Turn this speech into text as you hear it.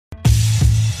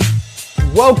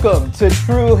Welcome to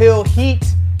Tru Heel Heat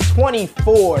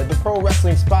 24. The Pro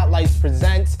Wrestling Spotlights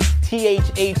presents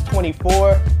THH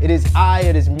 24. It is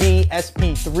me,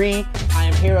 SP3. I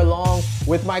am here along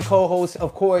with my co-host,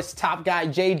 of course, Top Guy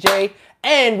JJ.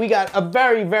 And we got a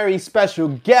very, very special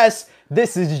guest.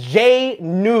 This is J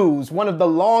News, one of the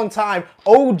longtime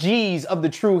OGs of the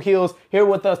Tru Heels, here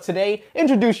with us today.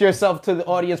 Introduce yourself to the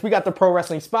audience. We got the Pro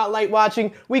Wrestling Spotlight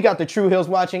watching, we got the Tru Heels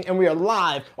watching, and we are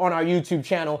live on our YouTube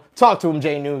channel. Talk to him,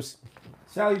 J News.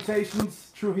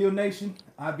 Salutations, Tru Heel Nation.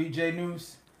 I be J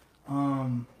News.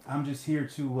 I'm just here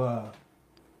to,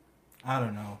 I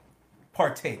don't know,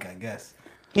 partake, I guess.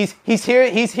 He's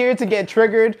here to get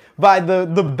triggered by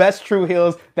the best Tru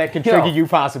Heels that can trigger you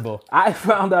possible. I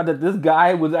found out that this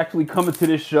guy was actually coming to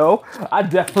this show. I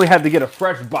definitely had to get a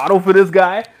fresh bottle for this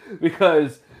guy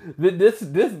because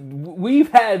we've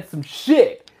had some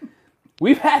shit.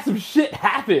 We've had some shit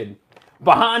happen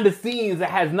behind the scenes that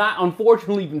has not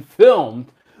unfortunately been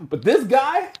filmed. But this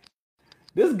guy,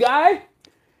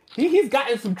 he's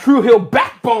gotten some Tru Heel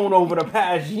backbone over the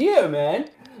past year, man.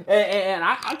 And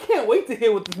I can't wait to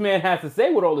hear what this man has to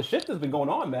say with all the shit that's been going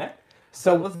on, man.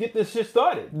 So let's get this shit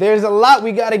started. There's a lot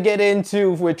we got to get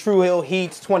into with Tru Heel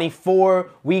Heat 24.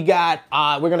 we're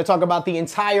going to talk about the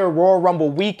entire Royal Rumble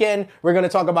weekend. We're going to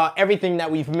talk about everything that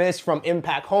we've missed from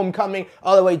Impact Homecoming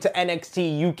all the way to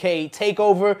NXT UK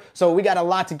TakeOver. So we got a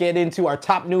lot to get into. Our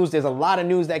top news, there's a lot of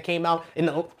news that came out in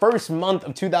the first month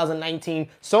of 2019.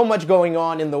 So much going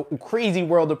on in the crazy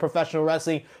world of professional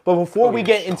wrestling. But before we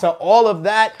get into all of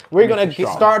that, we're going to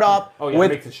start off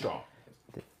with... Makes it strong.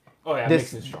 Oh yeah,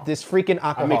 this freaking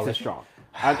alcohol. Makes it strong.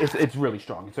 It's really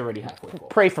strong. It's already halfway full.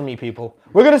 Pray for me, people.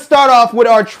 We're going to start off with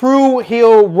our Tru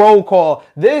Heel roll call.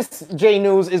 This, J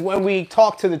News, is when we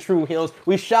talk to the Tru Heels.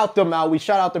 We shout them out. We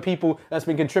shout out the people that's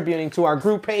been contributing to our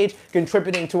group page,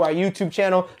 contributing to our YouTube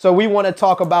channel. So we want to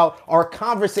talk about our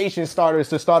conversation starters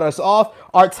to start us off.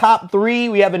 Our top three,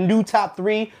 we have a new top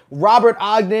three. Robert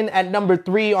Ogden at number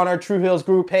 3 on our Tru Heels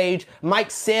group page.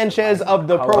 Mike Sanchez of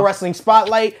the Pro Wrestling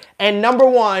Spotlight. And number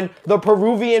 1, the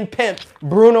Peruvian pimp,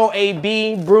 Bruno AB.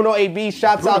 Bruno AB,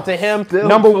 shouts out to him.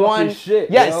 Number 1. Shit,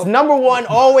 yes, yo. Number 1,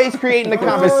 always creating the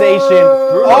conversation.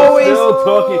 Always still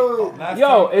talking.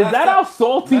 Yo, is that our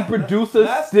salty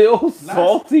producer still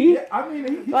salty? Yeah, I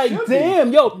mean, he like, should damn,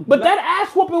 be. yo, but that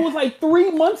ass whooping was like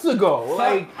 3 months ago.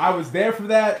 Like, I was there for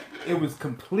that. It was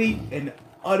complete and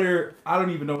utter. I don't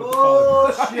even know what to call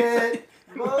it. Bullshit.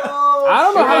 I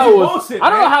don't know how it was. Bullshit, I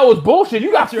don't know how it was bullshit.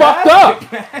 You got fucked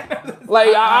up.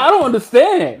 Like I don't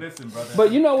understand. Listen, brother.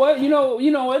 But you know what? You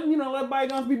know what? Let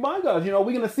bygones be bygones.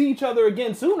 We're gonna see each other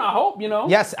again soon. I hope.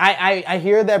 Yes, I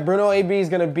hear that Bruno AB is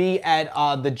gonna be at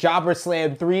the Jobber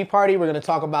Slam 3 party. We're gonna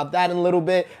talk about that in a little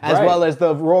bit, as well as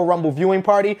the Royal Rumble viewing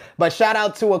party. But shout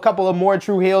out to a couple of more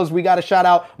Tru Heels. We got to shout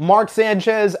out Mark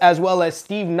Sanchez as well as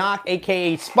Steve Knock,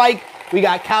 aka Spike. We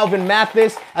got Calvin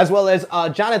Mathis as well as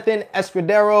Jonathan Escudero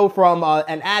from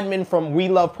an admin from We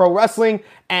Love Pro Wrestling,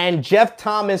 and Jeff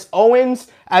Thomas Owens,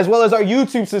 as well as our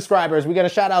YouTube subscribers. We got to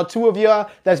shout out 2 of you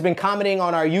that's been commenting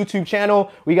on our YouTube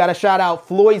channel. We got to shout out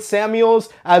Floyd Samuels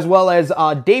as well as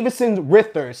Davison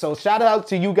Richter. So shout out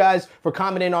to you guys for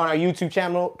commenting on our YouTube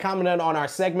channel, commenting on our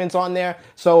segments on there.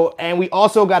 So, and we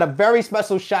also got a very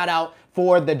special shout out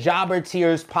for the Jobber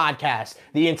Tears podcast.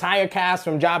 The entire cast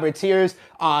from Jobber Tears,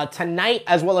 tonight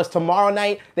as well as tomorrow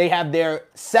night, they have their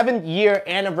 7th year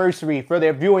anniversary for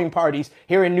their viewing parties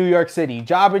here in New York City.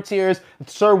 Jobber Tears,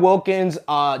 Sir Wilkins,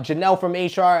 Janelle from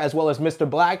HR, as well as Mr.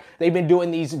 Black. They've been doing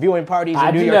these viewing parties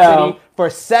in New York City for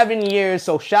 7 years.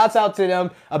 So shouts out to them.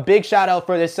 A big shout out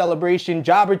for this celebration.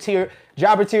 Jobber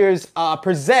Tears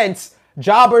presents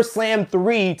Jobber Slam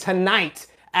 3 tonight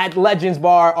at Legends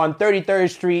Bar on 33rd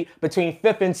Street between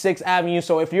 5th and 6th Avenue.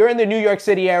 So if you're in the New York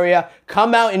City area,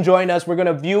 come out and join us. We're going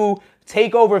to view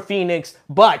TakeOver Phoenix.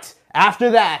 But after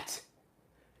that,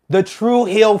 the Tru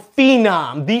Heel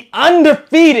Phenom, the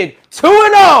undefeated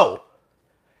 2-0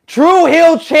 Tru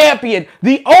Heel champion,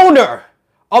 the owner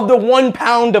of the 1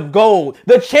 pound of gold,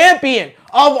 the champion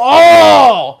of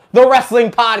all the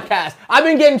wrestling podcasts. I've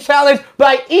been getting challenged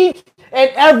by each and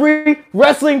every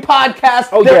wrestling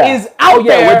podcast is out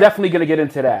there. We're definitely going to get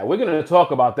into that. We're going to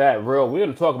talk about that We're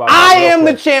going to talk about that. I am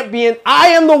the champion. I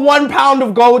am the 1 pound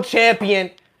of gold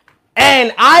champion.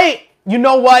 And you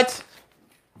know what?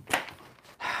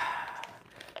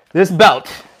 This belt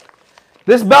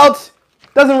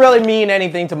doesn't really mean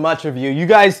anything to much of you. You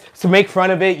guys, to make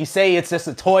fun of it, you say it's just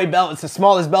a toy belt. It's the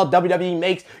smallest belt WWE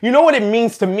makes. You know what it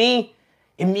means to me?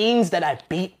 It means that I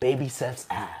beat Baby Seth's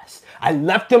ass. I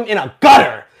left him in a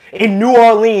gutter in New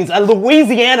Orleans, a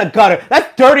Louisiana gutter.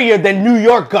 That's dirtier than New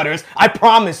York gutters, I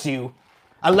promise you.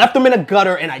 I left them in a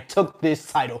gutter and I took this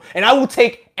title. And I will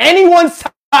take anyone's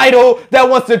title that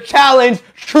wants to challenge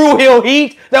Tru Heel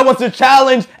Heat, that wants to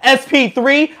challenge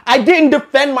SP3. I didn't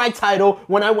defend my title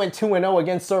when I went 2-0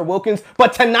 against Sir Wilkins,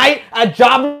 but tonight at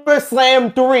Jobber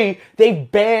Slam 3, they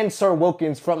banned Sir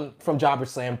Wilkins from Jobber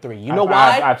Slam 3. You know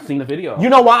why? I've seen the video. You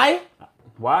know why?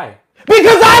 Why?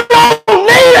 Because I don't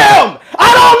need him!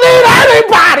 I don't need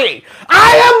anybody!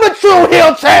 I am the Tru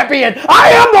Heel champion!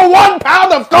 I am the 1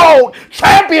 pound of gold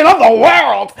champion of the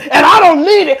world! And I don't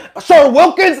need it! Sir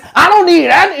Wilkins, I don't need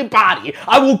anybody!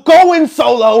 I will go in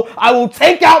solo, I will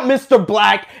take out Mr.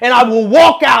 Black, and I will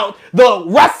walk out the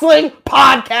wrestling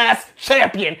podcast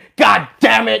champion, god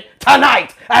damn it,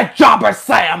 tonight at Jobber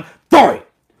Slam 3!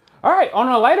 All right, on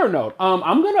a lighter note,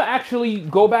 I'm going to actually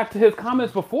go back to his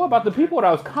comments before about the people that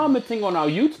I was commenting on our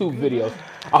YouTube videos.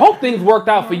 I hope things worked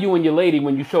out for you and your lady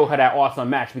when you showed her that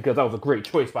awesome match, because that was a great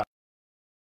choice.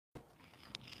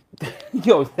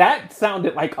 Yo, that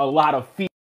sounded like a lot of fear.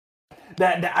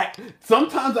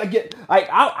 Sometimes I get,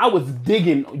 I was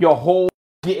digging your whole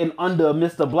getting under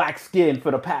Mr. Black's skin for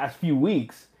the past few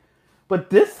weeks. But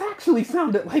this actually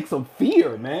sounded like some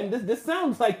fear, man. This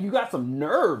sounds like you got some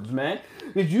nerves, man.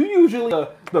 Because you usually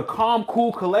the calm,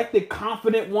 cool, collected,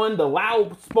 confident one, the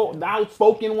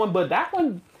outspoken one. But that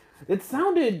one, it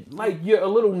sounded like you're a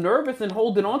little nervous and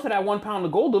holding on to that 1 pound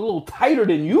of gold a little tighter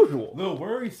than usual. A little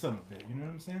worrisome a bit, you know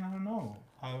what I'm saying?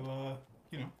 I don't know.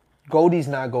 Goldie's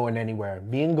not going anywhere.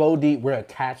 Me and Goldie, we're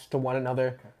attached to one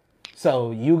another.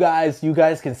 So you guys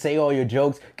can say all your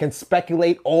jokes, can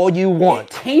speculate all you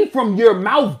want. It came from your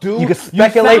mouth, dude. You can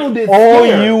speculate all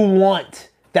you want.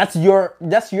 That's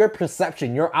your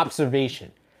perception, your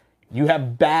observation. You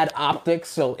have bad optics,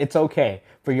 so it's okay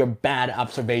for your bad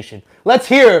observation. Let's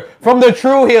hear from the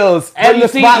Tru Heels and the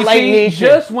Spotlight Nation.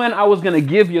 Just when I was gonna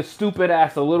give your stupid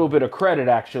ass a little bit of credit,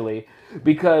 actually,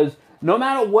 because no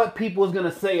matter what people is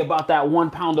gonna say about that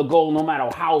 1 pound of gold, no matter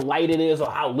how light it is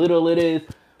or how little it is,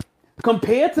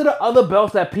 compared to the other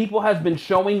belts that people has been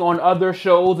showing on other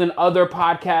shows and other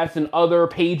podcasts and other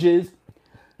pages,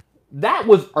 that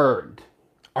was earned.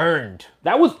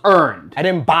 That was earned. I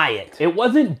didn't buy it. It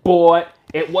wasn't bought.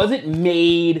 It wasn't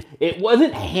made. It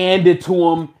wasn't handed to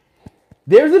him.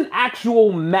 There's an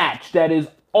actual match that is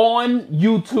on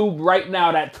YouTube right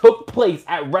now that took place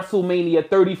at WrestleMania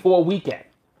 34 weekend.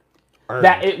 Earned.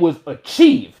 That it was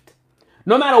achieved.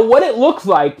 No matter what it looks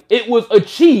like, it was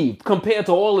achieved compared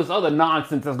to all this other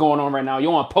nonsense that's going on right now.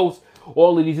 You want to post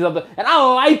all of these other... And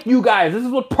I like you guys. This is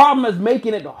what problem is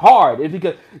making it hard. It's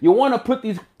because you want to put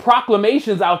these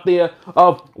proclamations out there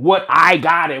of what I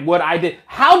got and what I did.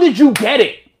 How did you get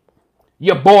it?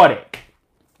 You bought it.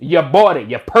 You bought it.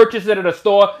 You purchased it at a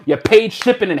store. You paid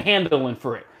shipping and handling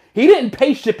for it. He didn't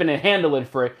pay shipping and handling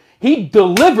for it. He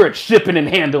delivered shipping and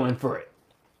handling for it.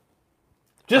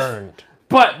 Just... Earned.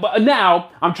 But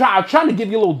now, I'm trying to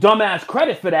give you a little dumbass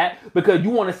credit for that, because you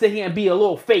want to sit here and be a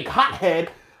little fake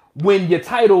hothead when your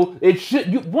title,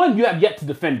 you have yet to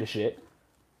defend the shit.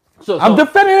 So I'm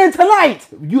defending it tonight.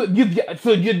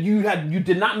 You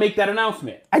did not make that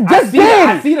announcement. I just did.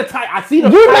 I see the title.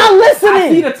 You're not listening. I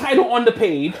see the title on the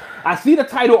page. I see the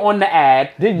title on the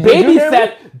ad.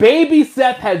 Baby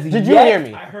Seth has Did you hear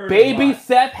me? Baby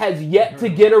Seth has yet to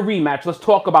get a rematch. Let's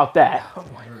talk about that.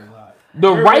 The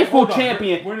rightful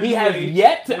champion, he has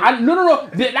yet to... No.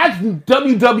 That's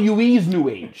WWE's new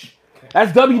age.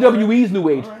 That's WWE's new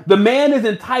age. The man is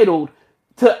entitled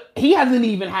to... He hasn't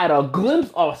even had a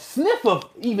glimpse or a sniff of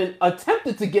even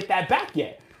attempted to get that back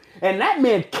yet. And that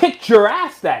man kicked your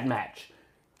ass that match.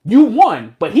 You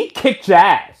won, but he kicked your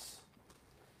ass.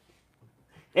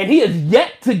 And he has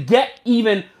yet to get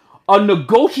even a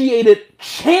negotiated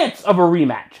chance of a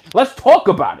rematch. Let's talk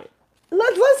about it.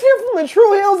 Let's hear from the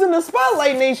Tru Heels and the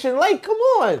Spotlight Nation. Like, come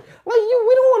on. We don't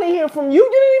want to hear from you.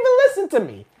 You didn't even listen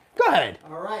to me. Go ahead.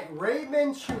 All right.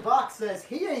 Raymond Chubak says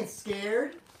he ain't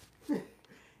scared.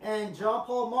 And John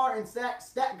Paul Martin, stat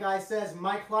guy, says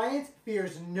my client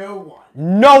fears no one.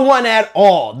 No one at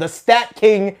all. The Stat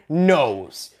King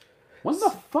knows. When the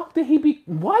fuck did he be...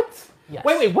 What? Yes.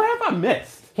 Wait, what have I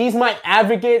missed? He's my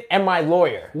advocate and my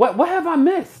lawyer. What have I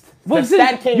missed? The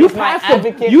Stat King is my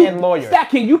advocate and lawyer. Stat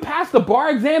King, you passed the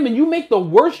bar exam and you make the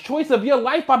worst choice of your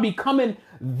life by becoming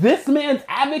this man's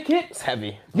advocate? It's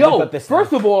heavy. Yo,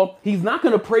 first of all, he's not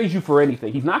going to praise you for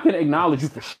anything. He's not going to acknowledge you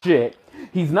for shit.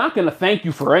 He's not going to thank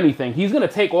you for anything. He's going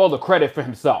to take all the credit for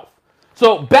himself.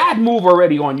 So, bad move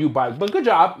already on you, but good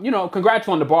job. Congrats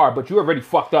on the bar, but you already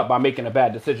fucked up by making a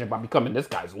bad decision by becoming this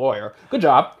guy's lawyer. Good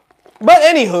job. But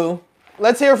anywho,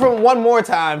 Let's hear from one more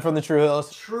time from the Tru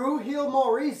Heels. Tru Heel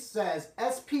Maurice says,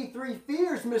 SP3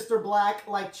 fears Mr. Black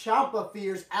like Ciampa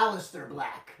fears Aleister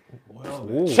Black. Well,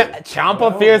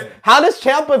 Ciampa fears. How does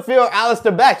Ciampa fear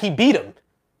Aleister Black? He beat him.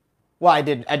 Well, I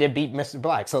did beat Mr.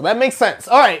 Black, so that makes sense.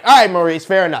 All right, Maurice,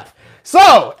 fair enough.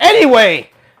 So,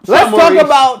 anyway, let's talk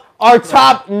about our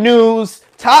top news.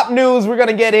 Top news we're going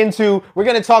to get into. We're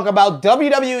going to talk about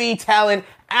WWE talent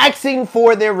asking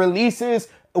for their releases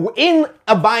in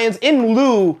abeyance, in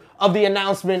lieu of the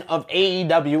announcement of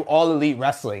AEW All Elite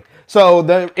Wrestling. So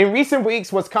in recent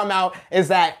weeks, what's come out is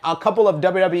that a couple of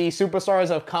WWE superstars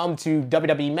have come to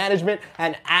WWE management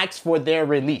and asked for their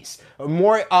release.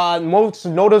 Most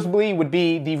noticeably would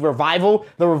be the Revival.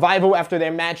 The Revival, after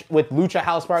their match with Lucha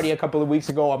House Party a couple of weeks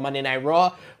ago on Monday Night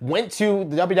Raw, went to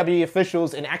the WWE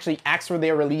officials and actually asked for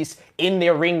their release in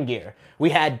their ring gear. We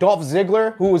had Dolph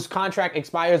Ziggler, whose contract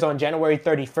expires on January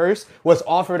 31st, was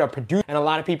offered a producer, and a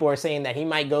lot of people are saying that he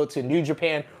might go to New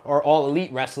Japan or All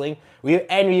Elite Wrestling.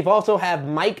 We've also have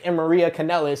Mike and Maria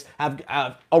Kanellis have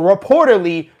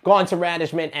reportedly gone to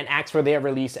management and asked for their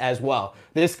release as well.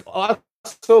 This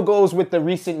also goes with the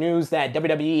recent news that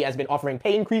WWE has been offering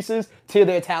pay increases to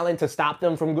their talent to stop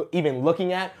them from even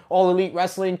looking at All Elite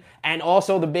Wrestling. And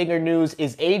also the bigger news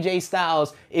is AJ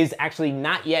Styles is actually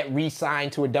not yet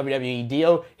re-signed to a WWE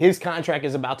deal. His contract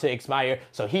is about to expire,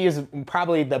 so he is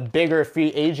probably the bigger free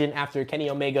agent after Kenny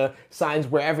Omega signs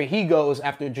wherever he goes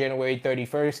after January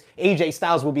 31st. AJ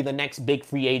Styles will be the next big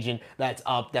free agent that's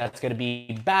going to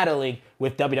be battling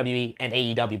with WWE and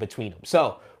AEW between them.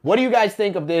 So, what do you guys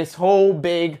think of this whole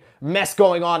big mess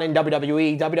going on in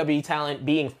WWE? WWE talent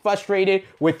being frustrated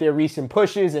with their recent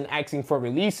pushes and asking for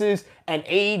releases, and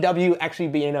AEW actually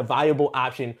being a viable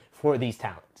option for these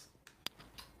talents.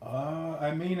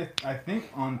 I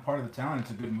think on part of the talent, it's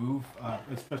a good move,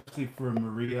 especially for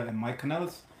Maria and Mike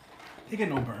Kanellis. They get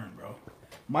no burn, bro.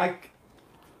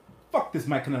 Fuck this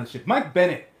Mike Kanellis shit. Mike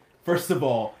Bennett, first of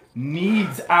all,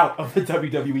 needs out of the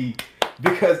WWE.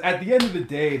 Because at the end of the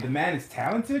day, the man is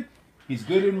talented. He's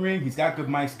good in ring. He's got good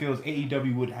mic skills.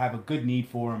 AEW would have a good need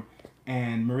for him.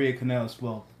 And Maria Kanellis,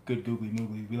 well, good googly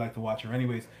moogly. We like to watch her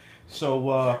anyways.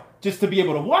 So just to be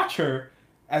able to watch her,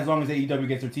 as long as AEW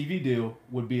gets their TV deal,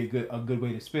 would be a good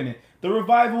way to spin it. The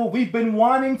Revival, we've been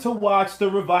wanting to watch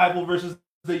the Revival versus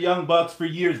the Young Bucks for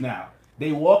years now.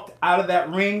 They walked out of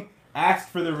that ring, asked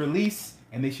for the release,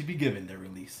 and they should be given their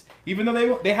release. Even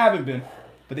though they haven't been.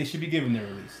 But they should be given their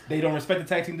release. They don't respect the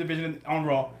tag team division on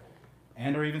Raw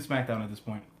and or even SmackDown at this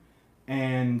point.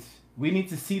 And we need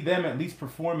to see them at least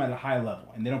perform at a high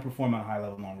level. And they don't perform at a high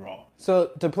level on Raw.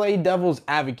 So to play devil's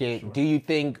advocate, sure, do you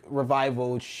think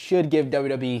Revival should give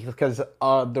WWE, because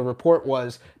the report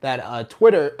was that a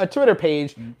Twitter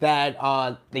page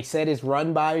that they said is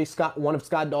run by one of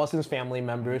Scott Dawson's family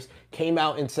members, came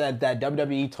out and said that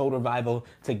WWE told Revival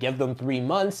to give them 3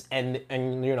 months and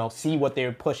see what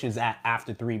their push is at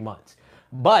after 3 months.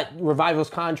 But Revival's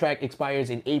contract expires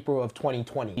in April of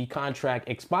 2020. The contract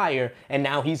expire, and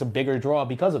now he's a bigger draw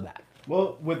because of that.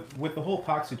 Well, with the whole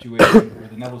Pac situation, or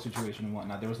the Neville situation and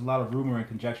whatnot, there was a lot of rumor and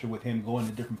conjecture with him going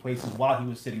to different places while he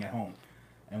was sitting at home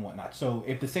and whatnot. So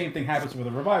if the same thing happens with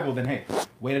a Revival, then hey,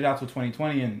 wait it out till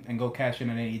 2020 and go cash in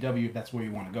on AEW if that's where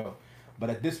you want to go. But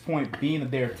at this point, being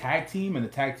that they're a tag team, and the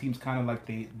tag team's kind of like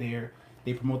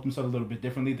they promote themselves a little bit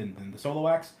differently than the solo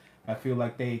acts, I feel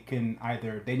like they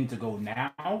need to go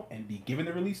now and be given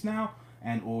the release now,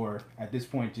 or at this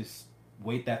point just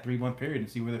wait that 3-month period and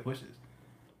see where their push is.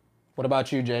 What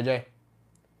about you, JJ?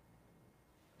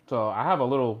 So I have a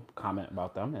little comment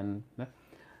about them, and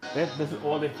this is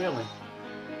all they're feeling.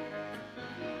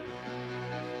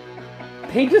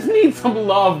 They just need some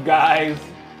love, guys.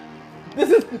 This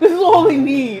is all they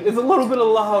need, is a little bit of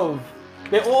love.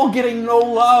 They're all getting no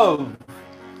love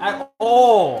at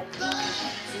all.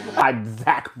 Like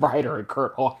Zack Ryder and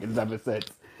Kurt Hawkins ever since.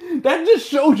 That just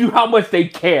shows you how much they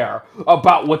care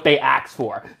about what they ask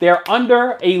for. They're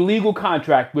under a legal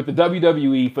contract with the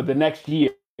WWE for the next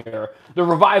year. The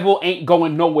Revival ain't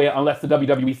going nowhere unless the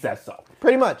WWE says so.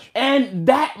 Pretty much. And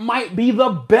that might be the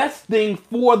best thing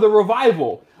for the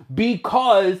Revival,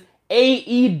 because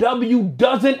AEW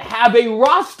doesn't have a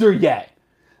roster yet.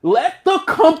 Let the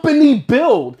company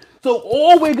build. So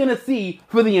all we're going to see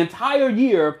for the entire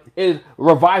year is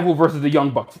Revival versus the Young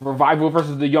Bucks. Revival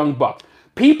versus the Young Bucks.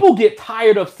 People get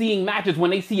tired of seeing matches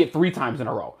when they see it 3 times in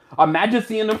a row. Imagine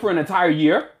seeing them for an entire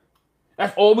year.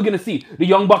 That's all we're going to see. The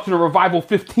Young Bucks and the Revival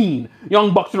 15.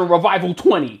 Young Bucks and the Revival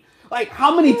 20. Like,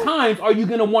 how many times are you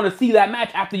going to want to see that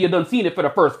match after you're done seeing it for the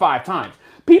first 5 times?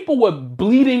 People were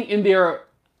bleeding in their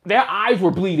eyes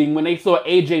were bleeding when they saw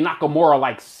AJ Nakamura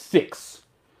like 6.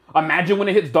 Imagine when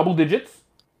it hits double digits.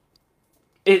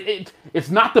 It's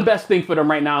not the best thing for them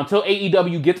right now. Until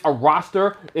AEW gets a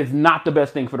roster, it's not the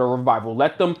best thing for the Revival.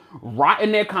 Let them rot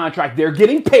in their contract. They're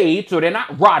getting paid, so they're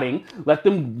not rotting. Let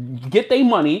them get their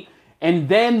money, and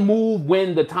then move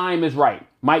when the time is right.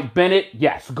 Mike Bennett,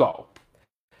 yes, go.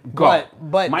 Go.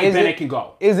 But Mike Bennett can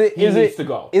go. He needs to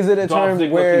go. Is it a Dolph term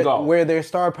Ziggler where their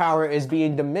star power is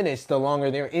being diminished the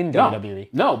longer they're in WWE?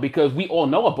 No, because we all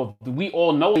know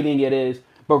it is.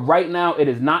 But right now, it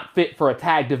is not fit for a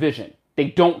tag division. They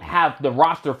don't have the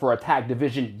roster for a tag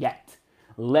division yet.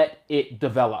 Let it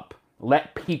develop.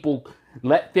 Let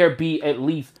there be at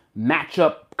least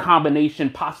matchup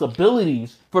combination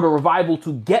possibilities for the Revival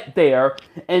to get there,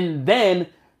 and then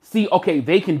see, okay,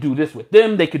 they can do this with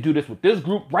them. They could do this with this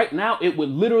group. Right now, it would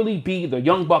literally be the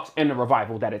Young Bucks and the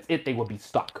Revival. That is it. They would be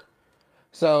stuck.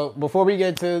 So before we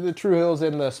get to the Tru Heels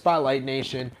in the Spotlight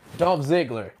Nation, Dolph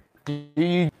Ziggler,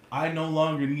 I no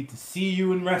longer need to see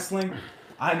you in wrestling.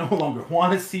 I no longer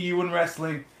want to see you in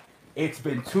wrestling. It's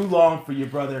been too long for you,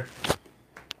 brother.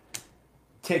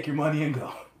 Take your money and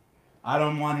go. I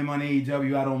don't want him on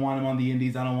AEW. I don't want him on the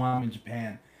Indies. I don't want him in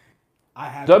Japan.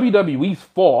 WWE's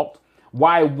fault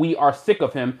why we are sick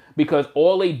of him, because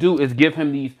all they do is give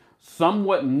him these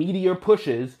somewhat meteor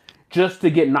pushes just to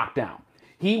get knocked down.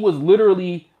 He was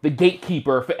literally the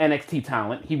gatekeeper for NXT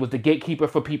talent. He was the gatekeeper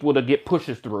for people to get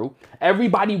pushes through.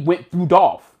 Everybody went through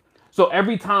Dolph. So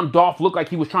every time Dolph looked like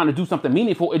he was trying to do something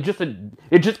meaningful, it just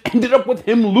ended up with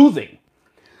him losing.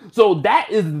 So that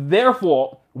is their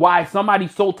fault why somebody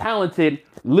so talented,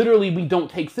 literally we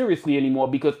don't take seriously anymore,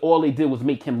 because all they did was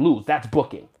make him lose. That's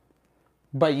booking.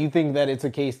 But you think that it's a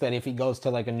case that if he goes to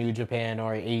like a New Japan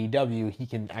or AEW, he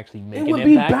can actually make an impact? It would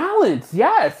be balanced.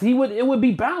 Yes, it would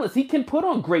be balanced. He can put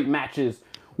on great matches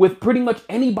with pretty much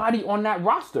anybody on that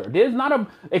roster. There's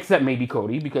not except maybe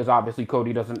Cody, because obviously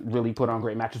Cody doesn't really put on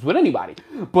great matches with anybody.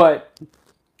 But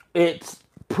it's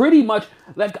pretty much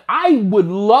like, I would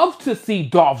love to see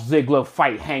Dolph Ziggler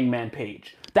fight Hangman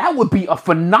Page. That would be a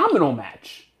phenomenal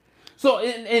match. So,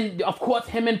 and of course,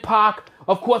 him and Pac,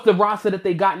 of course, the roster that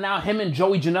they got now, him and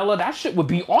Joey Janela, that shit would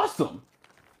be awesome.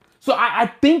 So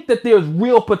I think that there's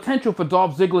real potential for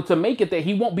Dolph Ziggler to make it there.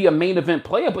 He won't be a main event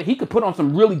player, but he could put on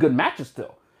some really good matches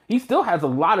still. He still has a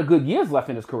lot of good years left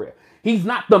in his career. He's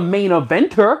not the main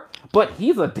eventer, but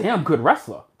he's a damn good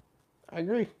wrestler. I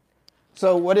agree.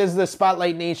 So what does the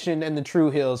Spotlight Nation and the Tru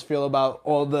Heels feel about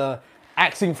all the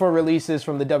asking for releases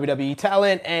from the WWE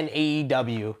talent and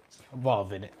AEW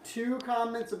involved in it? 2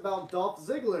 comments about Dolph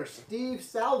Ziggler. Steve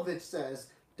Salvage says,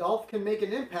 Dolph can make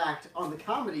an impact on the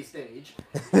comedy stage.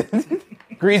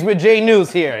 Agrees with Jay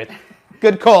News here.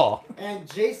 Good call. And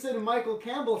Jason Michael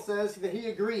Campbell says that he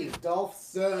agrees. Dolph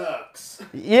sucks.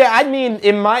 Yeah, I mean,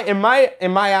 in my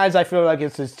eyes, I feel like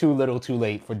it's just too little, too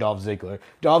late for Dolph Ziggler.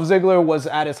 Dolph Ziggler was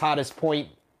at his hottest point,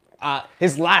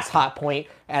 his last hot point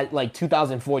at like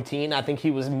 2014. I think he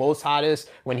was most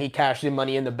hottest when he cashed in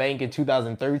Money in the Bank in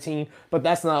 2013. But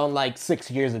that's now like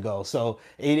 6 years ago. So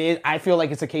it is. I feel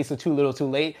like it's a case of too little, too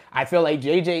late. I feel like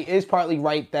JJ is partly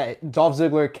right that Dolph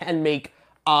Ziggler can make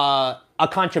a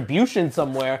contribution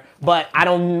somewhere, but I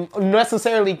don't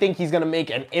necessarily think he's going to make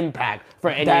an impact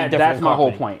for any different That's my company.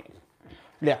 whole point.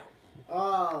 Yeah.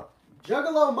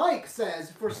 Juggalo Mike says,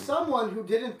 for someone who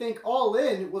didn't think All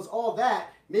In was all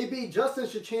that, maybe Justin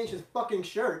should change his fucking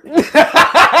shirt.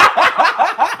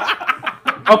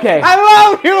 Okay. I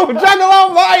love you,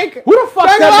 Juggalo Mike. Who the fuck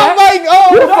said that? Mike. Oh,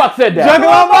 who the fuck said that?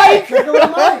 Juggalo Mike. Juggalo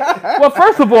Mike. Well,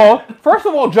 first of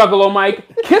all, Juggalo Mike,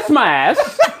 kiss my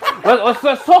ass.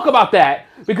 Let's talk about that,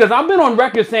 because I've been on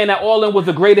record saying that All In was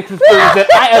the greatest experience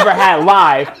that I ever had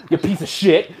live, you piece of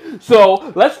shit.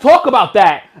 So let's talk about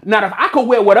that. Now, if I could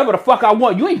wear whatever the fuck I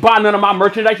want, you ain't buying none of my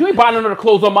merchandise, you ain't buying none of the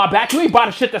clothes on my back, you ain't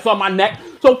buying the shit that's on my neck.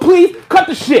 So please, cut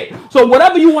the shit. So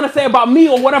whatever you want to say about me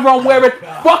or whatever I'm wearing,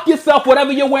 fuck yourself,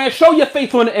 whatever you're wearing, show your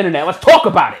face on the internet. Let's talk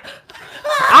about it.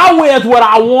 I wears what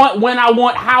I want, when I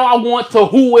want, how I want, to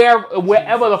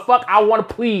wherever the fuck I want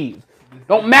to please.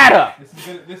 Don't matter.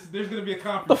 There's gonna be a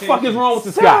confrontation. What the fuck is wrong with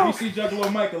this guy? You see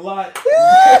Juggalo Mike a lot.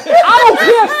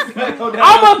 I don't care.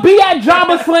 I'm gonna be at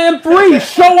Jabba Slam 3.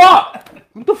 Show up.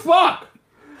 What the fuck?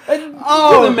 It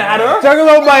doesn't matter.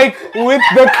 Juggalo Mike with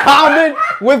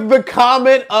the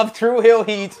comment of Tru Heel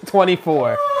Heat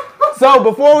 24. So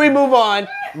before we move on,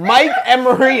 Mike and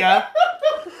Maria,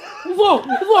 These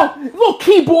little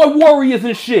keyboard warriors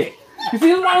and shit. You see,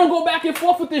 this is why I don't go back and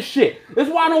forth with this shit. This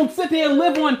is why I don't sit there and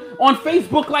live on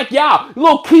Facebook like y'all.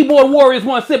 Little keyboard warriors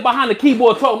want to sit behind the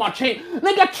keyboard talking about change.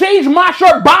 Nigga, change my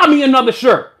shirt, buy me another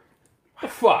shirt. What the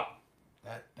fuck?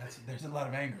 There's a lot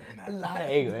of anger in that. A lot of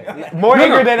anger. More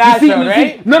anger than I You showed,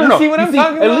 right? See, no. You see what I'm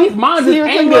talking about? At least mine is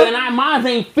anger and mine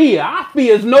ain't fear. I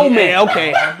fear is no man. Yeah,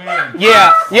 okay. Oh, man.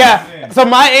 Yeah. So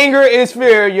my anger is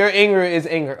fear. Your anger is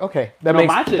anger. Okay. That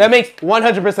makes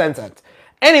 100% sense.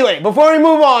 Anyway, before we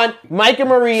move on, Mike and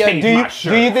Maria, do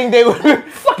you think they would?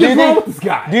 What is wrong with this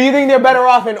guy? Do you think they're better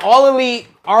off in All Elite,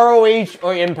 ROH,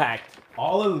 or Impact?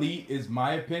 All Elite is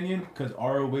my opinion because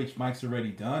ROH Mike's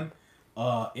already done.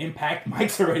 Impact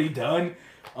Mike's already done.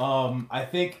 I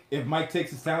think if Mike takes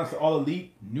his talents to All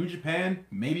Elite, New Japan,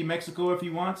 maybe Mexico if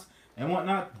he wants, and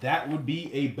whatnot, that would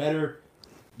be a better,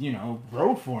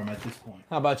 road for him at this point.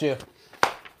 How about you?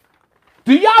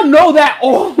 Do y'all know that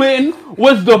All In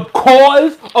was the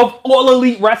cause of All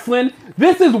Elite Wrestling?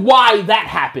 This is why that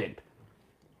happened.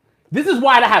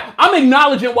 I'm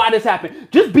acknowledging why this happened.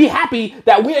 Just be happy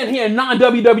that we're in here in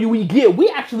non-WWE gear. We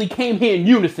actually came here in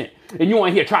unison, and you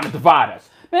ain't here trying to divide us.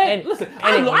 Man, listen,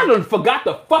 I done forgot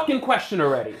the fucking question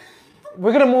already.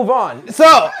 We're gonna move on.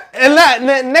 So,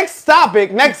 next top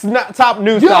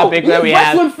news topic that we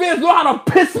have. Wrestling fans know how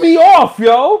to piss me off,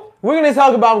 yo. We're gonna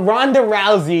talk about Ronda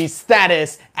Rousey's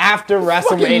status after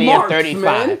WrestleMania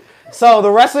 35. Man. So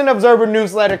the Wrestling Observer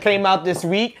newsletter came out this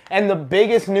week, and the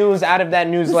biggest news out of that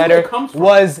newsletter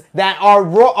was that our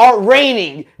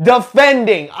reigning,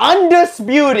 defending,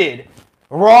 undisputed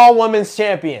Raw Women's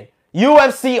Champion,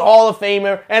 UFC Hall of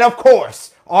Famer, and of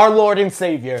course, our Lord and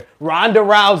Savior, Ronda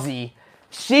Rousey,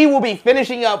 she will be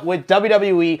finishing up with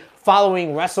WWE following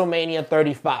WrestleMania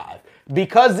 35.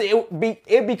 Because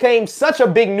it became such a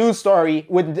big news story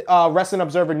with Wrestling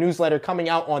Observer newsletter coming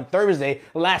out on Thursday.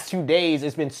 The last 2 days,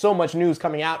 there's been so much news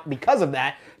coming out because of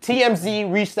that. TMZ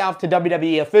reached out to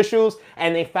WWE officials,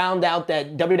 and they found out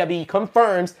that WWE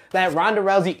confirms that Ronda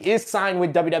Rousey is signed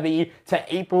with WWE to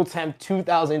April 10th,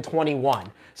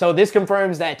 2021. So this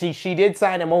confirms that she did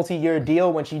sign a multi-year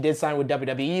deal when she did sign with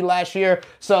WWE last year.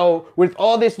 So with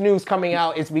all this news coming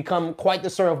out, it's become quite the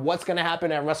story of what's going to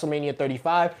happen at WrestleMania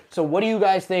 35. So what do you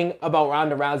guys think about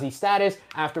Ronda Rousey's status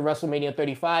after WrestleMania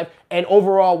 35? And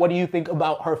overall, what do you think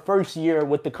about her first year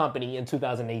with the company in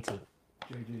 2018?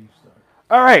 JJ, you start.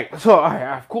 All right, so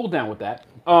I've cooled down with that.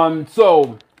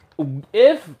 So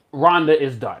if Ronda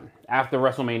is done after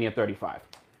WrestleMania 35,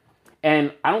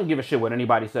 and I don't give a shit what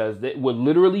anybody says, it would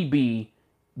literally be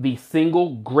the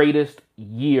single greatest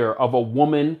year of a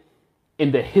woman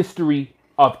in the history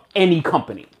of any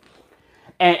company.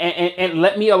 And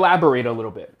let me elaborate a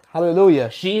little bit. Hallelujah.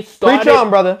 She started, preach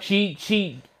on, brother. She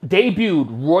debuted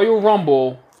Royal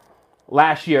Rumble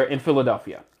last year in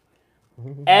Philadelphia.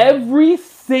 Every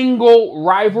single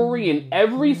rivalry and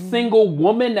every single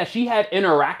woman that she had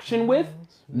interaction with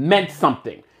meant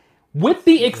something. With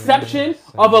the exception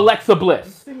of Alexa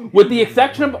Bliss. With the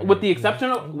exception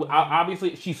of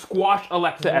obviously she squashed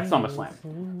Alexa at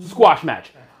SummerSlam. Squash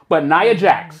match. But Nia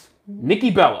Jax,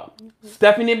 Nikki Bella,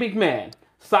 Stephanie McMahon,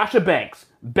 Sasha Banks,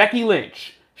 Becky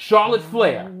Lynch, Charlotte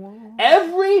Flair,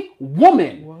 every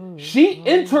woman she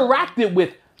interacted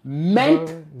with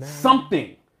meant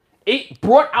something. It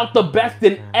brought out the best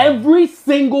in every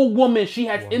single woman she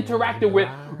has interacted with,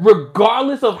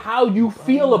 regardless of how you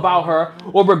feel about her,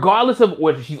 or regardless of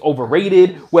whether she's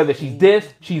overrated, whether she's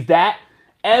this, she's that.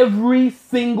 Every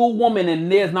single woman,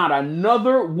 and there's not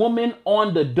another woman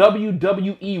on the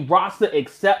WWE roster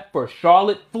except for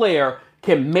Charlotte Flair,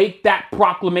 can make that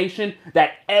proclamation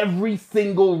that every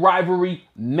single rivalry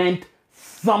meant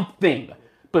something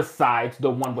besides the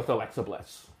one with Alexa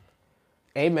Bliss.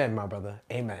 Amen, my brother.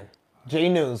 Amen. J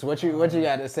News, what you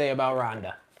got to say about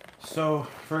Ronda? So,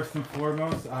 first and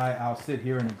foremost, I'll sit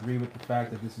here and agree with the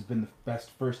fact that this has been the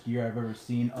best first year I've ever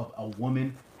seen of a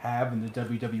woman have in the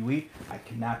WWE. I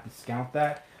cannot discount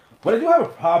that. What I do have a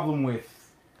problem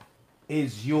with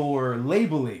is your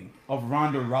labeling of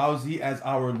Ronda Rousey as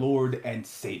our Lord and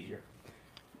Savior.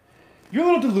 You're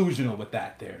a little delusional with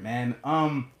that there, man.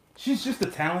 She's just a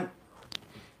talent.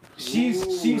 She's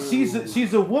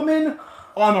a woman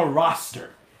on a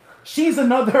roster. She's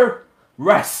another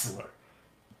wrestler.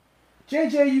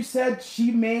 JJ, you said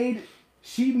she made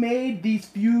these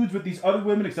feuds with these other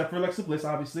women, except for Alexa Bliss,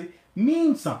 obviously,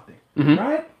 mean something,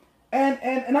 right?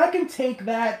 And I can take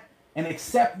that and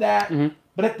accept that,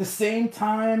 but at the same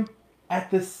time,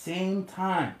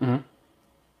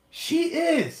 she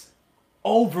is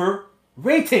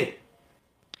overrated.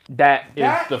 That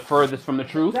is the furthest from the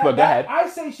truth, but go ahead. I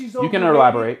say she's overrated. You can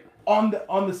elaborate. On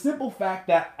the simple fact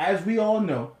that, as we all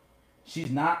know,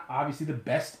 she's not obviously the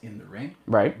best in the ring.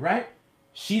 Right. Right?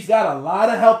 She's got a lot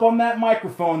of help on that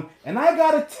microphone, and I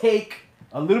gotta take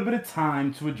a little bit of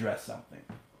time to address something.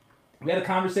 We had a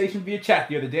conversation via chat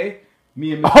the other day.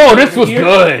 Me and Mr. Oh, this was here.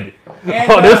 good.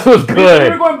 And, This was We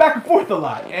good. were going back and forth a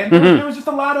lot, and there was just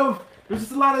a lot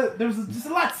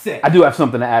said. I do have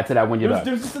something to add to that when you're done.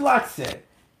 There was just a lot said,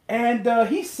 and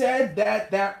he said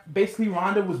that basically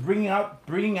Ronda was bringing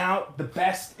out the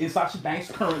best in Sasha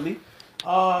Banks currently,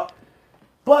 but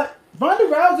Ronda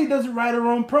Rousey doesn't write her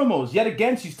own promos. Yet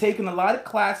again, she's taken a lot of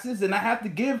classes, and I have to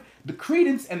give the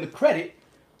credence and the credit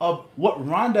of what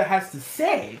Ronda has to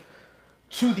say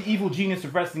to the evil genius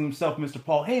of wrestling himself, Mr.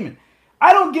 Paul Heyman.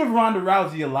 I don't give Ronda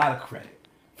Rousey a lot of credit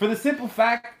for the simple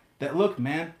fact that, look,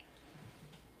 man,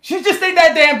 she just ain't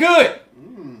that damn good.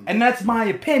 And that's my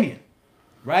opinion,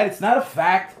 right? It's not a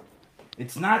fact.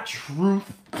 It's not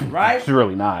truth, right? It's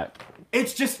really not.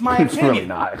 It's just my It's opinion. really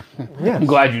not. Yes. I'm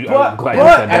glad you But said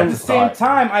at that. the same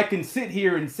time, I can sit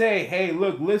here and say, hey,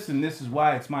 look, listen, this is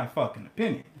why it's my fucking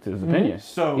opinion. It's his opinion.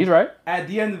 So He's right. At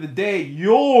the end of the day,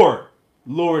 your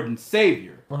Lord and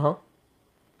Savior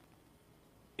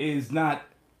is not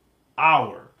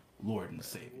our Lord and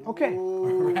Savior. Okay.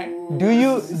 Right? Do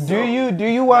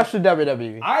you watch the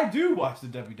WWE? I do watch the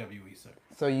WWE, sir.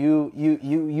 So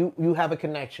you have a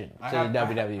connection to the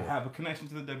WWE. I have a connection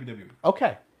to the WWE.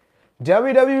 Okay.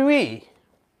 WWE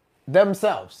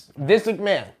themselves, Vince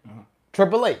McMahon,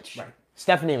 Triple H, Right.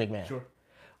 Stephanie McMahon. Sure.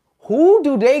 Who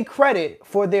do they credit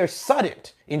for their sudden,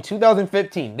 in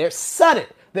 2015, their sudden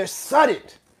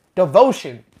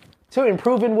devotion to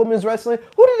improving women's wrestling?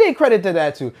 Who did they credit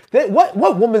that to?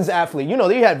 What women's athlete? You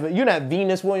had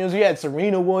Venus Williams, you had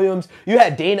Serena Williams, you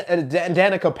had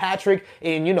Danica Patrick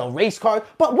in race cars.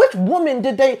 But which woman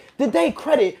did they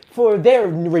credit for their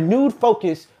renewed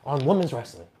focus on women's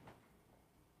wrestling?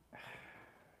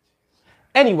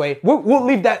 Anyway, we'll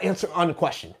leave that answer on the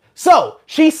question. So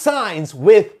she signs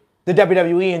with the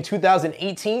WWE in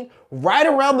 2018, right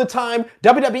around the time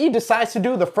WWE decides to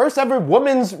do the first ever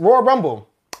women's Royal Rumble.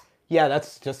 Yeah,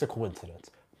 that's just a coincidence.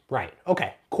 Right.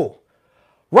 Okay, cool.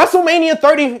 WrestleMania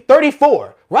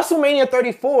 34. WrestleMania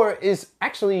 34 is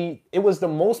actually, it was the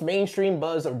most mainstream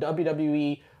buzz of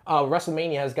WWE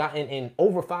WrestleMania has gotten in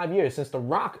over 5 years since The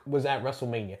Rock was at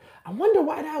WrestleMania. I wonder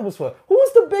why that was for. Who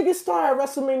was the biggest star at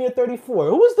WrestleMania 34?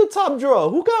 Who was the top draw?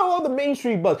 Who got all the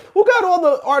mainstream buzz? Who got all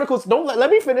the articles? Let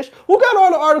me finish. Who got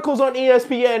all the articles on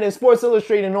ESPN and Sports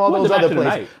Illustrated and all those other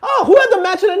places? Oh, who had the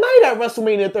match of the night at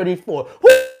WrestleMania 34? Who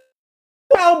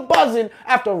found buzzing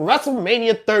after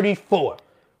WrestleMania 34?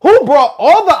 Who brought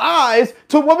all the eyes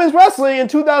to women's wrestling in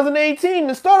 2018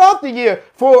 to start off the year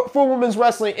for women's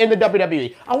wrestling in the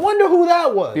WWE? I wonder who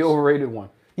that was. The overrated one.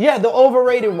 Yeah, the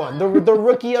overrated one, the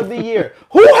rookie of the year.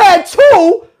 Who had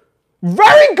two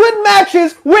very good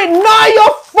matches with Nia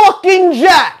fucking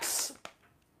Jax?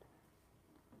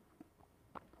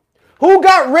 Who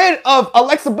got rid of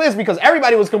Alexa Bliss because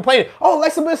everybody was complaining, oh,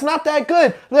 Alexa Bliss not that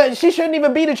good. She shouldn't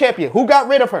even be the champion. Who got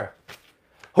rid of her?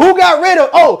 Who got rid of,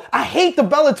 oh, I hate the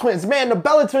Bella Twins. Man, the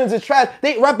Bella Twins is trash.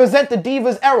 They represent the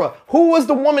Divas era. Who was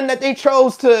the woman that they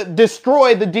chose to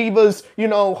destroy the Divas,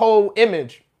 whole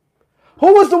image?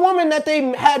 Who was the woman that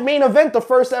they had main event the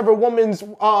first ever women's,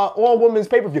 all-women's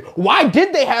pay-per-view? Why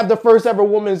did they have the first ever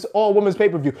all-women's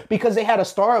pay-per-view? Because they had a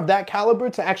star of that caliber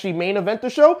to actually main event the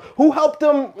show, who helped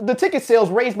them, the ticket sales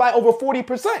raised by over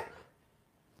 40%.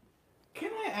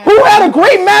 Who had a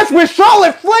great match with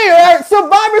Charlotte Flair at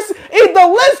Survivor Series? The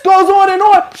list goes on and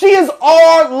on. She is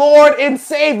our Lord and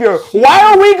Savior. Why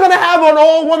are we going to have an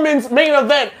all-women's main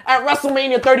event at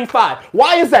WrestleMania 35?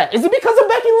 Why is that? Is it because of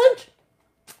Becky Lynch?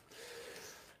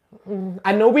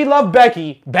 I know we love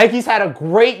Becky. Becky's had a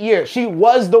great year. She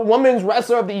was the Women's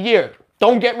Wrestler of the Year.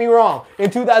 Don't get me wrong, in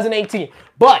 2018.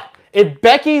 But if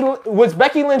Becky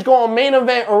Lynch going main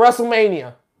event or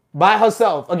WrestleMania by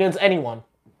herself against anyone?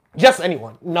 Just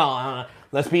anyone. No,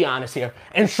 let's be honest here.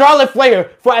 And Charlotte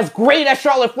Flair, for as great as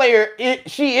Charlotte Flair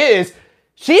she is,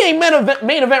 she ain't main event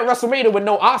WrestleMania with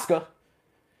no Oscar.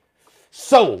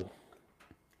 So,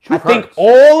 I think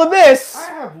all of this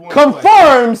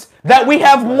confirms that we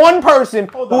have one person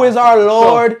who is our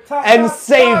Lord and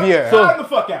Savior. Time the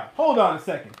fuck out. Hold on a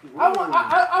second. I want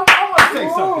to say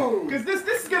something. Because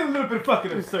this is getting a little bit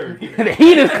fucking absurd here. The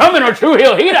heat is coming on Tru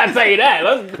Heel Heat, I say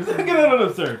that. This is getting a little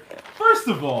absurd. First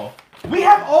of all, we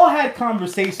have all had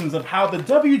conversations of how the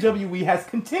WWE has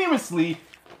continuously,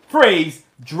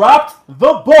 dropped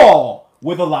the ball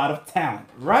with a lot of talent,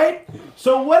 right?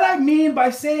 So what I mean by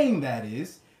saying that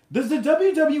is, does the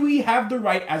WWE have the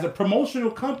right as a promotional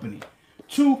company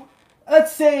to,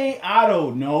 let's say, I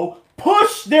don't know,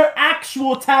 push their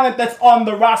actual talent that's on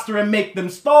the roster and make them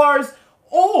stars?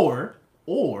 Or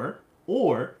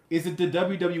is it the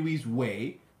WWE's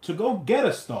way to go get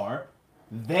a star,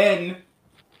 then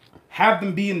have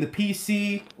them be in the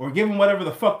PC or give them whatever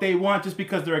the fuck they want just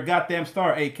because they're a goddamn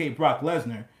star, aka Brock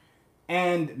Lesnar,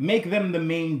 and make them the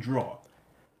main draw.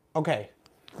 Okay,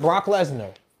 Brock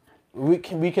Lesnar, we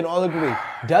can all agree,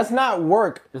 does not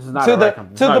work This is not to a the record.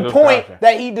 to It's not the a point good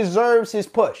that he deserves his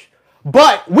push.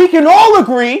 But we can all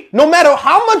agree, no matter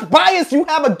how much bias you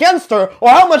have against her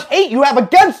or how much hate you have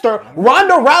against her,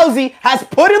 Ronda Rousey has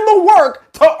put in the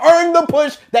work to earn the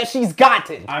push that she's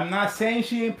gotten. I'm not saying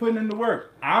she ain't putting in the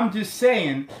work. I'm just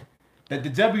saying that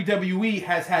the WWE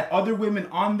has had other women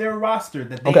on their roster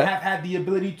that they have had the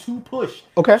ability to push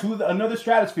to another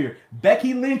stratosphere.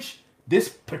 Becky Lynch, this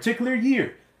particular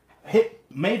year,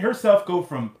 made herself go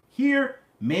from here,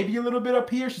 maybe a little bit up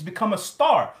here. She's become a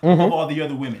star of all the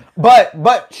other women.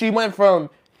 But she went from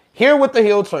here with the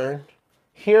heel turn,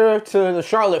 here to the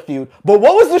Charlotte feud. But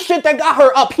what was the shit that got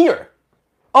her up here?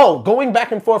 Oh, going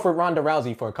back and forth with Ronda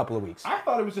Rousey for a couple of weeks. I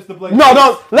thought it was just the Blade.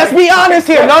 No, let's be honest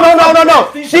here. No.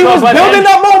 She was building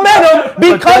up momentum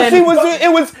because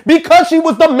she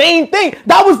was the main thing.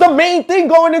 That was the main thing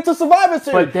going into Survivor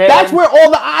Series. That's where all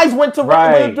the eyes went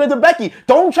to Becky.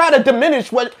 Don't try to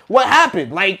diminish what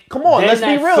happened. Like, come on, let's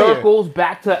be real here. Circles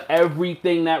back to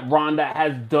everything that Ronda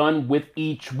has done with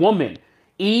each woman.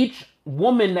 Each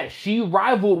woman that she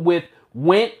rivaled with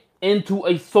went into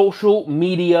a social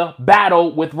media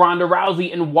battle with Ronda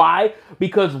Rousey. And why?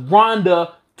 Because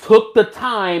Ronda took the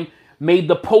time, made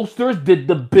the posters, did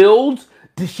the builds.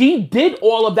 She did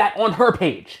all of that on her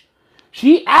page.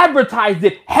 She advertised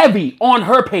it heavy on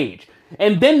her page.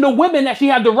 And then the women that she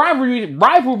had the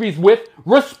rivalries with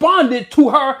responded to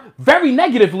her very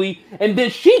negatively. And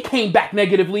then she came back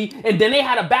negatively. And then they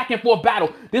had a back and forth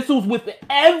battle. This was with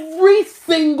every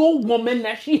single woman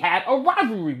that she had a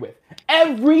rivalry with.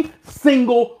 Every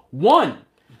single one.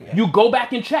 Yeah. You go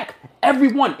back and check.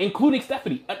 Everyone, including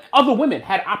Stephanie, and other women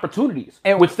had opportunities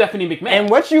with Stephanie McMahon. And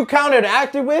what you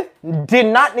counteracted with did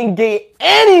not negate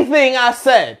anything I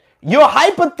said. Your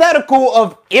hypothetical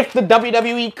of if the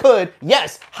WWE could,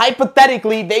 yes,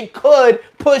 hypothetically, they could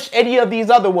push any of these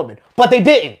other women. But they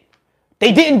didn't.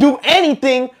 They didn't do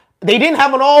anything. They didn't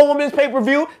have an all-women's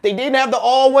pay-per-view. They didn't have the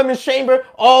all-women's chamber,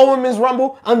 all-women's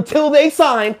rumble until they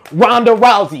signed Ronda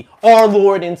Rousey, our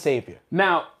Lord and Savior.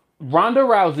 Now, Ronda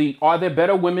Rousey, are there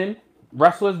better women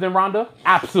wrestlers than Ronda?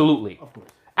 Absolutely. Of course.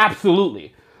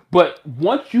 Absolutely. But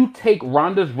once you take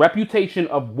Ronda's reputation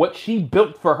of what she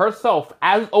built for herself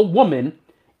as a woman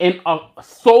in a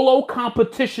solo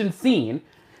competition scene,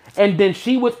 and then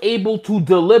she was able to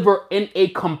deliver in a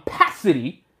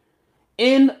capacity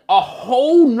in a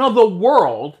whole nother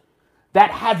world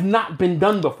that has not been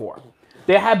done before.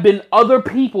 There have been other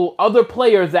people, other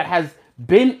players that has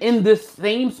been in this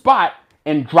same spot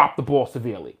and dropped the ball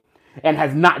severely and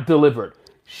has not delivered.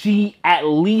 She at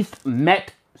least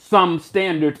met some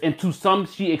standards, and to some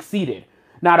she exceeded.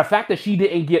 Now, the fact that she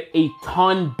didn't get a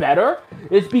ton better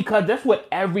is because that's what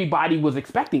everybody was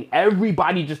expecting.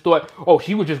 Everybody just thought, oh,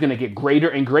 she was just going to get greater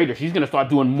and greater. She's going to start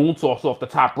doing moonsaults off the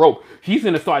top rope. She's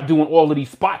going to start doing all of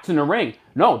these spots in the ring.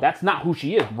 No, that's not who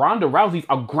she is. Ronda Rousey's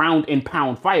a ground and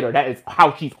pound fighter. That is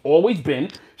how she's always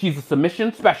been. She's a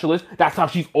submission specialist. That's how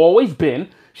she's always been.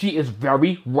 She is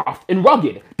very rough and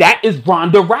rugged. That is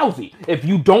Ronda Rousey. If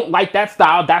you don't like that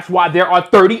style, that's why there are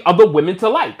 30 other women to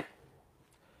like.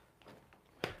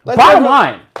 Bottom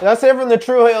line. Let's hear from the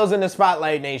Tru Heels in the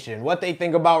Spotlight Nation. What they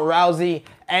think about Rousey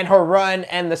and her run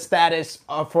and the status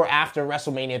for after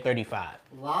WrestleMania 35.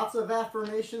 Lots of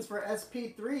affirmations for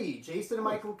SP3. Jason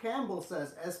Michael Campbell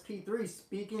says, SP3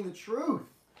 speaking the truth.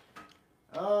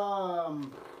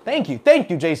 Thank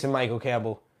you, Jason Michael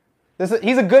Campbell.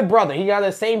 He's a good brother. He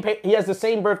has the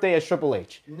same birthday as Triple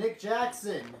H. Nick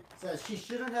Jackson says she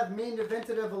shouldn't have main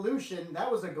evented Evolution.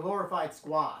 That was a glorified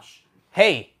squash.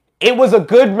 Hey, it was a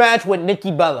good match with Nikki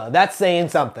Bella. That's saying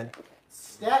something.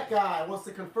 Stat Guy wants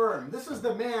to confirm. This is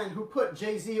the man who put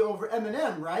Jay-Z over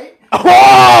Eminem, right?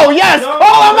 Oh, yes! Call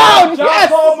him out!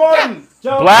 Yes! Paul Martin!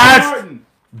 John Blast! Paul Martin.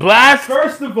 Blast!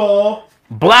 First of all,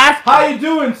 blast! how you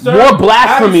doing, sir? More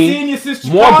blasphemy. Haven't seen you since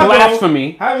Chicago. More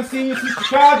blasphemy. Haven't seen you since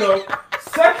Chicago.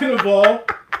 Second of all,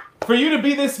 for you to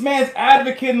be this man's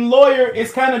advocate and lawyer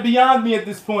is kind of beyond me at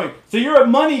this point. So you're a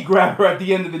money grabber at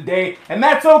the end of the day, and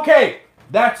that's okay.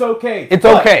 That's okay. It's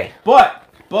okay. But,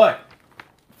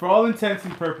 for all intents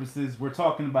and purposes, we're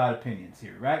talking about opinions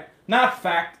here, right? Not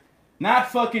fact.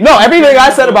 Not fucking... No, everything I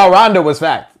said about Ronda was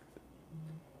fact.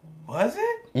 Was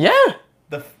it? Yeah.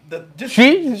 I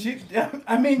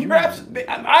mean, you're absolutely.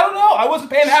 I don't know. I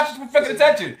wasn't paying half fucking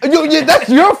attention. That's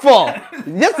your fault.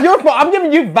 That's your fault. I'm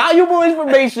giving you valuable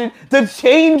information to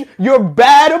change your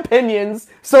bad opinions.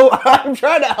 So I'm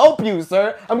trying to help you,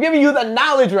 sir. I'm giving you the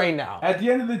knowledge right now. At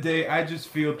the end of the day, I just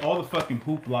feel all the fucking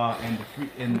hoopla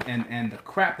and the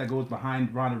crap that goes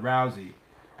behind Ronda Rousey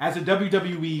as a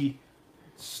WWE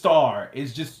star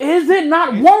is just. Is it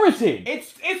not warranted?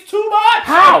 It's too much.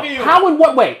 How? How in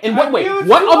what way? In what way?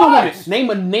 What other woman?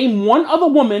 Name one other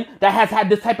woman that has had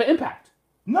this type of impact.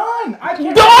 None. I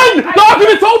can't. Done. The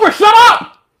argument's over. Shut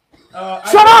up.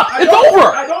 Shut up! It's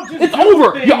over. It's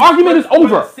over. Your argument is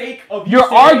over.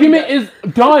 Your argument is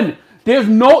done. There's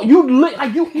no you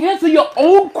answer your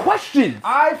own questions.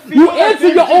 I feel you like answer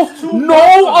your own.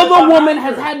 No other woman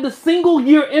has her. had the single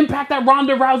year impact that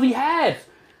Ronda Rousey has.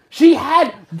 She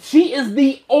is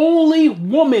the only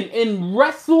woman in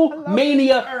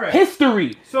WrestleMania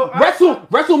history. So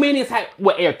WrestleMania's had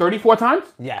what aired 34 times?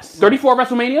 Yes. 34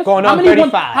 WrestleManias? Going on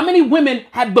 35. How many women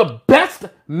had the best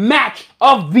match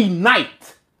of the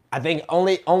night? I think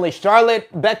only Charlotte,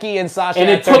 Becky, and Sasha. And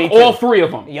it took 32. All three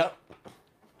of them. Yep.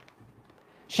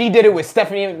 She did it with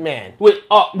Stephanie McMahon. With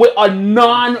a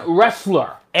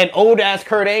non-wrestler. And old-ass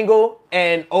Kurt Angle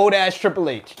and old-ass Triple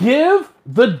H. Give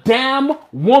the damn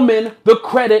woman the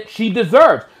credit she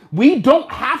deserves. We don't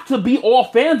have to be all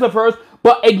fans of hers,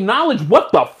 but acknowledge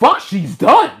what the fuck she's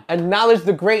done. Acknowledge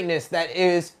the greatness that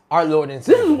is our Lord and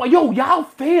Savior. This is why, y'all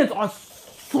fans are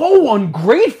so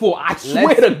ungrateful. I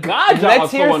swear to God, y'all are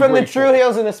so ungrateful. Let's hear from the Tru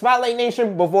Heels in the Spotlight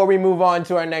Nation before we move on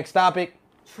to our next topic.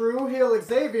 Tru Heel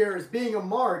Xavier is being a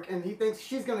mark, and he thinks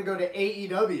she's going to go to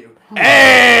AEW.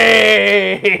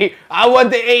 Hey! I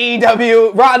want the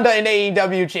AEW, Ronda and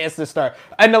AEW chance to start.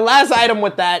 And the last item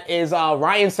with that is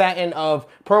Ryan Satin of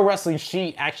Pro Wrestling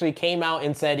Sheet actually came out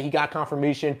and said he got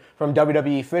confirmation from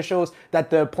WWE officials that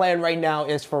the plan right now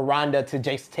is for Ronda to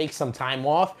just take some time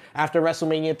off after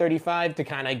WrestleMania 35 to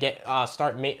kind of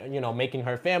start making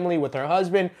her family with her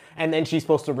husband, and then she's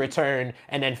supposed to return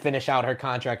and then finish out her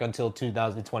contract until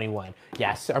 2021.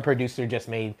 Yes, our producer just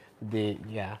made we're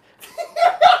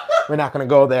not gonna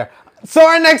go there. So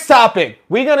our next topic,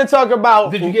 we're gonna talk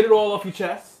about. Did you get it all off your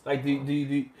chest? Like, do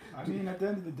you I mean, at the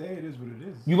end of the day, it is what it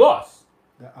is. You lost.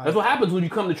 That's what happens when you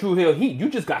come to Tru Heel Heat. You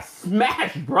just got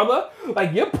smashed, brother.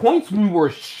 Like, your points were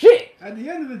shit. At the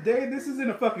end of the day, this isn't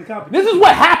a fucking competition. This is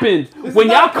what happens when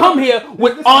y'all come here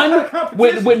with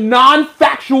with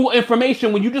non-factual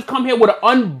information. When you just come here with an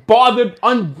unbothered,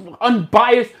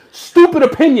 unbiased, stupid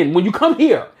opinion. When you come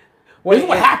here. This is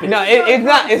what happens. No,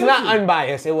 it's not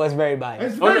unbiased. It was very biased.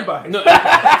 It's very biased. No,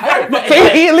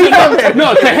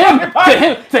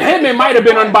 to him, it might have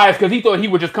been unbiased because he thought he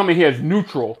would just come in here as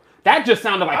neutral. That just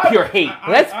sounded like pure hate.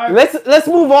 Let's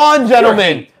move on,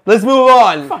 gentlemen. Let's move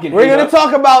on. We're gonna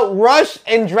talk about Rush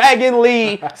and Dragon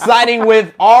Lee signing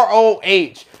with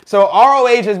ROH. So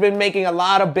ROH has been making a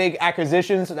lot of big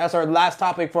acquisitions. That's our last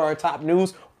topic for our top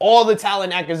news. All the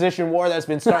talent acquisition war that's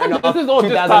been starting up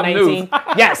 2019.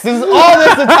 Yes, this is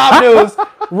the top news.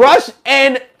 Rush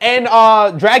and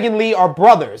Dragon Lee are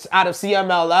brothers out of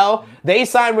CMLL. They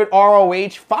signed with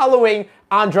ROH following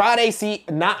Andrade we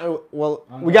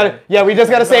just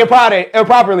gotta say it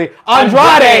properly.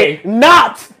 Andrade,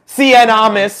 not Cien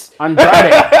Amas.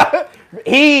 Andrade.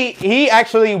 He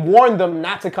actually warned them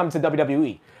not to come to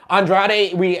WWE.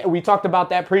 Andrade, we talked about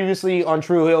that previously on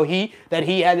Tru Heel Heat, that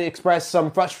he had expressed some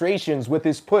frustrations with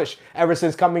his push ever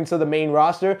since coming to the main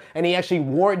roster, and he actually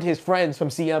warned his friends from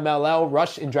CMLL,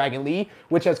 Rush and Dragon Lee,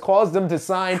 which has caused them to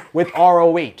sign with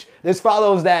ROH. This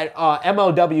follows that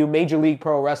MLW, Major League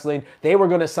Pro Wrestling, they were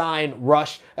going to sign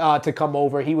Rush to come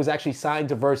over. He was actually signed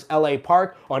to verse LA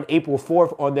Park on April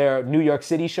 4th on their New York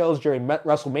City shows during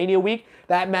WrestleMania week.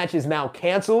 That match is now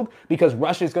canceled because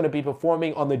Rush is going to be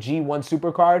performing on the G1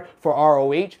 Supercard for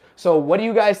ROH. So what do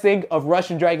you guys think of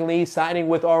Rush and Dragon Lee signing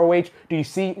with ROH? Do you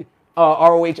see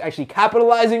ROH actually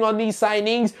capitalizing on these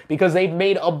signings? Because they've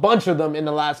made a bunch of them in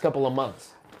the last couple of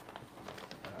months.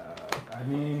 I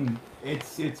mean,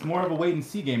 it's more of a wait and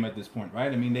see game at this point,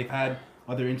 right? I mean, they've had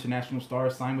other international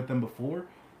stars sign with them before,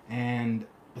 and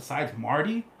besides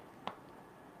Marty,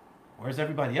 where's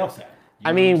everybody else at?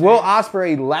 I mean, Will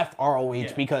Ospreay left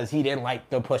ROH because he didn't like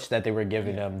the push that they were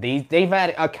giving him. They've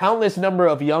had a countless number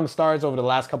of young stars over the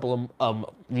last couple of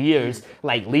years,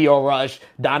 like Leo Rush,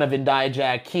 Donovan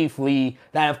Dijak, Keith Lee,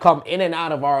 that have come in and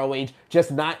out of ROH,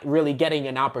 just not really getting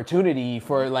an opportunity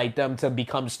for them to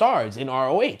become stars in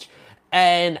ROH.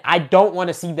 And I don't want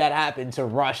to see that happen to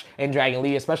Rush and Dragon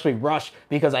Lee, especially Rush,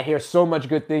 because I hear so much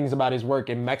good things about his work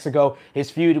in Mexico.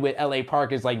 His feud with LA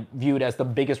Park is like viewed as the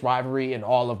biggest rivalry in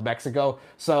all of Mexico.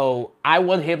 So I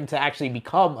want him to actually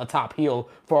become a top heel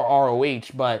for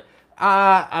ROH, but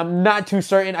I'm not too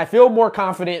certain. I feel more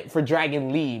confident for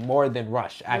Dragon Lee more than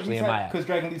Rush, actually, in my eyes. Because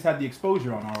Dragon Lee's had the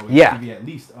exposure on ROH Yeah. TV at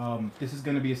least. This is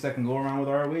going to be a second go-around with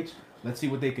ROH. Let's see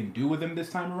what they can do with him this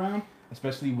time around,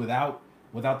 especially without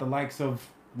the likes of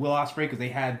Will Ospreay, because they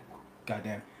had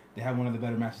one of the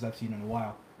better matches I've seen in a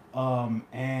while.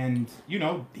 And, you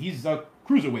know, he's a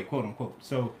cruiserweight, quote-unquote.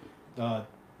 So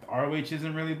ROH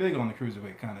isn't really big on the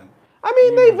cruiserweight kind of. I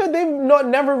mean, they've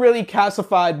never really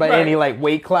calcified by any like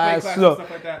weight class. And So,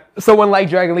 stuff like that. someone like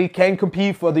Dragon Lee can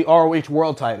compete for the ROH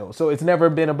world title. So it's never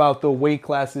been about the weight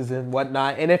classes and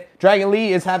whatnot. And if Dragon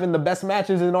Lee is having the best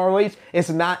matches in ROH, it's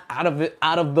not out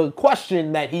of the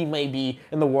question that he may be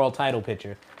in the world title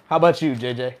picture. How about you,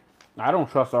 JJ? I don't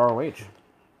trust ROH.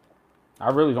 I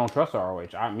really don't trust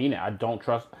ROH. I mean it. I don't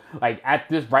trust. Like at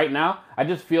this right now, I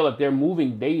just feel that they're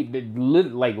moving.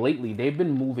 Like lately, they've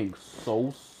been moving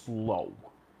so slow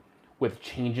with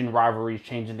changing rivalries,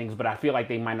 changing things. But I feel like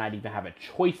they might not even have a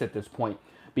choice at this point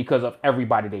because of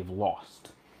everybody they've lost.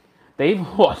 They've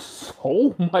lost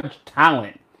so much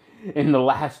talent in the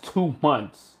last 2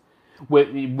 months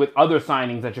with other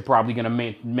signings that you're probably going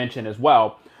to mention as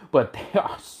well. But there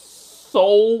are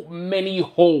so many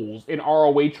holes in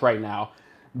ROH right now.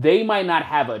 They might not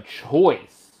have a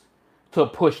choice to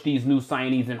push these new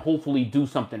signees and hopefully do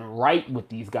something right with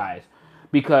these guys.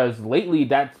 Because lately,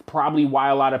 that's probably why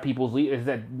a lot of people's leave is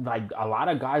that like a lot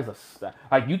of guys are stuck.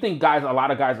 Like you think a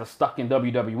lot of guys are stuck in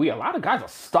WWE. A lot of guys are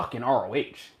stuck in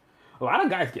ROH. A lot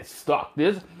of guys get stuck.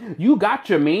 You got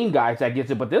your main guys that gets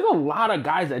it, but there's a lot of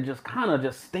guys that just kind of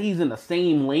just stays in the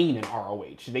same lane in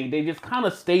ROH. They just kind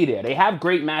of stay there. They have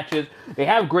great matches. They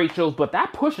have great shows, but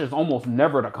that push is almost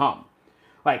never to come.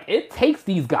 Like, it takes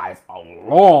these guys a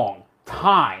long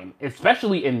time,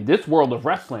 especially in this world of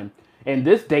wrestling, in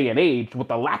this day and age, with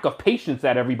the lack of patience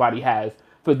that everybody has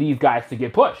for these guys to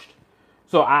get pushed.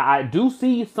 So I do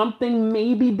see something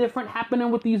maybe different happening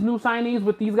with these new signees,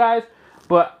 with these guys,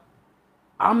 but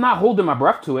I'm not holding my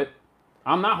breath to it.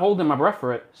 I'm not holding my breath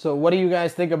for it. So what do you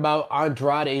guys think about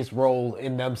Andrade's role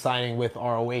in them signing with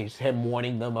ROH? Him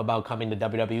warning them about coming to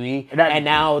WWE. And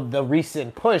now the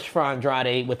recent push for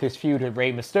Andrade with his feud with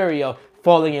Rey Mysterio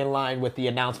falling in line with the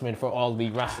announcement for All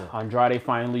Elite Wrestling. Andrade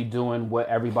finally doing what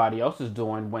everybody else is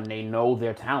doing when they know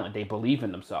their talent. They believe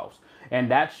in themselves.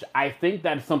 And I think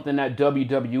that's something that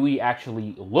WWE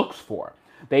actually looks for.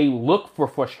 They look for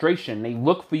frustration. They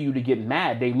look for you to get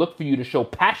mad. They look for you to show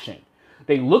passion.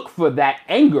 They look for that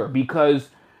anger, because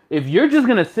if you're just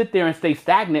going to sit there and stay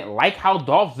stagnant like how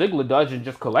Dolph Ziggler does and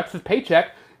just collects his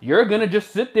paycheck, you're going to just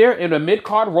sit there in a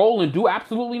mid-card role and do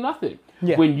absolutely nothing.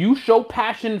 Yeah. When you show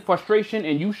passion, frustration,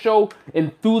 and you show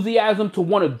enthusiasm to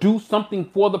want to do something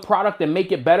for the product and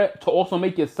make it better, to also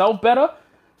make yourself better,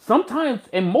 sometimes,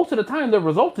 and most of the time, the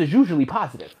result is usually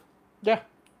positive. Yeah.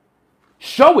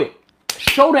 Show it.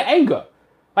 Show the anger.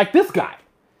 Like this guy.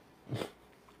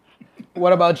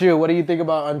 What about you? What do you think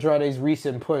about Andrade's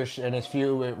recent push and his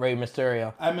feud with Rey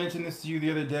Mysterio? I mentioned this to you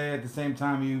the other day. At the same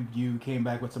time, you came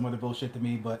back with some other bullshit to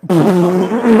me, but Yo!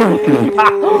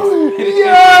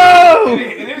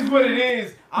 It is what it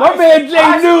is. My man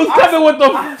Jay News coming with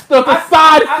the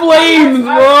side flames,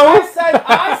 bro.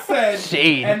 I said,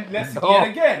 shade. And let's get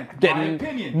again. My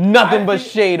opinion. Nothing but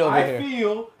shade over here. I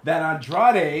feel that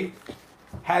Andrade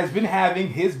has been having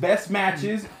his best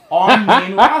matches on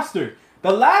main roster.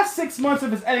 The last 6 months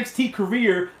of his NXT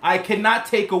career, I cannot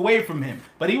take away from him.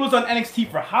 But he was on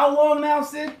NXT for how long now,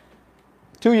 Sid?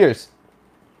 2 years.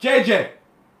 JJ.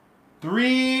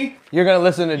 3 You're going to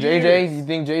listen to JJ? years. You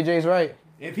think JJ's right?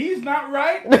 If he's not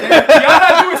right, then y'all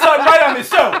not doing something right on this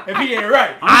show. If he ain't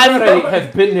right. Andrade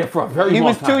has been there for a very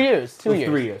long time. He was 2 years. 2 years.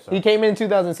 3 years. So. He came in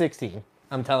 2016.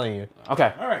 I'm telling you.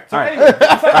 Okay. All right. So all right. anyway,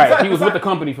 all right. He was with the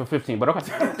company for 15, but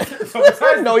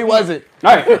okay. No, he wasn't.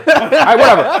 All right. All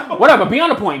right. Whatever. Be on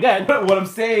the point. Go ahead. But what I'm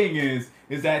saying is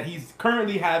that he's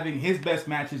currently having his best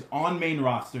matches on main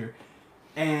roster,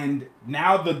 and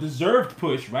now the deserved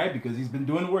push, right? Because he's been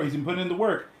doing the work, he's been putting in the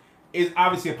work, is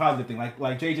obviously a positive thing. Like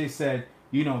JJ said,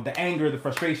 you know, the anger, the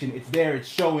frustration, it's there, it's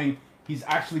showing. He's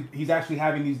actually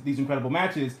having these incredible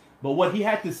matches. But what he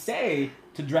had to say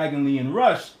to Dragon Lee and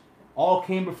Rush all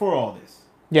came before all this.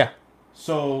 Yeah.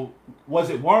 So, was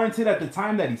it warranted at the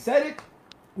time that he said it?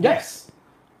 Yes.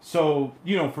 So,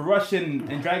 you know, for Rush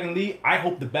and Dragon Lee, I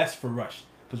hope the best for Rush.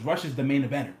 Because Rush is the main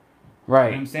eventer. Right.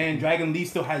 You know what I'm saying? Dragon Lee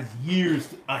still has years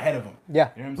ahead of him.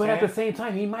 Yeah. You know what I'm But saying? at the same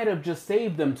time, he might have just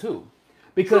saved them too.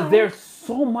 Because there's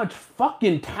so much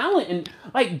fucking talent. And,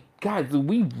 like, guys, do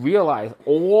we realize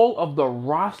all of the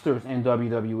rosters in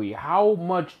WWE, how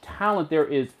much talent there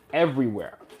is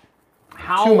everywhere?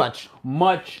 How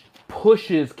much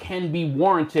pushes can be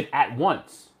warranted at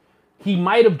once? He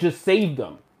might have just saved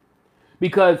them.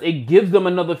 Because it gives them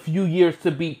another few years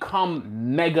to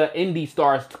become mega indie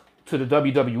stars to the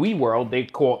WWE world. They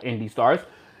call it indie stars.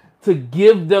 To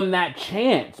give them that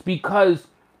chance. Because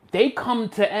they come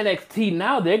to NXT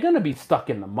now, they're going to be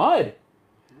stuck in the mud.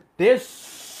 There's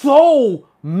so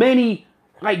many,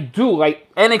 like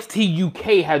NXT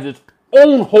UK has its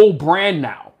own whole brand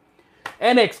now.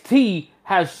 NXT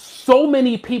has so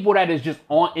many people that is just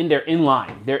in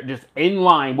line. They're just in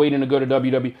line waiting to go to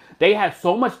WWE. They had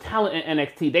so much talent in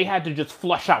NXT, they had to just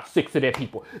flush out 6 of their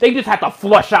people. They just had to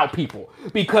flush out people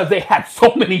because they had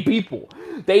so many people.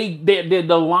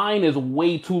 The line is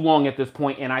way too long at this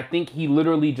point, and I think he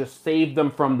literally just saved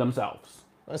them from themselves.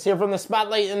 Let's hear from the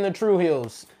Spotlight and the Tru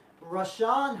Heels.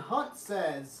 Rashawn Hunt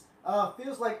says,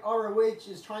 feels like ROH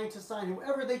is trying to sign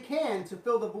whoever they can to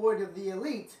fill the void of the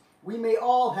Elite. We may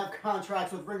all have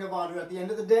contracts with Ring of Honor at the end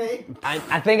of the day.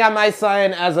 I think I might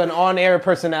sign as an on-air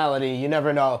personality. You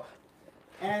never know.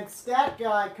 And Stat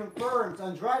Guy confirms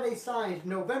Andrade signed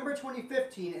November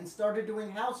 2015 and started doing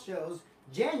house shows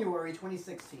January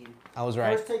 2016. I was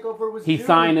right. First takeover was He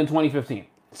signed in 2015.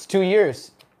 It's 2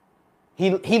 years.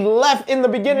 He left in the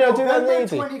beginning of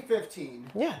 2018. November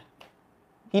 2015. Yeah.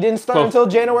 He didn't start until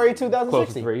January 2016.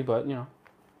 Close to 3, but, you know.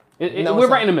 We're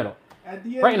right in the middle. At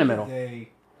the end of the day,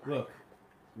 look,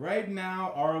 right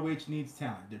now ROH needs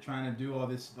talent. They're trying to do all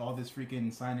this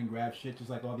freaking sign and grab shit, just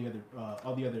like all the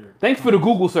other. Thanks for the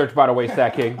Google search, by the way,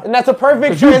 Stat King. And that's a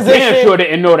perfect transition. You transition. damn sure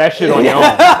didn't know that shit on your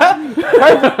own.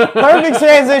 Perfect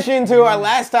transition to our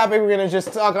last topic. We're going to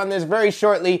just talk on this very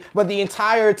shortly, but the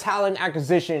entire talent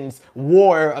acquisitions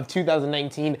war of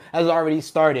 2019 has already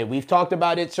started. We've talked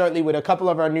about it shortly with a couple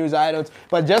of our news items,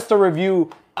 but just to review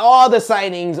all the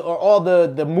signings or all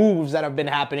the moves that have been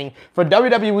happening for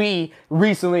WWE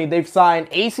recently, they've signed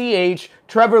ACH,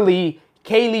 Trevor Lee,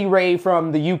 Kaylee Ray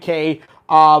from the UK,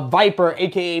 Viper,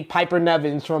 aka Piper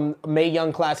Nevins from Mae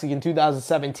Young Classic in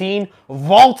 2017,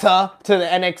 Volta to the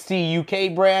NXT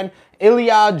UK brand,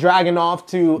 Ilya Dragunov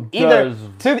to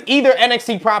either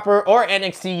NXT proper or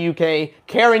NXT UK,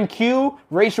 Karen Q,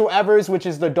 Rachel Evers, which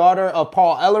is the daughter of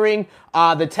Paul Ellering,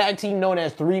 the tag team known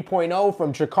as 3.0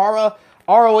 from Chikara.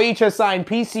 ROH has signed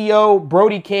PCO,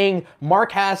 Brody King,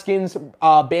 Mark Haskins,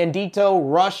 Bandito,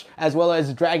 Rush, as well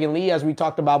as Dragon Lee, as we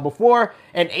talked about before.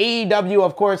 And AEW,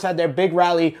 of course, had their big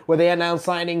rally where they announced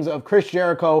signings of Chris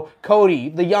Jericho, Cody,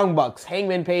 the Young Bucks,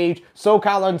 Hangman Page,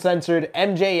 SoCal Uncensored,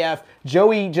 MJF,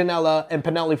 Joey Janela, and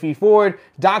Penelope Ford,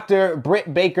 Dr.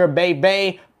 Britt Baker,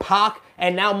 Bay, Pac,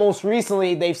 and now most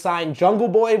recently they've signed Jungle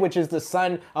Boy, which is the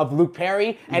son of Luke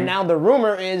Perry, and now the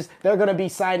rumor is they're going to be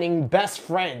signing best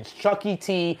friends, Chucky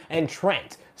T and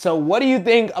Trent. So what do you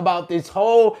think about this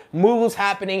whole moves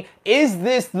happening? Is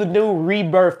this the new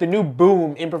rebirth, the new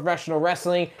boom in professional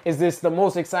wrestling? Is this the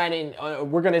most exciting?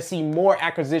 We're going to see more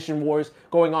acquisition wars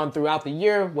going on throughout the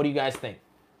year. What do you guys think?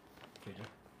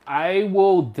 I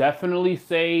will definitely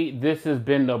say this has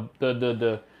been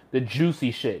the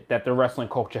juicy shit that the wrestling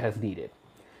culture has needed.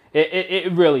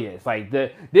 It really is. Like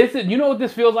this is, you know what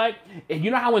this feels like?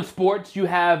 You know how in sports you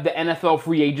have the NFL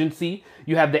free agency,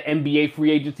 you have the NBA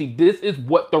free agency. This is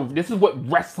what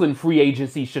wrestling free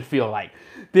agency should feel like.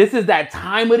 This is that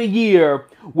time of the year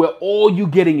where all you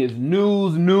getting is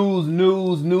news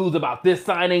about this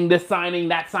signing, that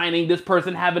signing, this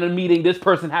person having a meeting, this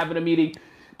person having a meeting.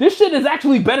 This shit is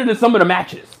actually better than some of the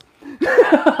matches.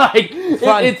 Like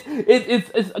it's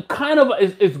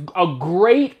a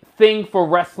great thing for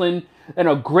wrestling and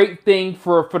a great thing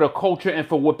for the culture and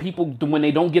for what people do when they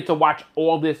don't get to watch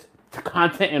all this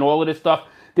content and all of this stuff.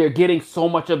 They're getting so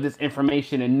much of this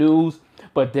information and news,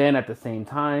 but then at the same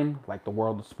time, like the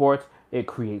world of sports, it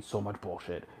creates so much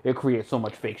bullshit. It creates so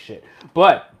much fake shit.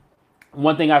 But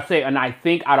one thing I say, and I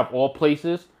think out of all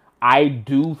places, I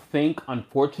do think,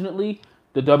 unfortunately,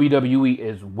 the WWE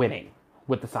is winning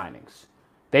with the signings.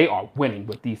 They are winning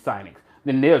with these signings.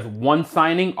 Then there's one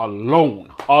signing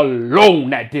alone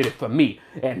that did it for me,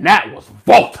 and that was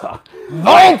Volta.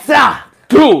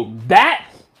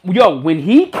 Dude, when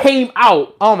he came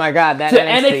out, oh my god, that to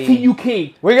NXT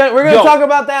UK, we're gonna talk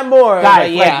about that more,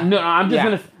 guys. I'm just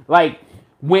gonna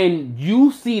when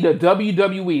you see the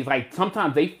WWE, like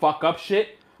sometimes they fuck up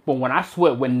shit, but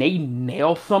when they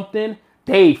nail something,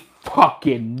 they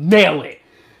fucking nail it.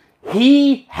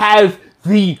 He has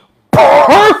the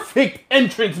perfect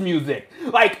entrance music.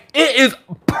 Like, it is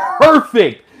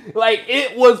perfect. Like,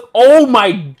 it was, oh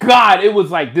my god. It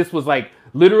was like, this was like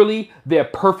Literally, their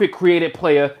perfect created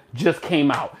player just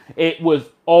came out. It was,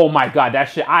 oh my God, that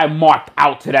shit, I marked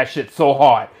out to that shit so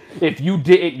hard. If you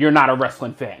didn't, you're not a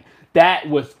wrestling fan. That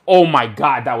was, oh my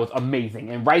God, that was amazing.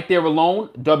 And right there alone,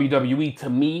 WWE, to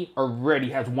me, already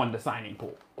has won the signing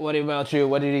pool. What about you?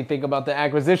 What did you think about the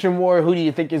acquisition war? Who do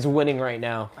you think is winning right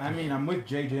now? I mean, I'm with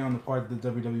JJ on the part that the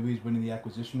WWE is winning the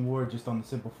acquisition war, just on the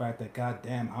simple fact that,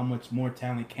 goddamn, how much more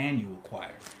talent can you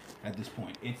acquire at this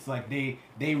point? It's like they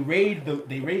raid the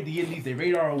Indies, they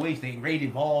raid ROH, they raid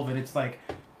Evolve, and it's like,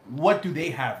 what do they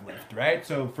have left, right?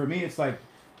 So for me, it's like,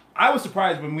 I was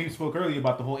surprised when we spoke earlier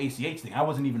about the whole ACH thing. I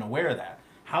wasn't even aware of that.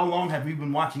 How long have we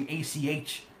been watching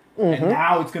ACH? And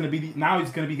now it's gonna be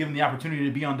given the opportunity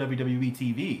to be on WWE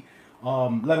TV.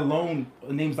 Let alone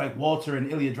names like Walter and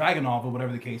Ilya Dragunov or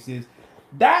whatever the case is.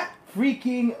 That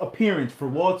freaking appearance for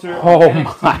Walter. Oh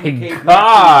my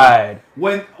God!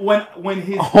 When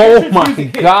his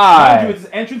his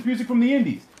entrance music from the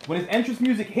Indies. When his entrance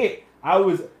music hit, I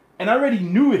already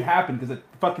knew it happened because the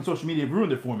fucking social media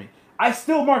ruined it for me. I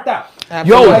still marked out.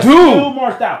 Absolutely. I still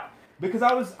marked out.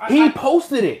 Because he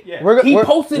posted it. Yeah. We're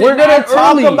gonna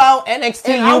talk about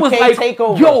NXT UK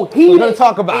Takeover. Yo, we're gonna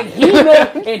talk about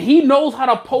it. And he knows how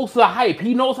to post a hype.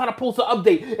 He knows how to post an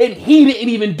update. And he didn't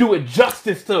even do it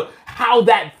justice to how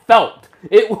that felt.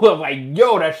 It was like,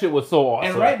 yo, that shit was so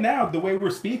awesome. And right now, the way we're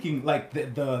speaking, like the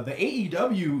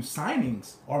AEW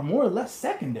signings are more or less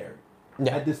secondary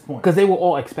at this point. Because they were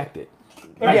all expected.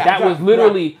 Right, that was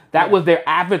literally was their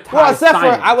advertised. Well, except for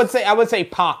signings. I would say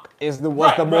Pac is the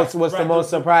most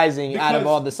surprising out of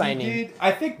all the signings.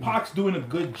 I think Pac's doing a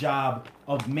good job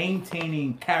of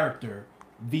maintaining character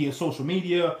via social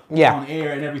media, on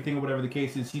air, and everything, or whatever the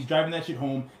case is. He's driving that shit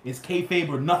home. It's kayfabe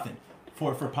or nothing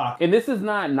for Pac. And this is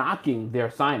not knocking their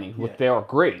signings, which they are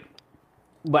great.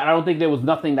 But I don't think there was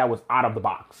nothing that was out of the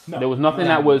box. No, there was nothing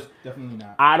that was definitely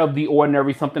not out of the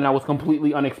ordinary, something that was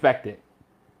completely unexpected.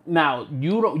 Now,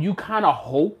 you kind of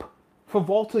hope for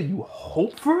Volta. You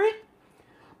hope for it.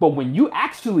 But when you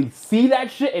actually see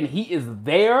that shit and he is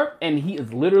there and he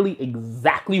is literally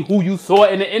exactly who you saw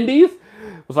in the Indies,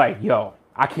 it was like, yo,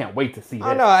 I can't wait to see this.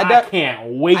 I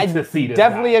can't wait to see this.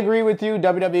 Definitely agree with you.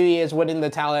 WWE is winning the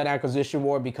talent acquisition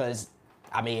war because,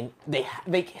 I mean, they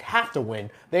have to win.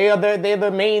 They're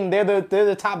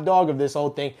the top dog of this whole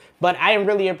thing. But I am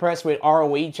really impressed with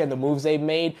ROH and the moves they've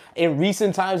made. In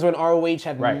recent times when ROH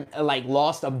have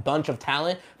lost a bunch of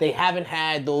talent, they haven't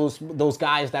had those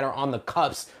guys that are on the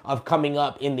cusp of coming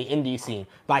up in the indie scene.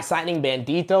 By signing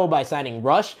Bandito, by signing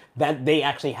Rush, that they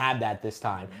actually have that this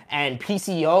time. And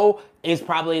PCO is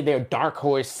probably their dark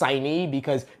horse signee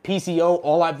because PCO,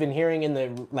 all I've been hearing in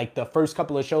the first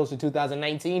couple of shows of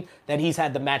 2019, that he's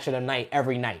had the match of the night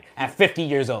every night at 50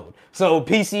 years old. So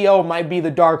PCO might be the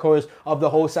dark horse of the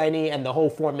whole signee and the whole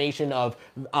formation of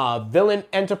Villain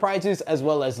Enterprises as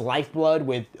well as Lifeblood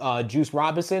with Juice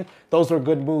Robinson. Those were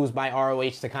good moves by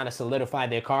ROH to kind of solidify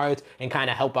their cards and kind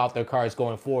of help out their cards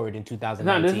going forward in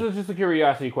 2019. No, this is just a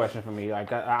curiosity question for me.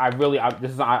 Like I really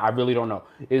don't know.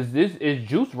 Is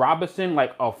Juice Robinson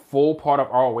like a full part of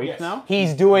ROH now?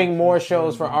 He's doing more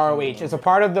shows for ROH. It's a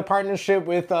part of the partnership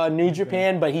with New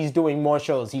Japan, but he's doing more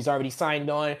shows. He's already signed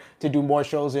on to do more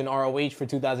shows in ROH for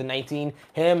 2019.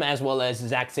 Him as well as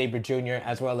Zack Sabre Jr.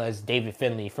 as well as David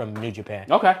Finlay from New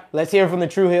Japan. Okay. Let's hear from the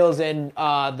Tru Heels and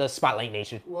the Spotlight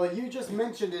Nation. Well, you just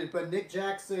mentioned it, but Nick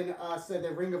Jackson said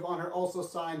that Ring of Honor also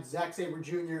signed Zack Sabre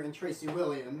Jr. and Tracy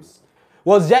Williams.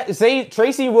 Well,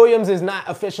 Tracy Williams is not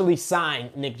officially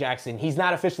signed, Nick Jackson. He's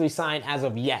not officially signed as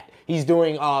of yet. He's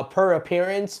doing per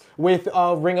appearance with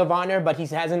Ring of Honor, but he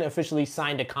hasn't officially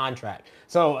signed a contract.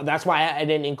 So that's why I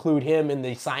didn't include him in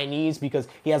the signees because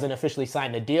he hasn't officially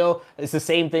signed a deal. It's the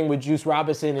same thing with Juice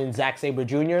Robinson and Zack Sabre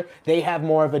Jr. They have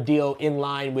more of a deal in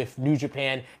line with New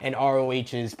Japan and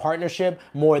ROH's partnership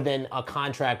more than a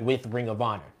contract with Ring of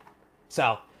Honor.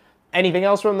 So, anything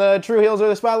else from the Tru Heels or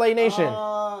the Spotlight Nation?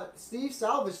 Steve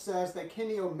Salvage says that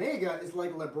Kenny Omega is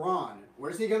like LeBron.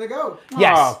 Where's he gonna go?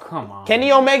 Yes. Oh, come on.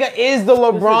 Kenny Omega is the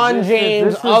LeBron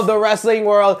James of the wrestling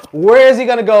world. Where is he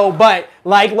going to go? But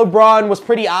like LeBron was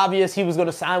pretty obvious he was going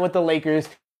to sign with the Lakers.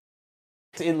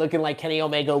 It's looking like Kenny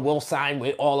Omega will sign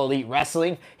with All Elite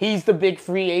Wrestling. He's the big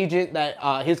free agent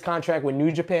that his contract with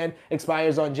New Japan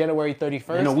expires on January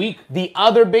 31st. In a week. The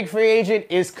other big free agent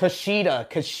is Kushida.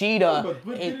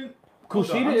 Kushida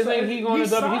isn't he going to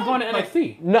W? He's going to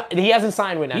NXT. No, he hasn't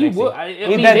signed with NXT. He will.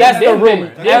 That's the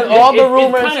rumor. All the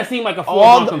rumors. It kind of seemed like a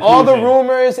foregone conclusion. All the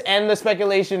rumors and the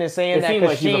speculation is saying that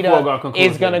Kushida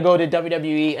is going to go to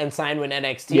WWE and sign with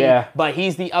NXT. Yeah. But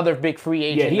he's the other big free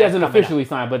agent. Yeah, he hasn't officially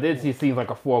signed, but he seems like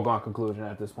a foregone conclusion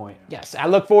at this point. Yes, I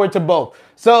look forward to both.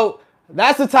 So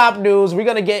That's the top news. We're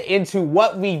going to get into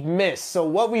what we've missed. So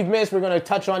what we've missed, we're going to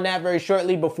touch on that very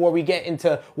shortly before we get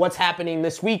into what's happening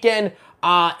this weekend.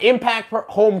 Impact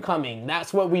Homecoming.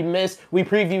 That's what we missed. We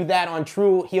previewed that on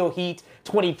Tru Heel Heat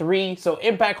 23. So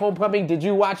Impact Homecoming, did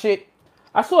you watch it?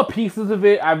 I saw pieces of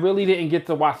it. I really didn't get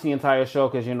to watch the entire show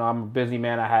because, you know, I'm a busy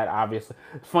man. It's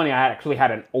funny, I actually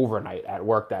had an overnight at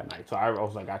work that night. So I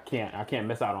was like, I can't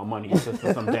miss out on money just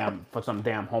for some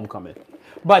damn homecoming.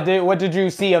 But what did you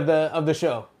see of the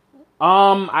show?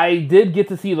 I did get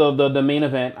to see the main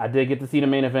event. I did get to see the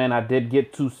main event. I did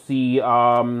get to see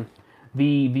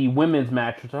the women's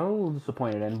match, which I was a little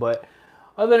disappointed in, but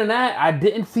other than that, I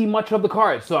didn't see much of the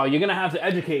card, so you're gonna have to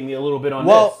educate me a little bit on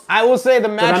this. Well, I will say the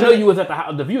match. I know you was at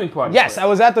the viewing party. Yes, I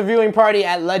was at the viewing party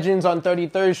at Legends on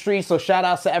 33rd Street. So shout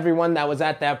outs to everyone that was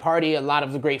at that party. A lot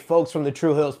of the great folks from the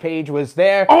Tru Heels page was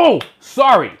there. Oh,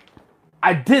 sorry,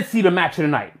 I did see the match of the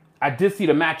night. I did see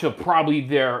the match of probably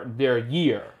their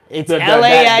year. It's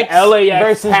LAX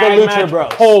versus the Lucha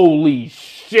Bros. Holy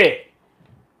shit.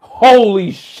 Holy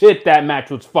shit, that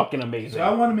match was fucking amazing. So I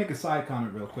want to make a side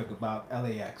comment real quick about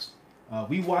LAX.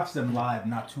 We watched them live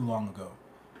not too long ago.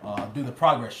 Do the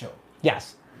Progress show.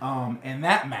 Yes. And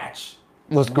that match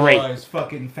was great. Was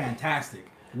fucking fantastic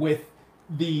with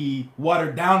the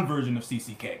watered down version of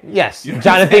CCK. Yes. You know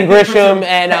Jonathan Grisham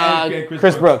and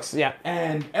Chris Brooks. Yeah.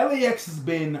 And LAX has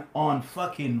been on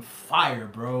fucking fire,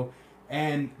 bro.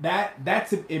 And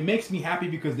it makes me happy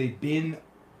because they've been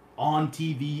on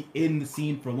TV in the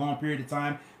scene for a long period of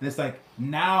time, and it's like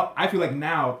now I feel like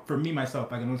now for me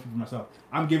myself, I can only speak for myself.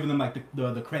 I'm giving them like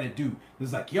the credit due.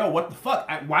 It's like, yo, what the fuck?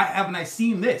 Why haven't I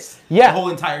seen this the whole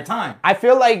entire time? I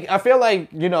feel like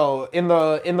you know, in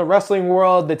the wrestling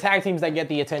world, the tag teams that get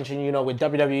the attention, you know, with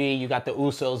WWE, you got the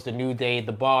Usos, the New Day,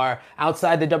 the Bar.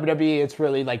 Outside the WWE, it's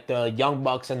really like the Young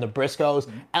Bucks and the Briscoes.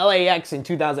 LAX in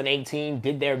 2018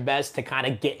 did their best to kind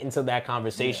of get into that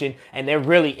conversation, and they're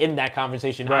really in that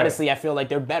conversation. Right. Honestly, I feel like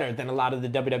they're better than a lot of the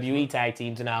WWE tag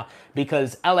teams now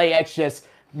because LAX just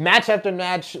match after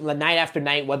match, night after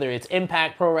night, whether it's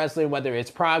Impact Pro Wrestling, whether it's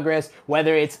Progress,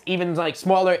 whether it's even like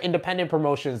smaller independent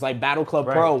promotions like Battle Club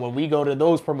Pro, when we go to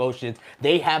those promotions,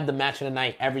 they have the match of the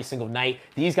night every single night.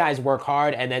 These guys work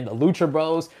hard, and then the Lucha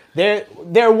Bros, they're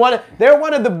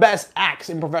one of the best acts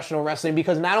in professional wrestling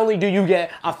because not only do you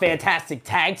get a fantastic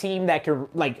tag team that can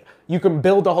you can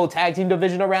build a whole tag team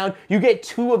division around, you get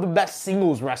two of the best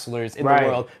singles wrestlers in the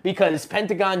world because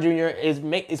Pentagon Jr.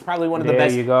 is probably one of the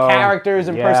best characters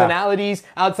and personalities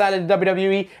outside of the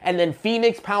WWE, and then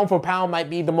Phoenix, pound for pound, might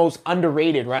be the most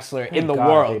underrated wrestler in the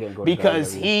world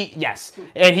because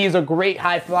and he's a great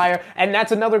high flyer, and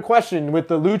that's another question with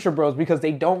the Lucha Bros because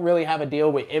they don't really have a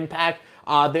deal with Impact.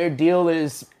 Their deal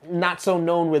is not so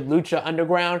known with Lucha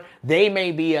Underground. They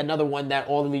may be another one that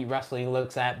All Elite Wrestling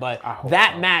looks at, but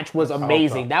that match was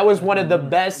amazing. That was one of the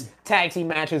best tag team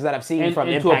matches that I've seen from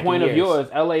Impact. And to a point of yours,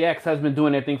 LAX has been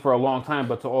doing their thing for a long time,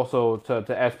 but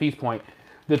to SP's point,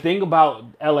 the thing about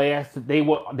LAX, they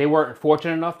weren't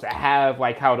fortunate enough to have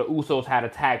like how the Usos had a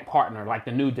tag partner like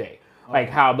the New Day. Like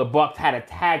how the Bucks had a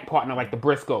tag partner like the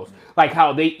Briscoes. Like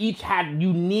how they each had,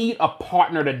 you need a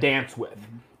partner to dance with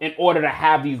in order to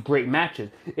have these great matches.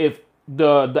 If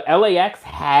the LAX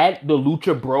had the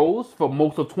Lucha Bros for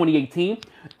most of 2018,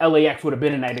 LAX would have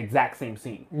been in that exact same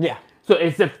scene. Yeah. So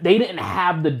it's if they didn't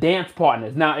have the dance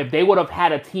partners. Now, if they would have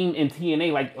had a team in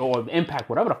TNA, or Impact,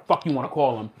 whatever the fuck you want to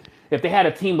call them, if they had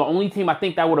a team, the only team I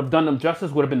think that would have done them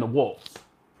justice would have been the Wolves.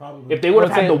 Probably. If they would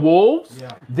have had the Wolves,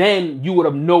 then you would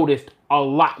have noticed a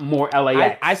lot more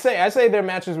LAX. I say their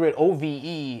matches with OVE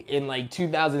in like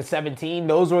 2017.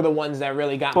 Those were the ones that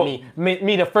really got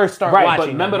me to first start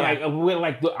watching. But remember,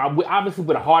 we're obviously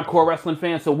we're a hardcore wrestling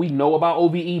fan, so we know about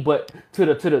OVE. But to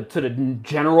the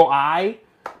general eye,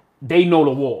 they know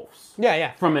the Wolves.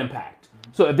 From Impact.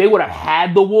 So if they would have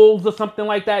had the Wolves or something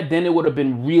like that, then it would have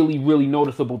been really, really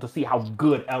noticeable to see how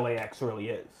good LAX really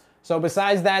is. So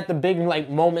besides that, the big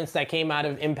moments that came out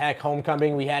of Impact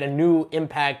Homecoming, we had a new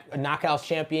Impact Knockouts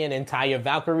champion in Taya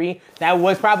Valkyrie. That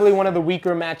was probably one of the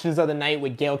weaker matches of the night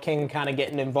with Gail King kind of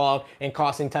getting involved and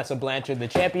costing Tessa Blanchard the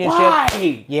championship.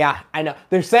 Why? Yeah, I know.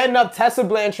 They're setting up Tessa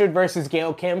Blanchard versus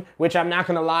Gail Kim, which I'm not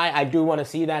going to lie, I do want to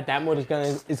see that. That one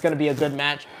is gonna be a good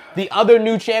match. The other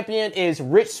new champion is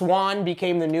Rich Swann,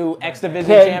 became the new X Division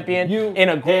champion in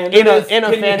a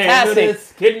fantastic.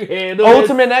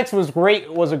 Ultimate X was great.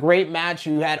 Was a great great match.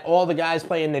 You had all the guys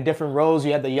playing the different roles.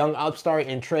 You had the young upstart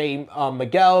in Trey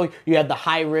Miguel. You had the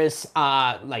high risk,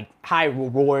 high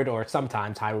reward, or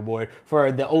sometimes high reward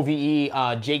for the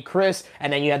OVE, Jake Chris.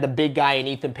 And then you had the big guy in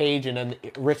Ethan Page, and then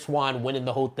Rich Swann winning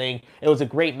the whole thing. It was a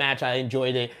great match. I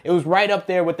enjoyed it. It was right up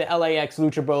there with the LAX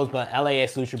Lucha Bros, but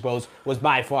LAX Lucha Bros was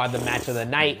by far the match of the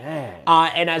night.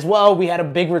 And as well, we had a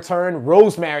big return.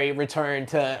 Rosemary returned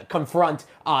to confront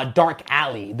Dark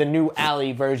Alley, the new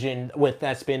Alley version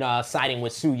that's been siding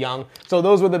with Su Yung. So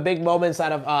those were the big moments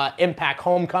out of Impact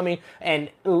Homecoming. And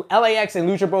LAX and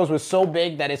Lucha Bros was so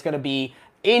big that it's going to be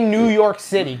in New York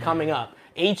City coming up.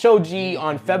 HOG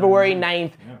on February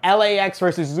 9th, LAX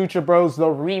versus Lucha Bros. The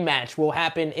rematch will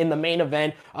happen in the main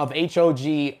event of HOG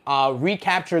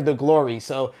Recapture the Glory.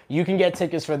 So you can get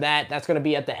tickets for that. That's going to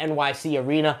be at the NYC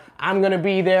Arena. I'm going to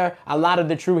be there. A lot of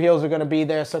the Tru Heels are going to be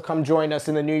there. So come join us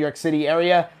in the New York City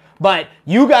area. But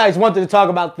you guys wanted to talk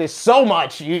about this so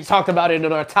much. You talked about it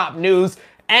in our top news.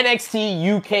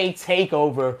 NXT UK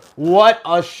TakeOver. What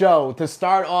a show to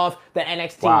start off the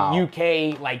NXT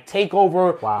UK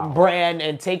takeover brand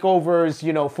and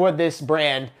takeovers, for this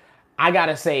brand. I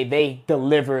gotta say, they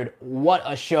delivered. What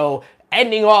a show.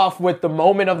 Ending off with the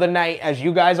moment of the night, as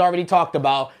you guys already talked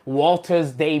about,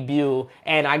 Walter's debut.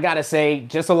 And I gotta say,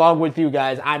 just along with you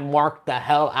guys, I marked the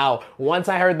hell out. Once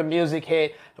I heard the music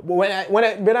hit, when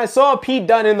I saw Pete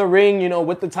Dunne in the ring,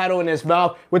 with the title in his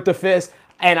mouth, with the fist,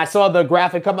 and I saw the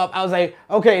graphic come up, I was like,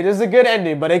 okay, this is a good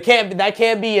ending, but that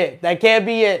can't be it. That can't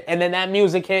be it. And then that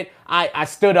music hit, I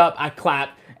stood up, I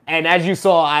clapped. And as you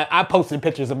saw, I posted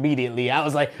pictures immediately. I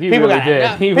was like, people got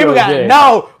to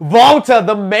know. Volta,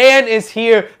 the man is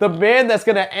here. The man that's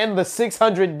going to end the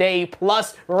 600-day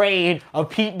plus reign of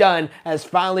Pete Dunne has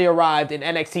finally arrived in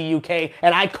NXT UK.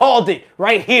 And I called it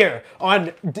right here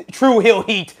on Tru Heel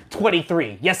Heat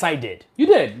 23. Yes, I did. You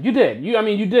did.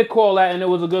 You did call that, and it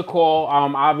was a good call.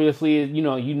 Obviously, you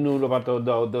knew about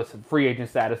the free agent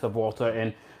status of Walter,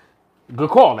 and good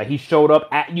call. Like, he showed up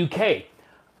at UK.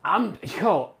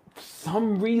 For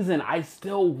some reason, I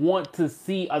still want to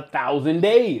see 1,000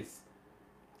 days.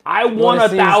 I want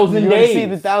 1,000 days. You want to see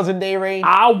the 1,000-day reign?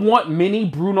 I want mini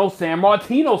Bruno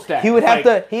Sammartino status. He would have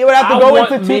to go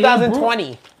into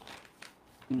 2020.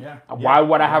 Yeah. Why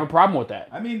would I have a problem with that?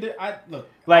 I mean,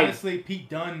 honestly, Pete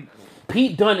Dunne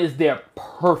is their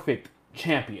perfect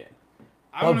champion.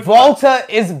 But Volta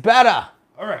is better.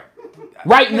 All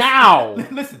right. Now.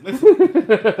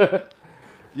 Listen.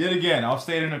 Yet again, I'll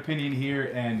state an opinion here,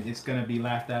 and it's going to be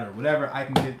laughed at or whatever. I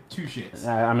can get two shits.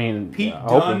 Pete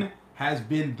Dunne has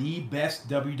been the best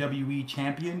WWE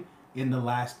champion in the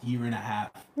last year and a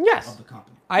half of the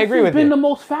company. I agree with you. It's been the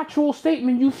most factual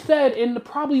statement you've said in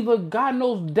probably the God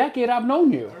knows decade I've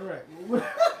known you. All right.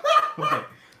 Okay,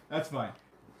 that's fine.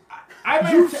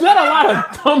 You said a lot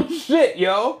of dumb shit,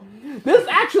 yo. This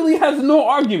actually has no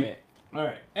argument. All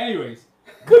right. Anyways.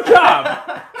 Good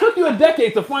job. Took you a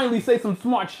decade to finally say some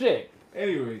smart shit.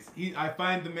 Anyways, I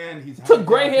find the man. Took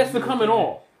gray hairs to come and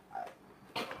all.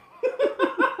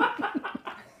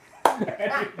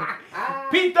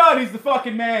 Pete Dunne, he's the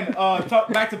fucking man.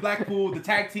 Back to Blackpool, the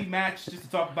tag team match, just to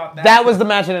talk about that. That was the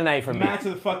match of the night for me. Match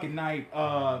of the fucking night.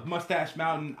 Mustache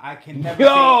Mountain. I can never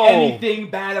say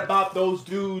anything bad about those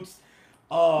dudes.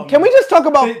 Can we just talk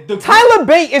about Tyler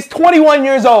Bate is 21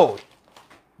 years old.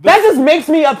 That just makes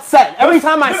me upset every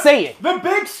time I say it. The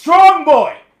big strong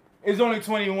boy is only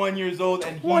 21 years old.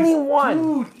 And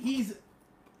 21.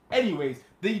 Anyways,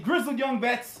 the Grizzled Young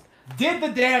Vets did the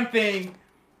damn thing.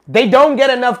 They don't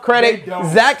get enough credit.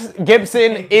 Zach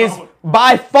Gibson is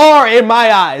by far, in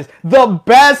my eyes, the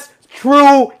best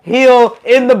true heel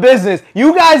in the business.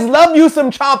 You guys love you some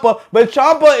Ciampa, but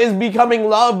Ciampa is becoming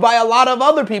loved by a lot of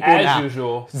other people now. As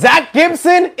usual. Zach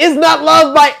Gibson is not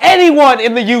loved by anyone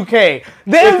in the UK.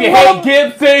 If you hate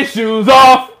Gibson, shoes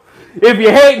off. If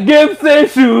you hate Gibson,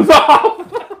 shoes off.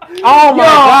 Oh my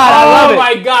God, I love it. Oh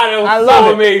my God, it was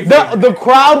so amazing. The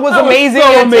crowd was amazing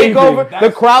at TakeOver.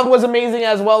 The crowd was amazing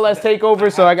as well as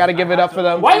TakeOver, so I got to give it up for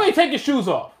them. Why you ain't take your shoes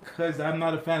off? Because I'm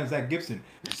not a fan of Zach Gibson.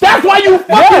 That's why you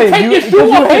fucking take your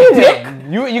shoe off, you dick.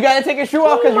 You gotta take your shoe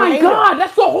off because you hate him. Oh my God,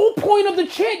 that's the whole point of the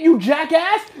chant, you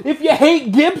jackass. If you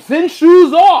hate Gibson,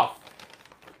 shoes off.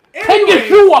 Take your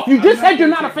shoe off. You just said you're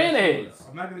not a fan of his.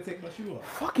 I'm not gonna take my shoe off.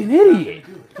 Fucking idiot.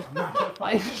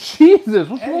 Like, Jesus,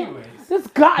 what's wrong? This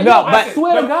guy, no, I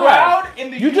swear to God,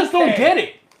 you just don't get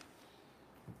it.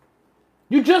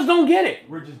 You just don't get it.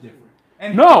 We're just different.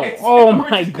 No. Oh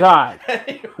my God.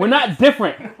 We're not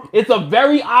different. It's a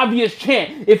very obvious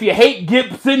chant. If you hate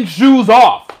Gibson, shoes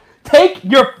off. Take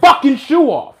your fucking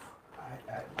shoe off.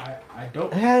 I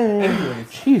don't. Anyways.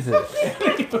 Jesus.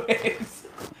 Anyways.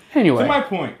 Anyway. To my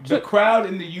point, the crowd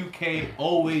in the UK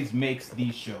always makes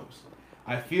these shows.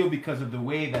 I feel because of the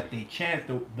way that they chant,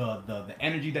 the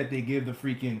energy that they give the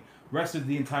freaking rest of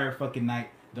the entire fucking night.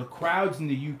 The crowds in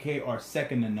the UK are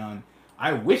second to none.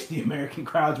 I wish the American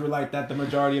crowds were like that the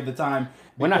majority of the time.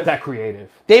 We're not that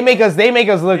creative. They make us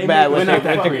look bad with the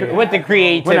creativity. We're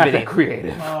not that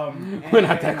creative. We're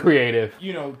not that creative.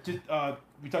 You know, just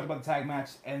we talked about the tag match,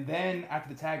 and then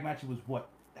after the tag match, it was what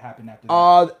happened after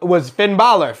that? Was Finn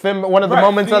Balor. One of the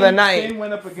moments of the night. Finn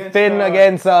went up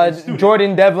against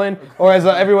Jordan Devlin, or as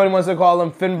everyone wants to call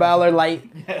him, Finn Balor Light.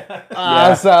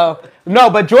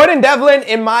 But Jordan Devlin,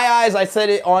 in my eyes, I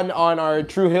said it on our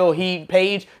Tru Heel Heat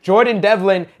page, Jordan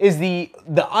Devlin is the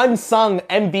unsung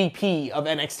MVP of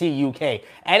NXT UK.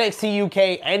 NXT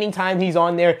UK, anytime he's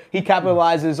on there, he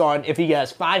capitalizes on if he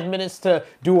has 5 minutes to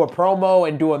do a promo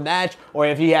and do a match, or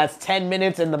if he has 10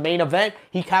 minutes in the main event,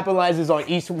 he capitalizes on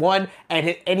each one.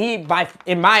 And he,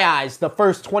 in my eyes, the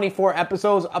first 24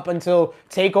 episodes up until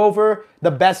TakeOver,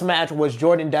 the best match was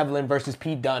Jordan Devlin versus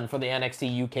Pete Dunne for the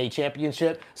NXT UK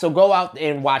Championship. So go out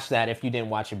and watch that if you didn't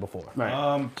watch it before.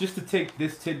 Right. Just to take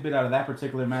this tidbit out of that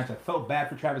particular match, I felt bad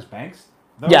for Travis Banks.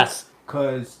 Though, Yes.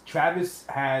 Because Travis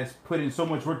has put in so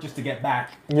much work just to get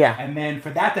back. Yeah. And then for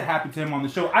that to happen to him on the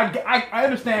show, I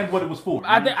understand what it was for.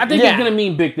 I think it's going to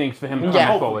mean big things for him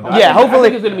coming forward. Hopefully, I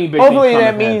think it's going to mean big hopefully things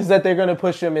that means that they're going to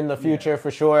push him in the future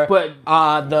for sure. But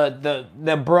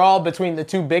the brawl between the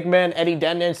two big men, Eddie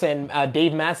Dennis and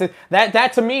Dave Mastiff,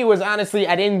 that to me was honestly,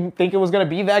 I didn't think it was going to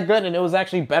be that good, and it was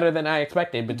actually better than I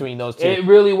expected between those two. It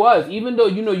really was. Even though,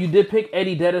 you did pick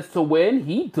Eddie Dennis to win,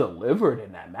 he delivered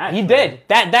in that match. He did.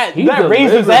 That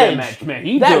raised his edge. Match, man.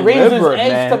 He that raised his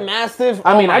edge man. to Mastiff.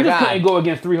 I mean, I just couldn't go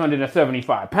against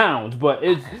 375 pounds, but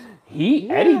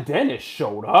Eddie Dennis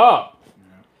showed up.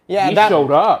 Yeah, he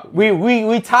showed up.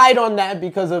 We tied on that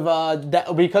because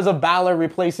of Balor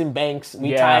replacing Banks.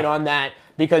 We tied on that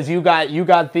because you got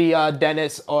the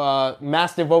Dennis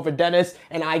Mastiff over Dennis,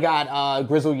 and I got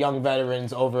Grizzled Young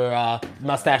Veterans over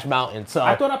Mustache Mountain. So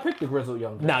I thought I picked the Grizzled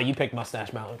Young Veterans. No, you picked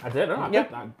Mustache Mountain. I did.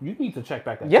 You need to check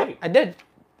back that. Yeah, tape. I did.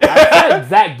 I said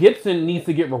Zach Gibson needs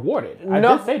to get rewarded. I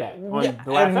did say that on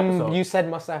the last episode. You said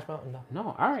Mustache Mountain, though.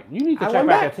 No, all right. You need to check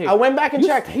back that tape. I went back and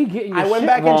checked. He getting your I went shit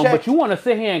back wrong, and checked. but you want to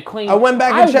sit here and claim. I went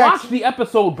back and checked. I watched the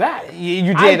episode back.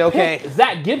 You did, okay.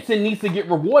 Zach Gibson needs to get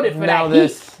rewarded for Now that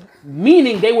this. heat,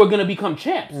 meaning they were going to become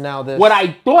champs. Now this. What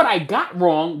I thought I got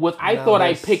wrong was I Now thought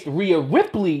this. I picked Rhea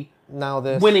Ripley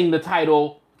winning the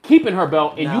title, keeping her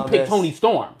belt, and you picked Toni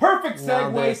Storm. Perfect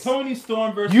segue. Toni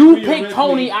Storm versus You Rhea picked Ripley.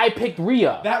 Toni, I picked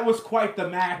Rhea. That was quite the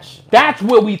match. That's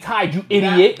where we tied, you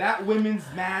idiot. That women's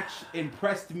match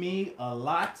impressed me a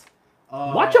lot.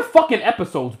 Watch your fucking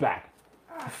episodes back,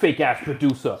 fake ass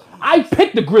producer. I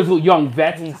picked the Grizzled Young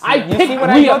Vets. I picked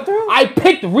Rhea. I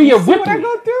picked Rhea Ripley. What I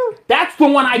go through? That's the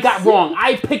one I got wrong.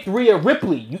 I picked Rhea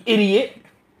Ripley, you idiot.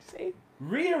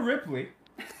 Rhea Ripley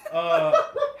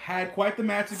had quite the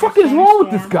match. What the fuck is wrong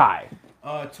with this guy?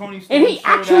 Toni Storm And he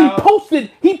actually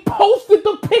posted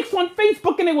the pics on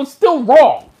Facebook, and it was still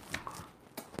wrong.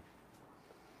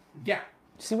 Yeah.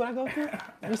 See what I go through?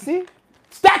 You see?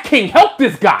 Stat King, help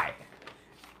this guy.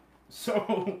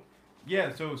 So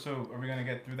are we gonna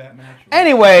get through that match?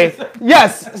 Anyway,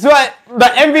 yes. So the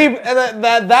MVP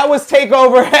that was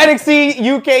Takeover, NXT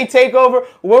UK Takeover.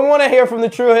 We want to hear from the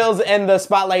Tru Heels and the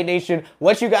Spotlight Nation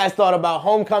what you guys thought about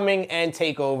Homecoming and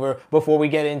Takeover before we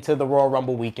get into the Royal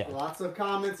Rumble weekend. Lots of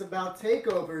comments about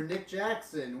Takeover. Nick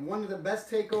Jackson, one of the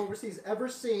best takeovers he's ever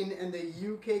seen, and the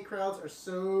UK crowds are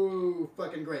so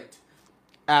fucking great.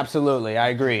 Absolutely, I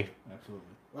agree. Absolutely.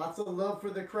 Lots of love for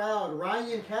the crowd.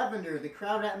 Ryan Cavender, the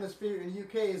crowd atmosphere in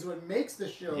UK is what makes the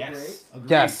show great. Agreed.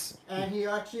 Yes. And he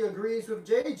actually agrees with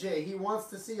JJ. He wants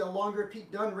to see a longer Pete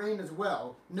Dunne reign as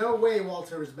well. No way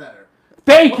Walter is better.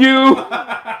 Thank you.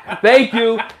 Thank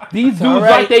you. These dudes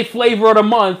like they flavor of the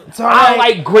month. I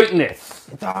like greatness.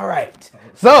 It's all right.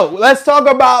 So let's talk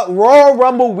about Royal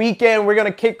Rumble weekend. We're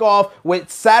going to kick off with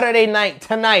Saturday night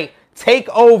tonight.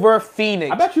 Takeover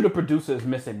Phoenix. I bet you the producer is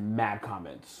missing mad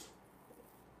comments.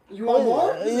 You want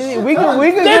more?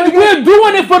 We're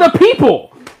doing it for the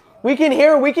people. We can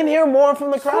hear more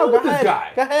from the crowd. Go this ahead.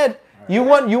 guy. Go ahead. You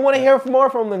want to hear more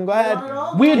from them? Go ahead.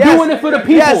 We're doing it for the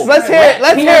people. Yes, let's hear it.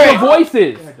 Let's hear the it.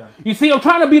 voices. You see, I'm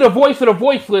trying to be the voice of the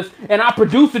voiceless, and our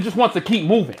producer just wants to keep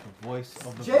moving.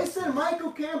 Jason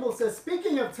Michael Campbell says,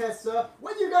 speaking of Tessa,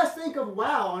 what do you guys think of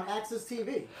WoW on Access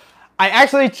TV? I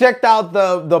actually checked out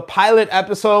the pilot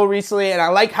episode recently, and I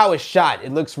like how it's shot.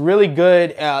 It looks really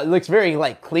good. It looks very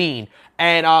clean.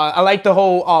 And I like the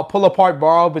whole pull apart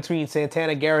brawl between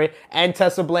Santana Garrett and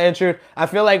Tessa Blanchard. I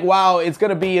feel like, wow, it's going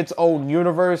to be its own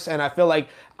universe. And I feel like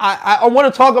I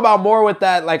want to talk about more with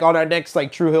that, like on our next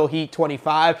like Tru Heel Heat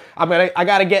 25. I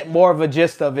got to get more of a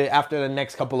gist of it after the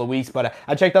next couple of weeks. But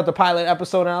I checked out the pilot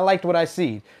episode and I liked what I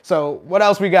see. So what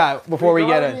else we got before we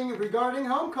get in? Regarding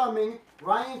Homecoming,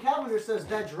 Ryan Cavender says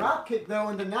that dropkick, though,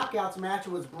 in the knockouts match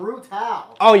was brutal.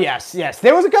 Oh, yes.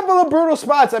 There was a couple of brutal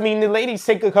spots. I mean, the ladies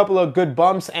take a couple of good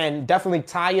bumps, and definitely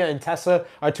Taya and Tessa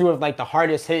are two of, like, the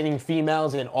hardest hitting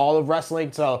females in all of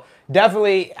wrestling. So,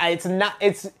 definitely,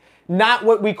 it's not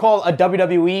what we call a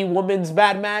WWE women's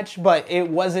bad match, but it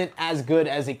wasn't as good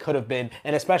as it could have been,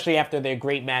 and especially after their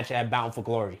great match at Bound for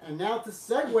Glory. And now to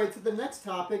segue to the next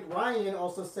topic, Ryan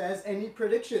also says, any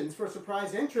predictions for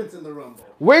surprise entrance in the Rumble?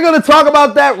 We're going to talk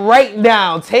about that right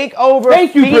now. Take over.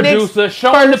 Thank you, Phoenix producer.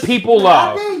 Showing the people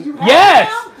love. Yes,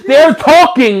 they're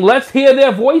talking. Let's hear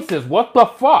their voices. What the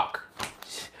fuck?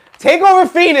 Take over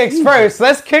Phoenix first.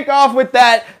 Let's kick off with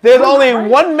that. There's only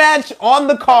one match on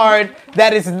the card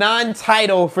that is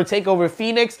non-title for Takeover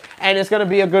Phoenix, and it's going to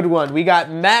be a good one. We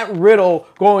got Matt Riddle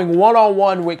going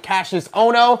one-on-one with Cassius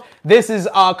Ohno. This is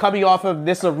coming off of a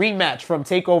rematch from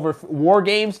Takeover War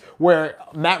Games where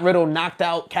Matt Riddle knocked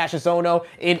out Cassius Ohno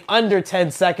in under 10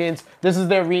 seconds. This is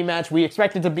their rematch. We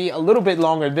expect it to be a little bit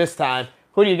longer this time.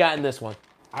 Who do you got in this one?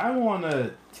 I want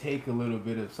to take a little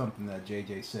bit of something that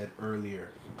JJ said earlier.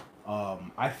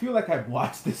 I feel like I've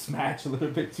watched this match a little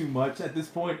bit too much at this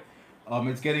point.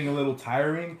 It's getting a little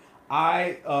tiring.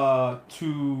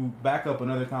 To back up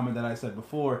another comment that I said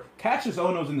before, Cassius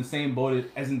Ohno's in the same boat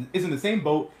is in the same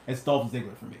boat as Dolph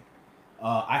Ziggler for me.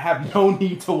 I have no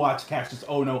need to watch Cassius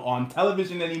Ohno on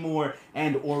television anymore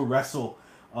and or wrestle.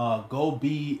 Go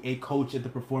be a coach at the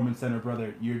Performance Center,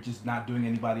 brother. You're just not doing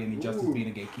anybody any justice being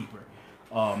a gatekeeper.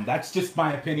 That's just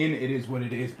my opinion. It is what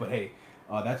it is, but hey.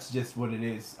 That's just what it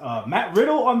is. Matt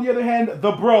Riddle, on the other hand,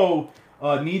 the bro,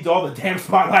 needs all the damn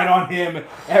spotlight on him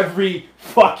every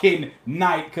fucking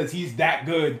night because he's that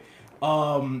good.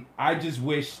 I just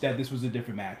wish that this was a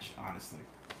different match, honestly.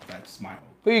 That's my hope.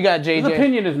 Who you got, JJ? His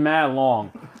opinion is mad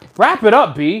long. Wrap it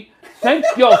up, B. Send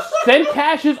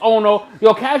Cassius Ohno.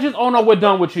 Yo, Cassius Ohno, we're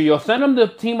done with you. Yo, send him to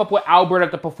team up with Albert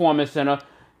at the Performance Center.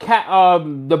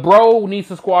 The bro needs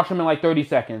to squash him in like 30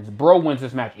 seconds. Bro wins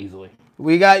this match easily.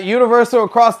 We got Universal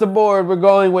across the board. We're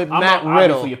going with Matt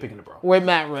Riddle. Obviously, you're picking the bro. With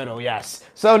Matt Riddle, yes.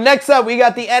 So next up, we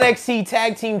got the NXT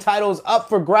Tag Team titles up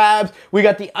for grabs. We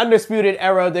got the Undisputed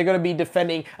Era. They're going to be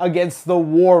defending against the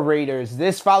War Raiders.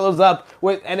 This follows up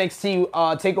with NXT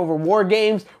TakeOver War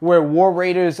Games, where War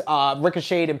Raiders,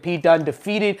 Ricochet, and Pete Dunne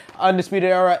defeated Undisputed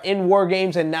Era in War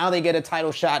Games, and now they get a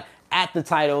title shot at the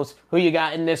titles. Who you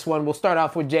got in this one? We'll start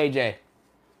off with JJ.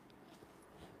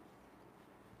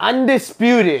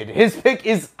 Undisputed. His pick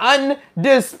is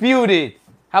undisputed.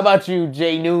 How about you,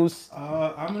 J News?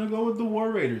 I'm going to go with the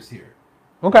War Raiders here.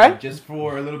 Okay. Just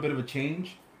for a little bit of a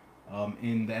change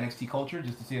in the NXT culture,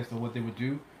 just to see as to what they would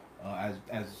do as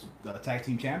tag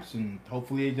team champs, and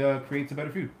hopefully it creates a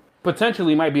better feud.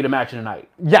 Potentially might be the match of the night.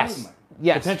 Yes.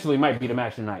 Potentially might be the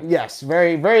match of the night. Yes,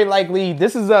 very, very likely.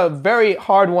 This is a very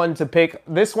hard one to pick.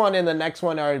 This one and the next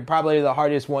one are probably the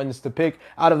hardest ones to pick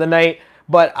out of the night.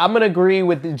 But I'm going to agree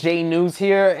with the J News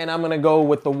here, and I'm going to go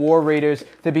with the War Raiders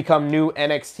to become new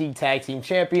NXT Tag Team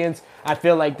Champions. I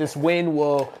feel like this win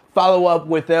will follow up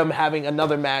with them having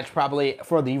another match probably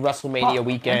for the WrestleMania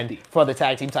weekend for the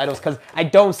tag team titles, because I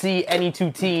don't see any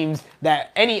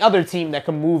other team that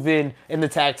can move in the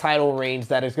tag title range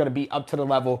that is going to be up to the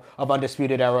level of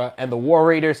Undisputed Era and the War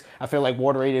Raiders. I feel like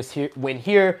War Raiders win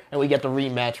here, and we get the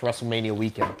rematch WrestleMania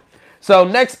weekend. So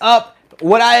next up,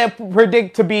 what I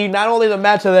predict to be not only the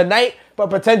match of the night,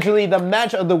 but potentially the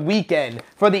match of the weekend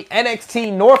for the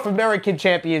NXT North American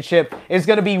Championship is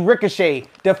going to be Ricochet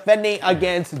defending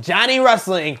against Johnny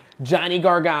Wrestling, Johnny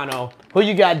Gargano. Who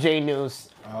you got, J News?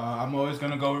 I'm always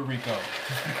going to go with Rico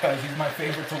because he's my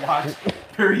favorite to watch,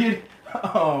 period.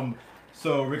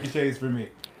 So Ricochet is for me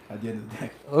at the end of the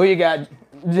day. Who you got?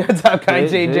 Top guy,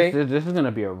 JJ? This is going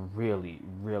to be a really,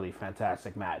 really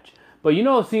fantastic match. But you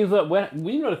know, it seems like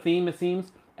the theme, it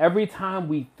seems every time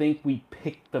we think we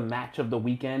pick the match of the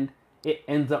weekend, it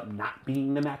ends up not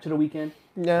being the match of the weekend.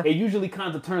 Yeah. It usually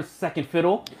kind of turns second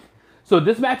fiddle. So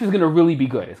this match is going to really be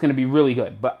good. It's going to be really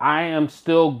good. But I am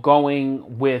still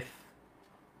going with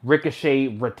Ricochet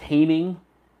retaining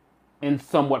in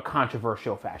somewhat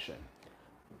controversial fashion.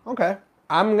 Okay.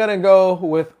 I'm going to go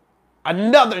with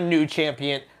another new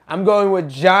champion. I'm going with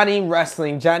Johnny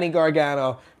Wrestling, Johnny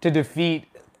Gargano, to defeat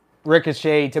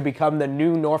Ricochet to become the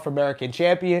new North American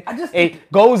champion.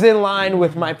 It goes in line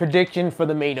with my prediction for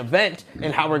the main event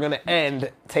and how we're going to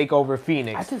end TakeOver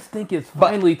Phoenix. I just think it's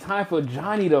finally time for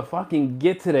Johnny to fucking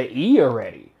get to the E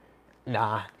already.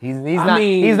 Nah, he's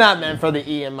not meant for the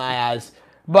E in my eyes.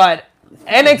 But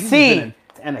NXT...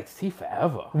 NXT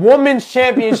forever. Women's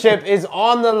Championship is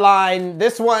on the line.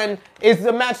 This one is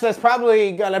the match that's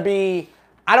probably going to be...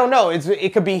 I don't know.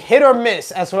 It could be hit or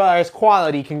miss as far as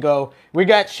quality can go. We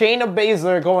got Shayna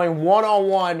Baszler going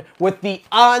one-on-one with the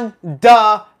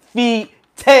undefeated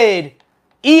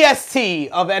EST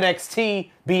of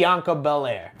NXT, Bianca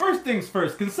Belair. First things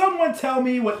first, can someone tell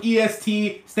me what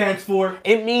EST stands for?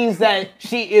 It means that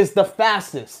she is the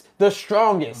fastest, the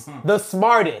strongest, the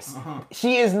smartest.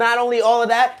 She is not only all of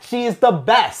that, she is the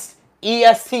best.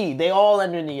 EST. They all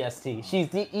end in EST. She's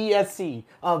the EST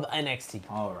of NXT.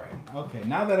 All right. Okay.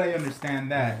 Now that I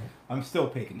understand that, I'm still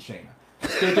picking Shayna.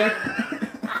 JJ?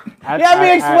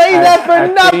 Explain that for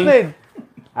nothing.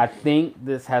 I think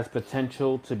this has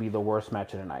potential to be the worst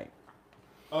match of the night.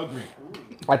 Agree.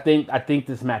 I think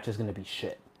this match is going to be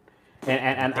shit.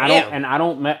 And I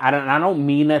don't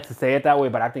mean that to say it that way,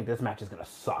 but I think this match is going to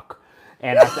suck.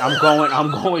 And I'm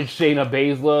going Shayna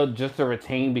Baszler just to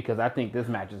retain because I think this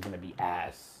match is going to be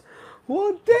ass.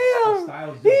 Well,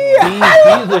 damn. These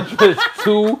are just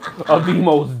two of the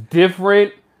most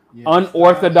different,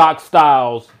 unorthodox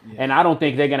styles, and I don't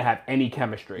think they're going to have any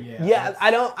chemistry. Yeah, I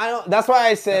don't. That's why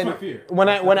I said when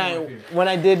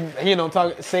I did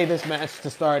say this match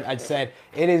to start, I said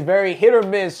it is very hit or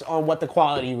miss on what the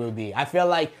quality will be. I feel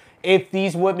like if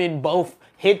these women both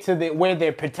hit to where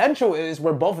their potential is,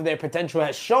 where both of their potential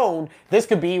has shown, this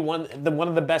could be one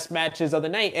of the best matches of the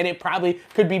night, and it probably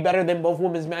could be better than both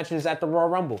women's matches at the Royal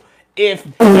Rumble. If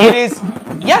it is,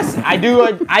 yes, I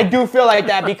do feel like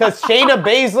that because Shayna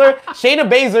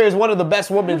Baszler is one of the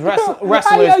best women's wrestlers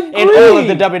in all of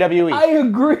the WWE. I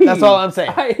agree. That's all I'm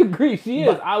saying. I agree. She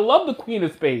is. I love the Queen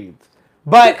of Spades.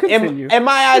 But in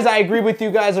my eyes, I agree with you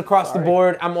guys across the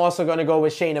board. I'm also going to go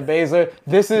with Shayna Baszler.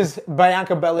 This is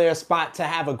Bianca Belair's spot to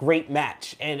have a great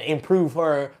match and improve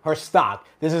her stock.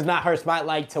 This is not her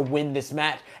spotlight to win this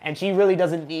match, and she really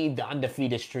doesn't need the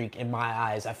undefeated streak in my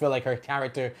eyes. I feel like her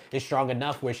character is strong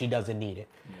enough where she doesn't need it.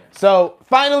 Yeah. So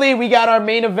finally, we got our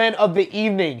main event of the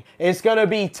evening. It's going to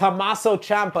be Tommaso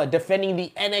Ciampa defending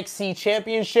the NXT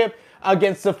Championship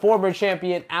against the former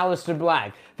champion Aleister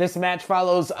Black. This match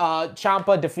follows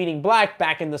Ciampa defeating Black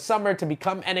back in the summer to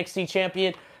become NXT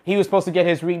champion. He was supposed to get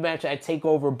his rematch at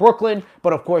TakeOver Brooklyn,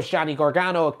 but of course Johnny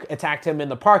Gargano attacked him in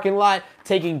the parking lot,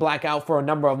 taking Black out for a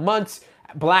number of months.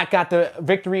 Black got the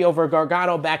victory over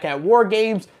Gargano back at War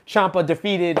Games. Ciampa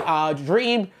defeated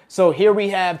Dream. So here we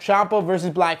have Ciampa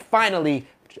versus Black. Finally,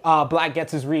 Black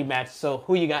gets his rematch. So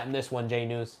who you got in this one, J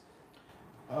News?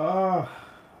 I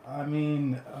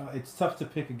mean, it's tough to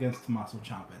pick against Tommaso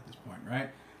Ciampa at this point, right?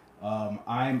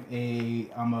 I'm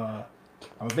a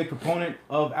big proponent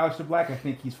of Aleister Black. I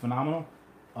think he's phenomenal.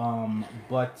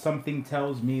 But something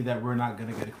tells me that we're not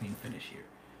gonna get a clean finish here.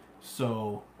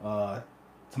 So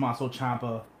Tommaso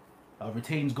Ciampa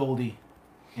retains Goldie,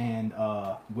 and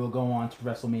we'll go on to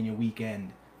WrestleMania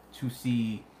weekend to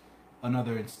see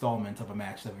another installment of a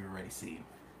match that we've already seen.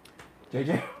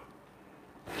 JJ?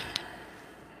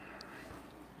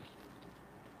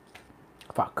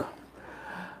 Fuck.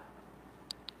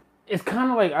 It's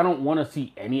kind of like I don't want to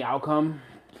see any outcome,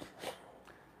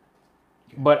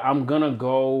 but I'm gonna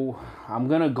go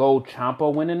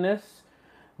Ciampa winning this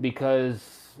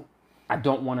because I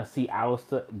don't want to see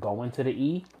Aleister go into the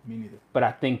E. Me neither. But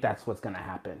I think that's what's gonna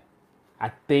happen.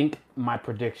 I think my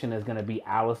prediction is gonna be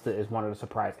Aleister is one of the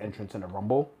surprise entrants in the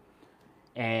Rumble,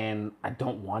 and I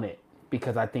don't want it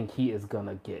because I think he is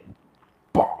gonna get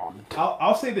bombed.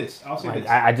 I'll say this.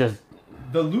 I just.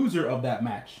 The loser of that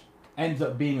match ends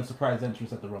up being a surprise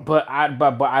entrance at the Rumble. But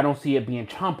I don't see it being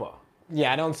Ciampa.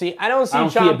 Yeah, I don't see it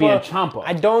being Ciampa.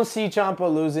 I don't see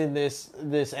Ciampa losing this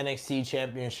NXT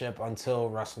championship until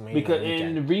WrestleMania.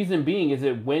 And the reason being is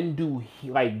that when do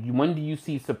you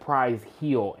see surprise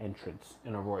heel entrants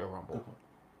in a Royal Rumble?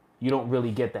 You don't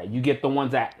really get that. You get the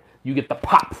ones that you get the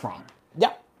pop from.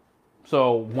 Yeah.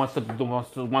 So once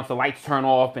the lights turn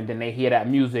off and then they hear that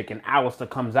music and Aleister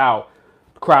comes out,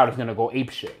 crowd is going to go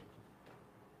apeshit.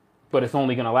 But it's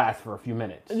only going to last for a few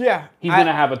minutes. Yeah. He's going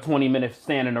to have a 20-minute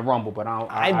stand in the Rumble, but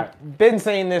I've been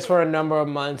saying this for a number of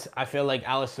months. I feel like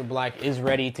Aleister Black is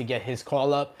ready to get his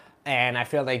call up. And I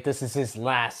feel like this is his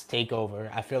last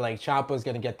takeover. I feel like Ciampa's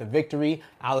going to get the victory.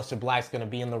 Aleister Black's going to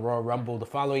be in the Royal Rumble the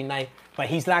following night. But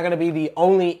he's not going to be the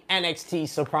only NXT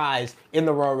surprise in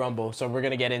the Royal Rumble. So we're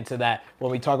going to get into that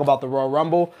when we talk about the Royal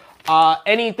Rumble.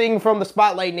 Anything from the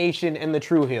Spotlight Nation and the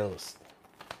Tru Heels?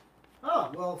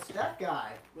 Oh, well, Stat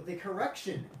Guy with a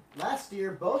correction. Last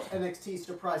year, both NXT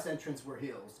surprise entrants were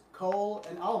heels. Cole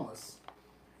and Almas.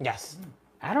 Yes.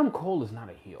 Adam Cole is not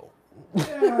a heel.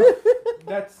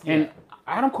 And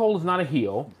Adam Cole is not a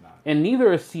heel, and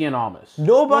neither is Cien Almas.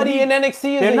 Nobody in NXT is a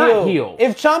heel. They're not heels.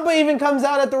 If Ciampa even comes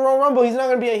out at the Royal Rumble, he's not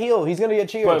going to be a heel. He's going to get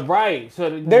cheered. But right,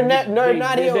 so they're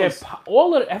not heels.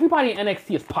 Everybody in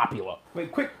NXT is popular. Wait,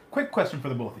 quick question for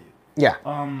the both of you. Yeah.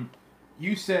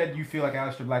 You said you feel like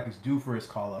Aleister Black is due for his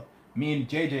call up. Me and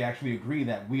JJ actually agree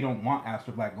that we don't want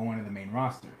Aleister Black going to the main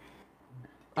roster.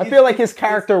 I feel like his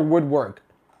character would work.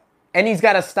 And he's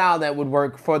got a style that would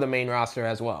work for the main roster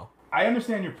as well. I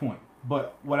understand your point,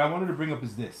 but what I wanted to bring up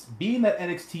is this. Being that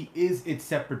NXT is its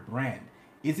separate brand,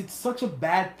 is it such a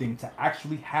bad thing to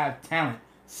actually have talent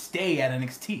stay at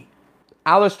NXT?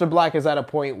 Aleister Black is at a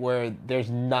point where there's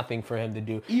nothing for him to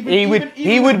do. He would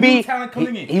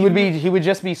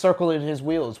just be circling his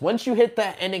wheels. Once you hit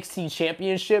that NXT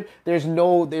championship, there's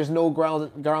no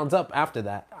grounds up after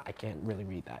that. I can't really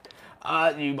read that.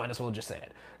 You might as well just say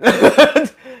it.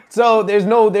 So there's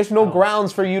no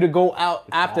grounds for you to go out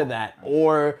after that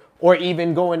or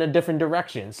even go in a different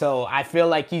direction. So I feel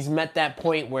like he's met that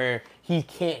point where he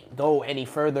can't go any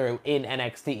further in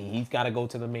NXT. He's got to go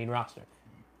to the main roster.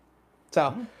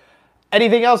 So,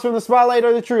 anything else from the Spotlight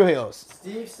or the Tru Heels?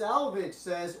 Steve Salvage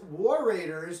says War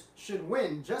Raiders should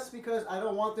win just because I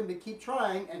don't want them to keep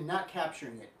trying and not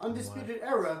capturing it. Undisputed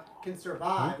Era can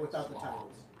survive without the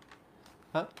titles.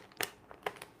 Huh?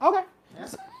 Okay. Yeah.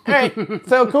 All right.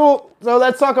 So cool. So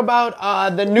let's talk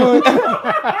about the new.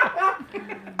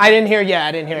 I didn't hear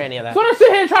any of that. So they're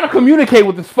sitting here trying to communicate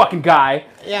with this fucking guy.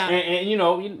 Yeah.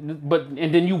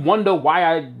 And then you wonder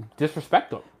why I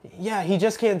disrespect him. Yeah, he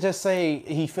just can't just say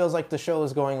he feels like the show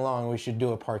is going long. We should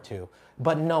do a part 2.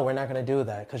 But no, we're not going to do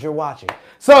that because you're watching.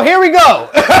 So here we go.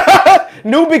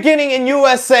 New Beginning in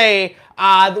USA.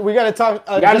 We're going to talk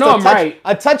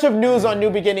a touch of news on New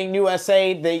Beginning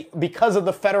USA. Because of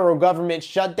the federal government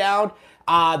shutdown,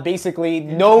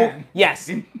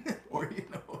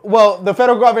 Well, the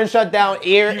federal government shut down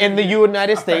here in the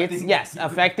United States. Yes,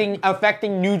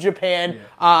 affecting New Japan,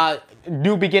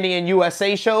 New Beginning in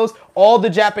USA shows. All the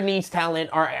Japanese talent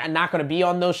are not going to be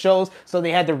on those shows, so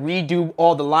they had to redo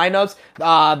all the lineups.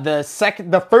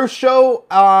 The first show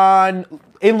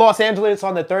in Los Angeles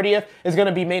on the 30th is going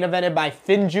to be main evented by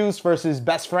Finjuice versus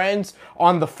Best Friends.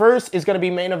 On the 1st is going to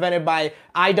be main evented by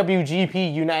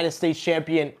IWGP United States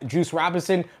Champion Juice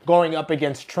Robinson going up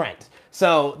against Trent.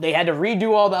 So they had to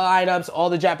redo all the lineups.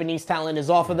 All the Japanese talent is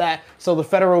off of that. So the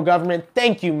federal government,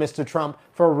 thank you, Mr. Trump,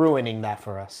 for ruining that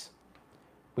for us.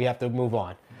 We have to move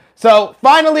on. So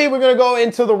finally, we're going to go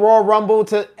into the Royal Rumble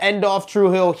to end off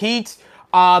Tru Heel Heat.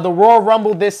 The Royal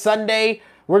Rumble this Sunday.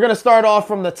 We're going to start off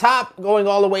from the top, going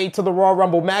all the way to the Royal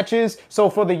Rumble matches. So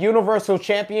for the Universal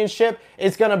Championship,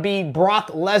 it's going to be Brock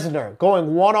Lesnar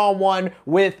going one-on-one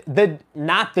with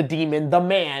not the demon, the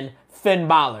man, Finn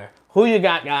Balor. Who you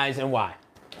got, guys, and why?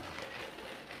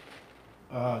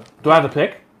 Do I have to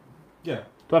pick? Yeah.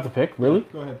 Do I have to pick? Really?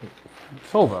 Go ahead, pick.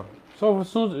 It's over. So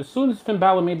as soon as Finn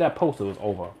Balor made that post, it was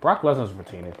over. Brock Lesnar's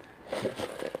retaining.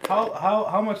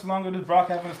 How much longer does Brock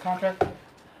have in his contract?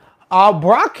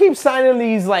 Brock keeps signing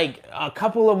these like a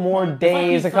couple of more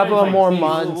days, a couple of more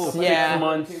months. Yeah. 6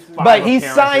 months. But he's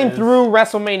signed through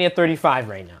WrestleMania 35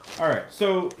 right now. All right,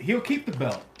 so he'll keep the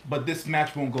belt, but this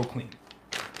match won't go clean.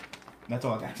 That's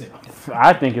all I got to say about it.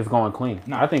 I think it's going clean.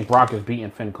 No. I think Brock is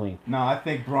beating Finn clean. No, I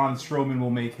think Braun Strowman will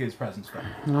make his presence felt.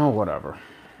 No, whatever.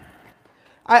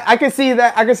 I can see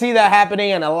that. I can see that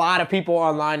happening, and a lot of people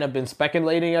online have been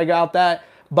speculating about that.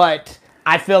 But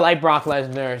I feel like Brock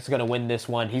Lesnar is going to win this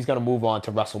one. He's going to move on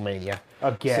to WrestleMania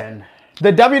Again. So,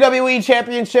 the WWE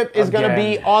Championship is going to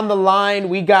be on the line.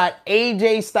 We got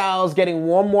AJ Styles getting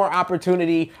one more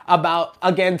opportunity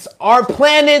against our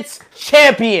planet's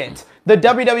champion. The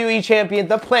WWE champion,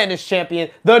 the planet's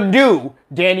champion, the new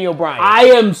Daniel Bryan. I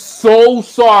am so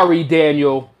sorry,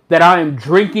 Daniel, that I am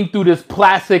drinking through this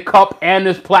plastic cup and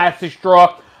this plastic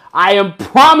straw. I am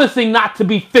promising not to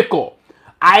be fickle.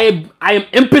 I am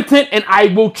impotent and I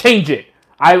will change it.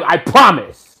 I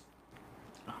promise.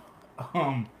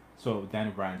 So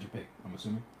Daniel Bryan's your pick, I'm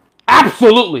assuming?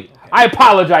 Absolutely. Okay. I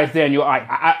apologize, Daniel.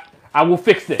 I will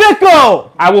fix this.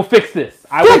 Fickle! I will fix this.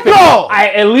 Fickle!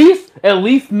 I at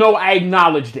least know I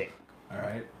acknowledged it. All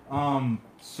right.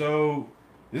 So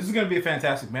this is going to be a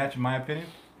fantastic match in my opinion.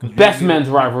 Best men's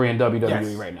rivalry in WWE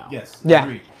Yes, right now. Yes. Yeah.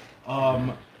 Agreed.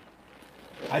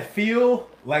 I feel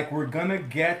like we're gonna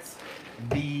get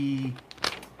the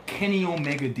Kenny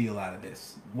Omega deal out of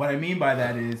this. What I mean by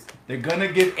that is they're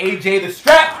gonna give AJ the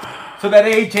strap so that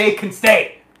AJ can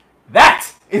stay. That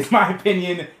is my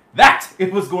opinion. That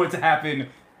it was going to happen.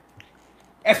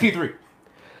 SP3.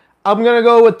 I'm going to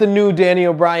go with the new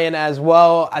Daniel Bryan as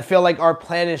well. I feel like our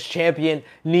Planet's champion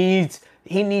needs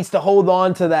to hold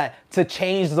on to that to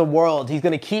change the world. He's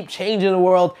going to keep changing the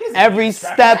world every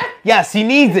step. Yes, he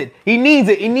needs it. He needs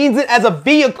it. He needs it as a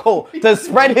vehicle to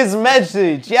spread his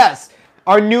message. Yes.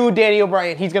 Our new Daniel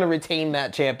Bryan, he's going to retain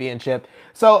that championship.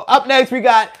 So up next, we're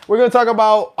going to talk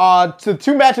about the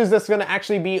two matches that's going to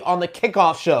actually be on the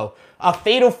kickoff show. A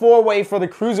fatal four-way for the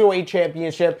Cruiserweight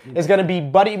Championship is going to be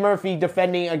Buddy Murphy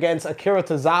defending against Akira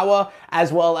Tozawa,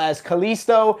 as well as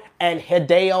Kalisto and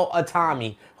Hideo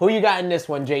Itami. Who you got in this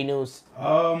one, J News?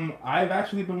 I've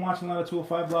actually been watching a lot of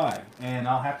 205 Live, and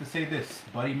I'll have to say this.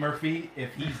 Buddy Murphy,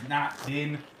 if he's not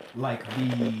been like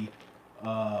the...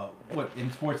 what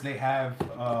in sports they have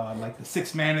like the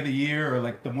sixth man of the year or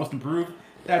like the most improved,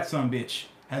 that son bitch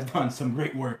has done some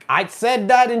great work. I said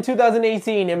that in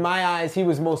 2018. In my eyes, he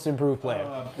was most improved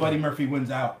player. Buddy Murphy wins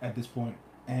out at this point,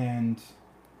 and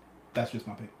that's just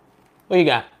my pick. What you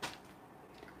got?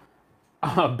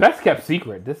 Best kept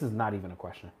secret. This is not even a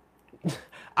question.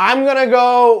 I'm going to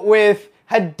go with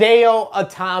Hideo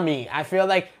Itami. I feel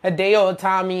like Hideo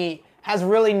Itami has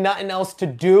really nothing else to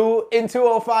do in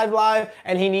 205 Live,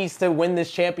 and he needs to win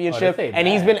this championship. And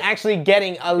he's been actually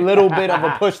getting a little bit of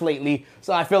a push lately,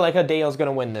 so I feel like Hideo's going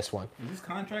to win this one. Is his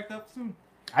contract up soon?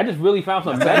 I just really found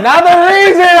some Another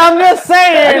reason, I'm just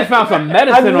saying. I just found some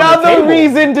medicine on the table. Another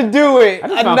reason to do it.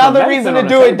 Another reason to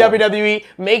do it, WWE.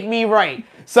 Make me right.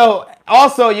 So,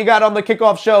 also, you got on the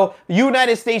kickoff show,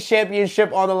 United States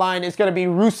Championship on the line. It's going to be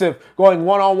Rusev going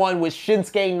one-on-one with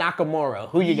Shinsuke Nakamura.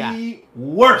 Who you got? The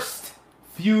worst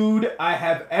feud I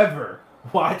have ever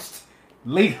watched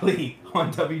lately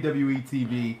on WWE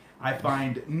TV. I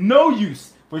find no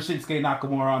use for Shinsuke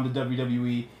Nakamura on the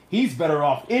WWE. He's better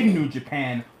off in New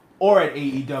Japan or at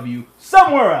AEW,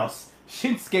 somewhere else.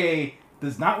 Shinsuke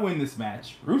does not win this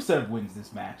match. Rusev wins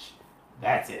this match.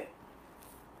 That's it.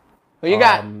 Who you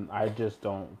got? I just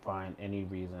don't find any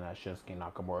reason that Shinsuke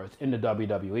Nakamura is in the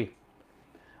WWE.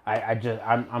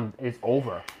 It's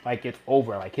over. Like, it's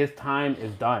over. Like, his time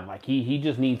is done. Like, he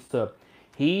just needs to,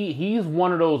 he's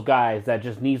one of those guys that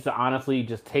just needs to honestly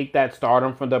just take that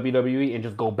stardom from WWE and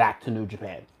just go back to New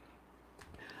Japan.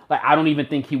 Like, I don't even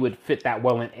think he would fit that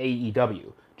well in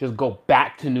AEW. Just go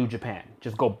back to New Japan.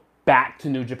 Just go back to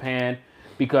New Japan,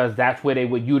 because that's where they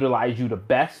would utilize you the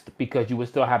best, because you would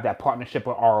still have that partnership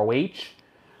with ROH.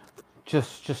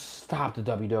 Just stop the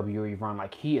WWE run.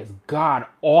 Like, he is god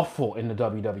awful in the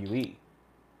WWE.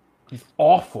 He's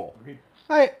awful.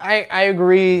 I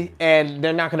agree, and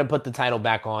they're not going to put the title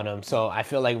back on him, so I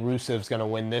feel like Rusev's going to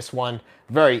win this one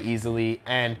very easily,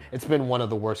 and it's been one of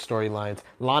the worst storylines.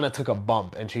 Lana took a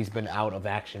bump, and she's been out of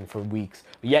action for weeks,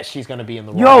 yet she's going to be in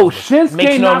the Raw.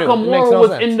 Shinsuke Nakamura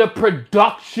was in the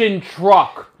production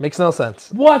truck. Makes no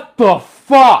sense. What the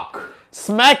fuck?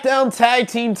 SmackDown Tag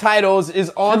Team titles is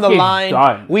on the line.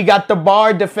 Done. We got the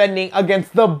Bar defending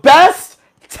against the best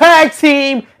tag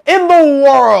team in the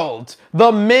world,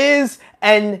 The Miz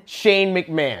and Shane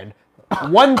McMahon.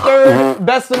 1/3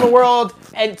 best in the world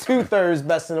and 2/3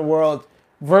 best in the world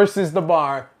versus the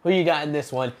Bar. Who you got in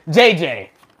this one? JJ.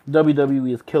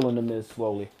 WWE is killing the Miz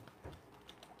slowly.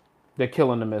 They're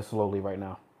killing the Miz slowly right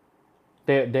now.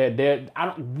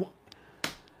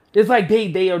 It's like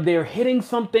they're hitting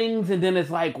some things, and then it's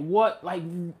like, what? Like,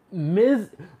 Miz,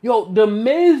 the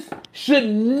Miz should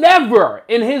never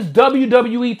in his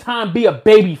WWE time be a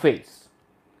babyface.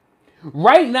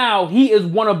 Right now, he is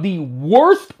one of the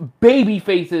worst baby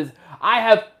faces I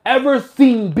have ever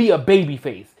seen be a baby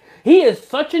face. He is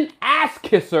such an ass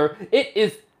kisser. It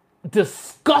is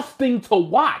disgusting to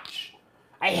watch.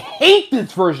 I hate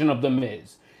this version of The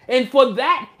Miz. And for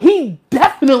that, he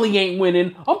definitely ain't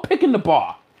winning. I'm picking the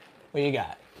Bar. What you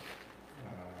got?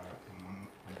 I'm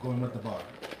going with the Bar.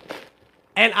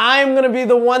 And I'm going to be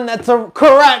the one that's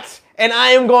correct. And I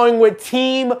am going with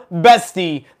Team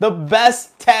Bestie, the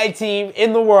best tag team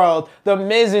in the world. The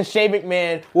Miz and Shane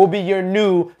McMahon will be your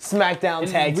new SmackDown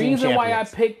tag team champions. The reason why I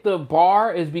picked the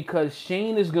Bar is because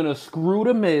Shane is going to screw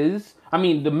the Miz. I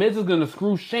mean, the Miz is going to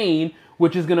screw Shane,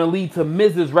 which is going to lead to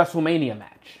Miz's WrestleMania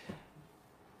match.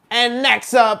 And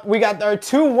next up, we got our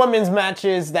two women's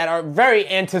matches that are very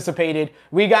anticipated.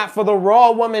 We got for the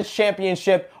Raw Women's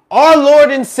Championship, our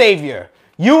Lord and Savior,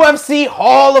 UFC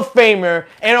Hall of Famer,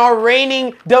 and our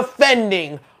reigning,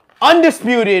 defending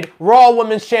undisputed Raw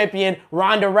Women's Champion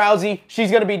Ronda Rousey.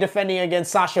 She's going to be defending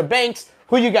against Sasha Banks.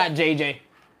 Who you got, JJ?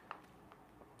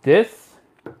 This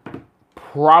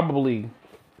probably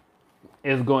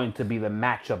is going to be the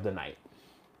match of the night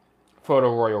for the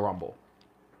Royal Rumble.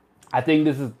 I think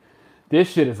this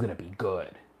shit is going to be good.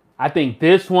 I think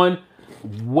this one,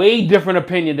 way different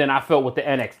opinion than I felt with the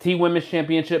NXT Women's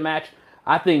Championship match.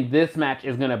 I think this match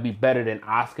is going to be better than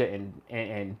Asuka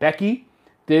and Becky.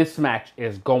 This match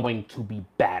is going to be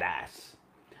badass.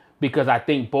 Because I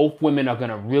think both women are going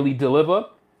to really deliver.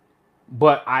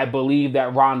 But I believe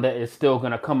that Ronda is still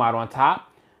going to come out on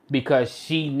top because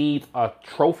she needs a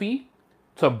trophy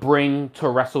to bring to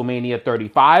WrestleMania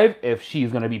 35 if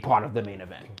she's going to be part of the main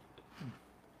event.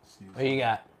 What you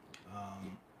got?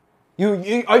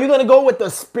 Are you going to go with the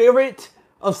spirit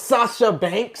of Sasha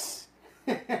Banks?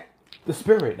 The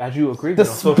spirit, as you agree The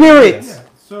with. spirit! Yeah.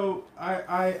 So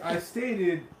I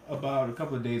stated about a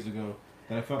couple of days ago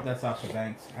that I felt that Sasha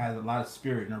Banks has a lot of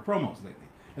spirit in her promos lately.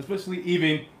 Especially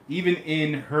even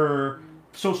in her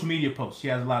social media posts. She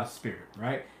has a lot of spirit,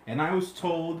 right? And I was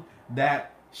told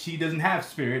that she doesn't have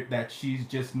spirit, that she's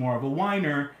just more of a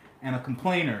whiner and a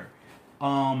complainer.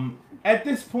 At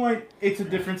this point, it's a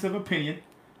difference of opinion.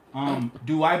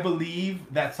 Do I believe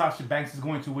that Sasha Banks is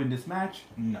going to win this match?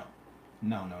 No.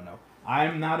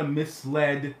 I'm not a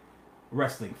misled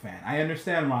wrestling fan. I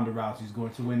understand Ronda Rousey is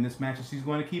going to win this match and she's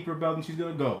going to keep her belt and she's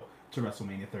going to go to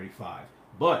WrestleMania 35.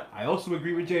 But I also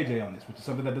agree with JJ on this, which is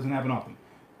something that doesn't happen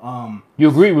often. You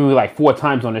agreed with me like 4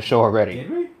 times on this show already.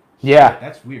 Did we? Yeah.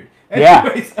 That's weird. Yeah.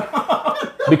 Anyways,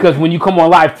 Because when you come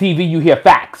on live TV, you hear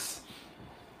facts.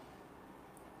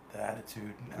 the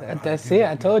attitude. That's it.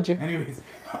 I told you. Anyways.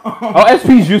 Oh,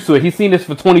 SP's used to it. He's seen this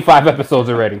for 25 episodes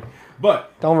already.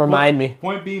 But Don't remind me.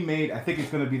 Point being made, I think it's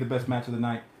going to be the best match of the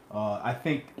night. I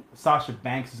think Sasha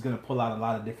Banks is going to pull out a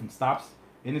lot of different stops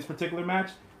in this particular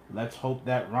match. Let's hope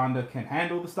that Ronda can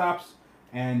handle the stops,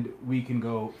 and we can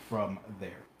go from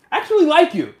there. I actually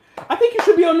like you. I think you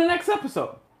should be on the next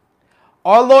episode.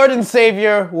 Our Lord and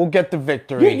Savior will get the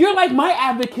victory. You're like my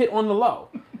advocate on the low.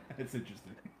 That's interesting.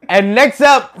 And next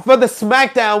up for the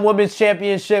SmackDown Women's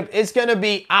Championship, it's going to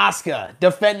be Asuka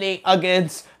defending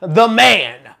against the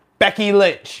man, Becky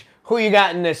Lynch. Who you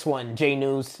got in this one, J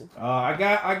News? I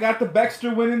got the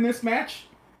Baxter winning this match.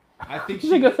 I think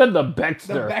This nigga said the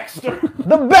Baxter. the Baxter.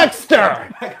 The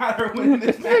Baxter! I got her winning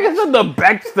this This nigga match. said the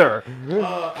Baxter.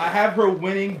 I have her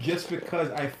winning just because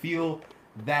I feel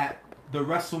that the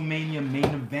WrestleMania main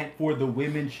event for the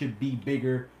women should be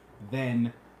bigger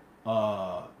than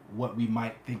what we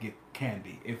might think it can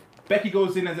be. If Becky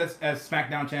goes in as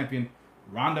SmackDown champion,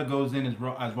 Ronda goes in as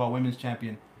Raw Women's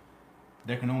champion,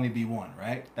 there can only be one,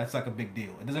 right? That's like a big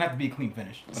deal. It doesn't have to be a clean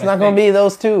finish. It's not going to be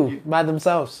those two by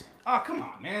themselves. Oh, come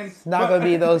on, man. It's not going to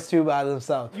be those two by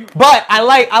themselves. But I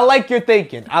like your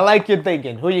thinking.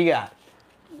 Who you got?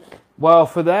 Well,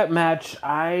 for that match,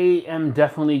 I am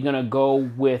definitely going to go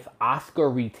with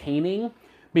Asuka retaining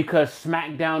because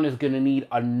SmackDown is going to need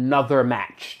another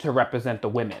match to represent the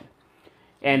women.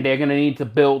 And they're going to need to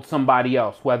build somebody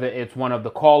else, whether it's one of the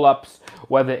call-ups,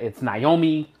 whether it's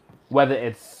Naomi, whether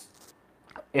it's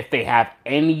if they have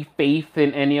any faith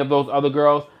in any of those other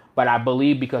girls. But I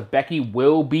believe because Becky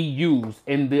will be used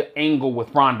in the angle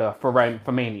with Ronda for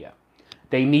Mania.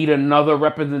 They need another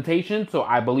representation, so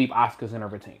I believe Asuka's going to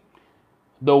retain.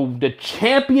 The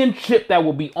championship that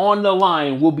will be on the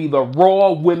line will be the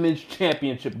Raw Women's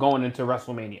Championship going into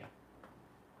WrestleMania.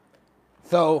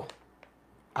 So,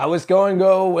 I was going to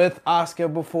go with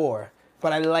Asuka before,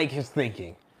 but I like his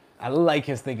thinking. I like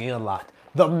his thinking a lot.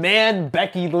 The man,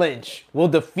 Becky Lynch, will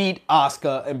defeat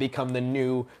Asuka and become the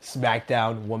new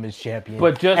SmackDown Women's Champion.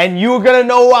 And you're going to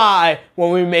know why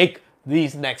when we make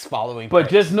these next following But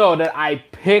picks. just know that I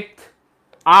picked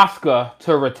Asuka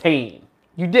to retain.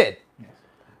 You did.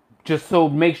 Just so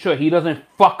make sure he doesn't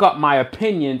fuck up my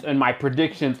opinions and my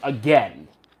predictions again.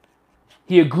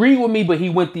 He agreed with me, but he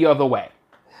went the other way.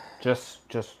 Just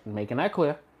making that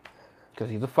clear. Because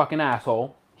he's a fucking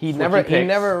asshole. He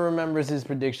never remembers his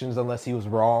predictions unless he was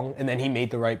wrong, and then he made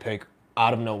the right pick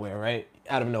out of nowhere, right?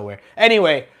 Out of nowhere.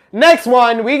 Anyway, next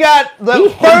one, we got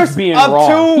the first of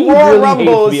two Royal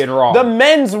Rumbles. The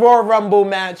men's Royal Rumble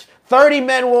match. 30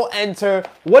 men will enter.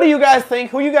 What do you guys think?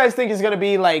 Who you guys think is going to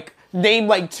be like, name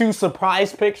like 2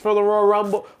 surprise picks for the Royal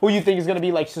Rumble? Who you think is going to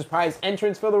be like surprise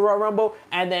entrants for the Royal Rumble?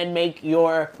 And then make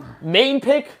your main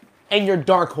pick and your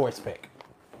dark horse pick.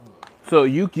 So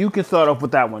you can start off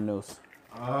with that one, News.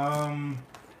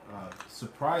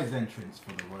 Surprise entrance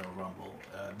for the Royal Rumble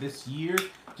this year,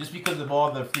 just because of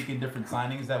all the freaking different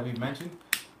signings that we've mentioned.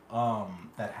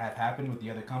 that have happened with the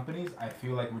other companies, I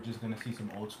feel like we're just gonna see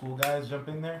some old school guys jump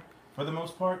in there for the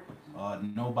most part.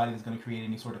 Nobody is gonna create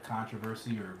any sort of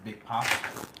controversy or big pop,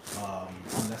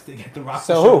 unless they get The Rock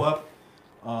to show up.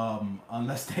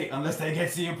 Unless they get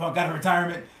CM Punk out of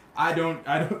retirement. I don't,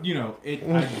 I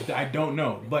don't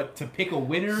know. But to pick a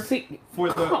winner for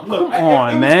the come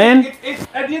on, man. It's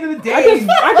at the end of the day.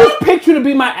 I just picked you to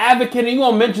be my advocate, and you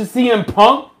gonna mention CM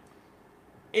Punk?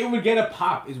 It would get a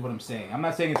pop, is what I'm saying. I'm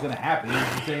not saying it's gonna happen.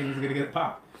 I'm saying it's gonna get a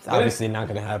pop. It's obviously not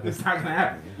gonna happen. It's not gonna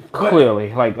happen.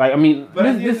 Clearly, like I mean, but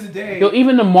at the end of the day,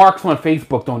 even the marks on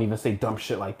Facebook don't even say dumb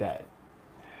shit like that.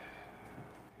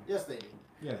 Yes, they do.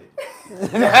 Yeah,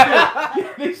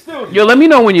 they still do. Yo, let me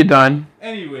know when you're done.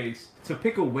 Anyways, to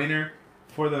pick a winner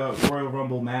for the Royal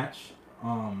Rumble match,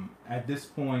 at this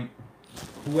point,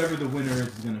 whoever the winner is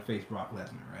gonna face Brock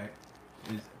Lesnar, right?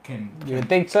 You would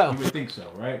think so. You would think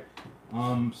so, right?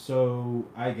 So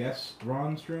I guess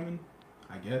Braun Strowman.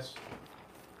 I guess.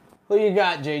 Who you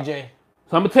got, JJ?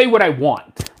 So I'm gonna tell you what I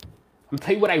want. I'm gonna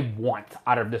tell you what I want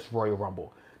out of this Royal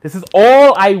Rumble. This is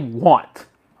all I want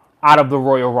out of the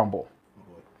Royal Rumble.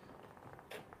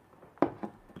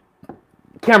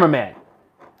 Cameraman,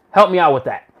 help me out with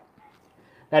that.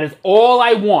 That is all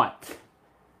I want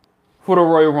for the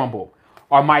Royal Rumble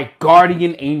are my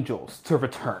guardian angels to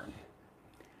return.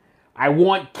 I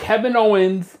want Kevin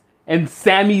Owens and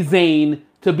Sami Zayn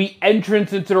to be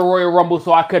entrants into the Royal Rumble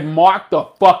so I could mark the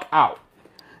fuck out.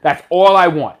 That's all I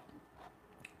want.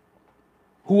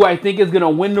 Who I think is going to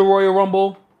win the Royal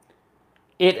Rumble,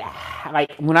 it has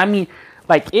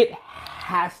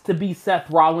to be Seth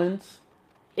Rollins.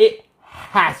 It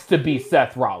has to be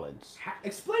Seth Rollins.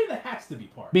 Explain the has to be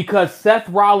part. Because Seth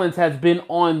Rollins has been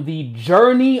on the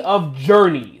journey of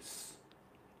journeys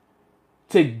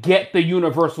to get the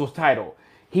Universal's title.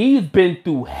 He's been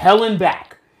through hell and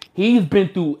back. He's been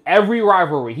through every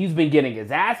rivalry. He's been getting his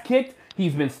ass kicked.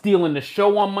 He's been stealing the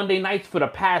show on Monday nights for the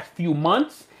past few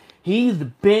months. He's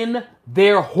been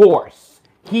their horse.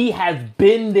 He has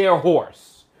been their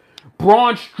horse.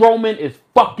 Braun Strowman is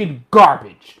fucking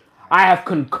garbage. I have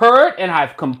concurred and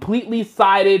I've completely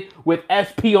sided with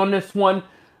SP on this one.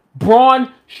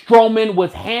 Braun Strowman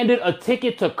was handed a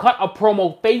ticket to cut a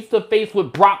promo face-to-face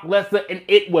with Brock Lesnar, and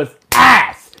it was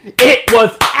ass. It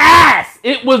was ass.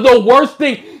 It was the worst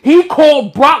thing. He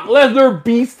called Brock Lesnar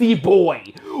Beastie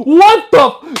Boy. What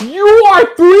the? You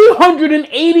are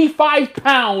 385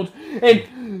 pounds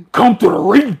and come to the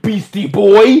ring, Beastie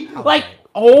Boy. Like,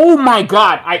 oh my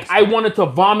God. I wanted to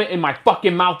vomit in my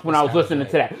fucking mouth when I was listening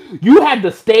to that. You had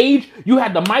the stage, you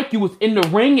had the mic, you was in the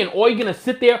ring, and all you're going to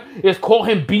sit there is call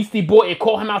him Beastie Boy and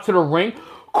call him out to the ring.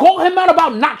 Call him out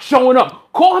about not showing up.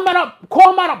 Call him out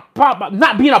about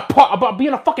not being about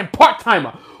being a fucking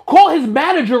part-timer. Call his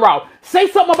manager out. Say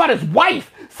something about his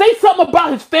wife. Say something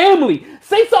about his family.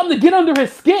 Say something to get under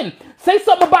his skin. Say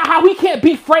something about how he can't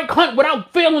beat Frank Hunt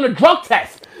without failing a drug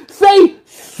test. Say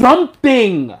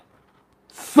something.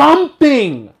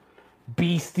 Something.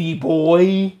 Beastie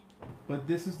Boy. But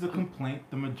this is the complaint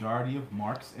the majority of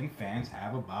marks and fans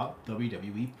have about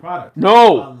WWE product.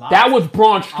 No, that was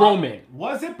Braun Strowman.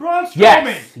 Was it Braun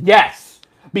Strowman? Yes.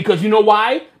 Because you know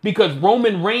why? Because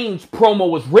Roman Reigns' promo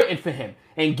was written for him.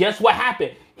 And guess what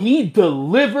happened? He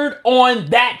delivered on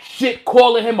that shit,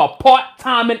 calling him a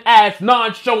part-time and ass,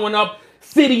 non-showing up,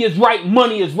 city is right,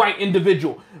 money is right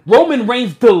individual. Roman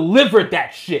Reigns delivered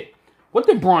that shit. What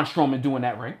did Braun Strowman do in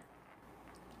that ring?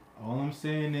 All I'm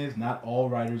saying is not all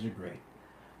writers are great.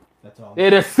 That's all.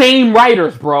 They're the same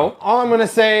writers, bro. All I'm going to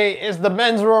say is the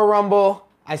men's Royal Rumble.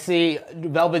 I see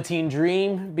Velveteen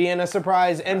Dream being a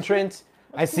surprise entrant.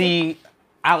 I see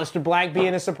Aleister Black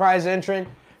being a surprise entrant.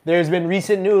 There's been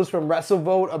recent news from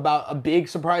WrestleVote about a big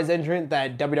surprise entrant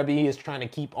that WWE is trying to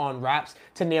keep on wraps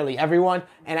to nearly everyone.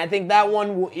 And I think that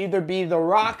one will either be The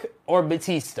Rock or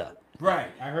Batista. Right.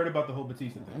 I heard about the whole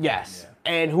Batista thing. Yes.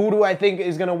 Yeah. And who do I think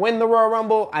is going to win the Royal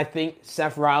Rumble? I think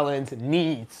Seth Rollins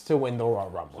needs to win the Royal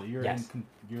Rumble. So you're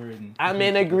I'm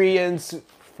in agreement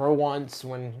for once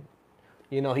when,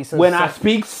 you know, he says... When I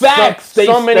speak facts,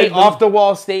 so many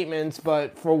off-the-wall statements,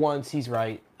 but for once he's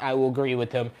right. I will agree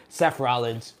with him. Seth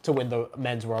Rollins to win the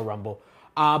men's Royal Rumble.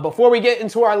 Before we get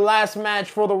into our last match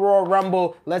for the Royal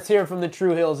Rumble, let's hear from the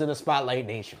Tru Heels in the Spotlight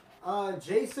Nation.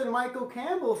 Jason Michael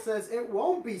Campbell says it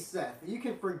won't be Seth. You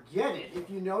can forget it. If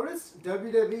you notice,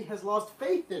 WWE has lost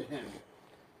faith in him.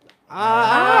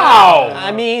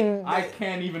 I mean... I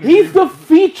can't even... He's the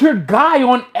featured guy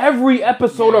on every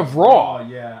episode of Raw.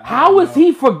 Yeah. How is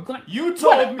he forgotten? You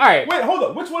told me... All right. Wait, hold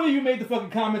up. Which one of you made the fucking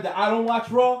comment that I don't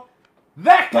watch Raw?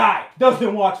 That guy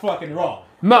doesn't watch fucking Raw.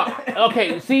 No,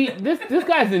 okay, see, this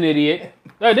guy's an idiot.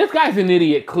 This guy's an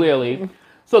idiot, clearly.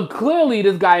 So clearly,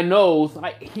 this guy knows.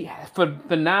 Like for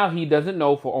now, he doesn't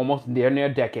know for almost near a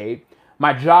decade.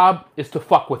 My job is to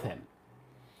fuck with him.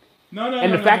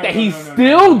 And the fact that he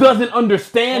still doesn't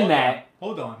understand that.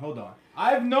 Hold on.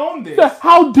 I've known this.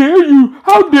 How dare you?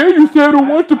 How dare you say I don't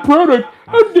want the product?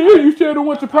 How dare you say I don't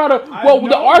want the product? Well,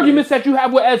 the arguments that you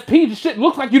have with SP, the shit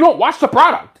looks like you don't watch the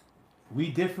product.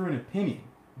 We differ in opinion.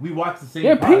 We watch the same.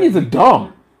 Your opinions are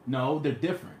dumb. No, they're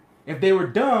different. If they were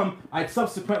dumb, I'd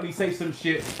subsequently say some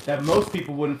shit that most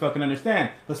people wouldn't fucking understand.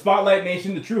 The Spotlight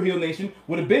Nation, the Tru Heel Nation,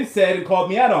 would have been said and called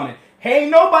me out on it. Hey,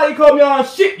 nobody called me out on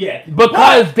shit yet.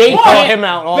 Because they call him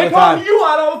out all the time. They call you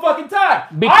out all the fucking time.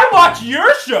 I watch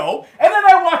your show, and then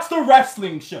I watch the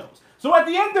wrestling shows. So at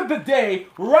the end of the day,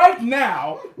 right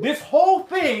now, this whole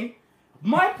thing,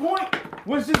 my point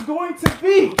was just going to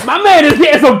be... My man is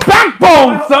getting some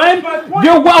backbone, son.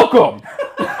 You're welcome.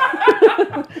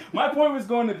 My point was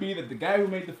going to be that the guy who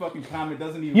made the fucking comment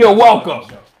doesn't even... You're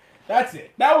welcome. That's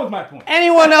it. That was my point.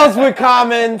 Anyone else with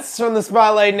comments from the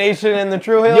Spotlight Nation and the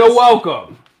Tru Heels? You're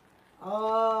welcome.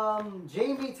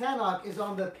 Jamie Tannock is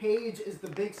on the Paige is the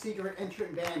big secret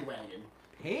entrant bandwagon.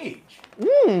 Paige.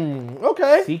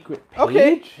 Okay. Secret Paige?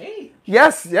 Okay. Paige.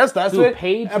 Yes, that's Dude, it.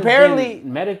 Paige Apparently, has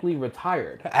been medically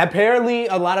retired. Apparently,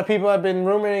 a lot of people have been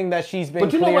rumoring that she's been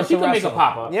But you know cleared what? She to can make wrestle. a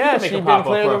pop-up. Yeah, she's she's been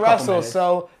cleared to wrestle.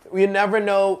 So we never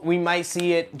know. We might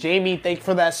see it. Jamie, thanks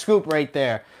for that scoop right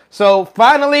there. So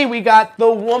finally, we got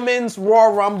the Women's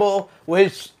Royal Rumble,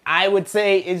 which I would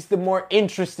say is the more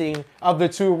interesting of the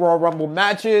two Royal Rumble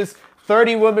matches.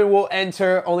 30 women will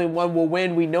enter, only one will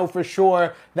win. We know for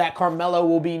sure that Carmella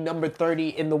will be number 30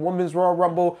 in the Women's Royal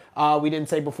Rumble. We didn't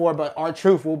say before, but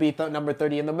R-Truth will be number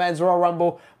 30 in the Men's Royal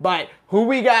Rumble. But who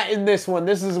we got in this one?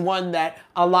 This is one that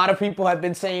a lot of people have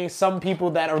been saying. Some people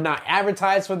that are not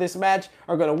advertised for this match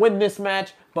are going to win this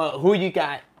match. But who you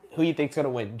got? Who you think's going to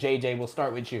win? JJ, we'll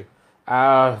start with you.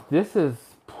 This is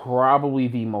probably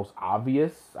the most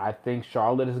obvious. I think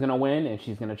Charlotte is going to win, and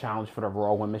she's going to challenge for the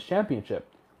Raw Women's Championship,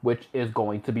 which is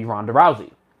going to be Ronda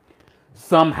Rousey.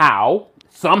 Somehow,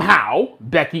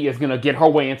 Becky is going to get her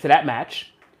way into that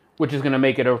match, which is going to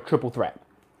make it a triple threat.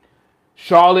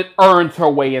 Charlotte earns her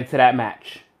way into that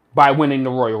match by winning the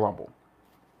Royal Rumble.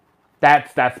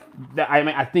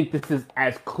 I think this is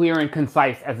as clear and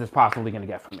concise as it's possibly going to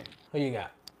get for me. Who you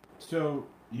got? So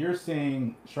you're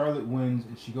saying Charlotte wins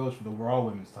and she goes for the Raw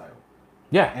Women's title.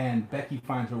 Yeah. And Becky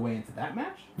finds her way into that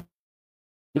match?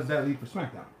 Does that lead for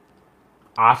SmackDown?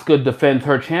 Asuka defends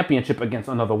her championship against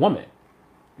another woman.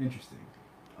 Interesting.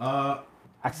 I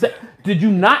said, did you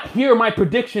not hear my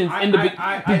predictions in the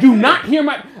beginning? Did you not hear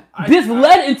my... This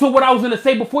led into what I was going to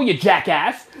say before, you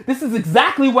jackass. This is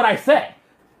exactly what I said.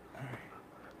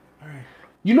 All right.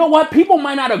 You know what? People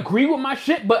might not agree with my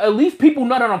shit, but at least people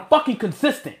know that I'm fucking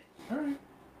consistent. All right.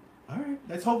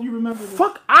 Let's hope you remember this.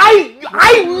 Fuck, I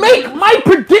make my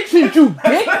predictions, you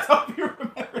dick. Let's hope you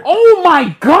remember. Oh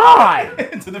my god.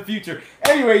 Into the future.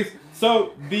 Anyways,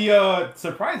 so the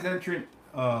surprise entrant,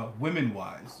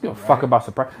 women-wise. Give a fuck about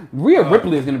surprise. Rhea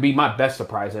Ripley is going to be my best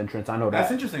surprise entrance. I know that.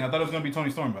 That's interesting. I thought it was going to be Toni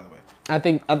Storm, by the way. I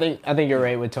think you're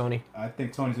right with Tony. I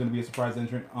think Tony's going to be a surprise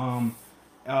entrant.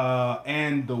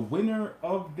 And the winner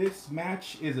of this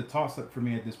match is a toss-up for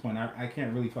me at this point. I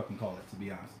can't really fuking call it, to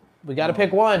be honest. We got to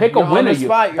pick one. Pick You're a winner. on the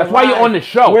spot. That's why you're on the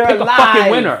show. We're Pick live. a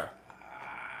fucking winner.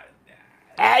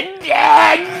 I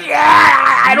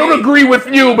don't agree with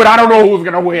you, but I don't know who's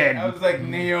gonna win. I was like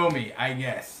Naomi, I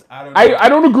guess. I don't know. I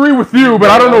don't agree with you,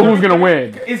 but I don't know who's gonna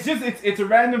win. It's just it's a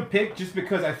random pick just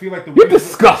because I feel like the You're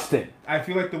disgusting. I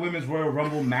feel like the women's Royal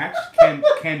Rumble match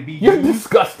can be You're used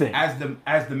disgusting. as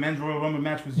the men's Royal Rumble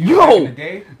match was used Yo, back in the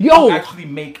day. yo, to actually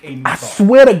make a new I thought.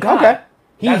 swear to God, Okay.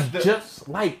 he's That's just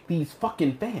like these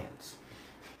fucking fans.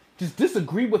 Just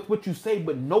disagree with what you say,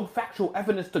 but no factual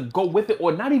evidence to go with it,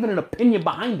 or not even an opinion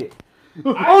behind it.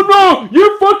 Oh no,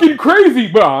 you're fucking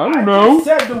crazy, but I don't know. Just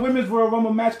said the women's Royal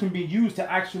Rumble match can be used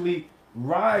to actually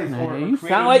rise or You create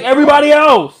sound a like new everybody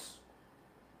else.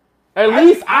 At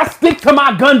least I stick to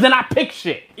my guns and I pick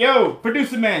shit. Yo,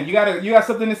 producer man, you got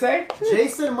something to say?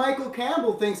 Jason Michael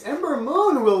Campbell thinks Ember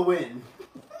Moon will win.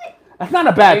 That's not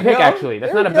a bad There pick, you go. actually.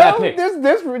 That's There not a you bad go. pick. That's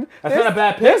not a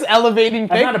bad pick. There's elevating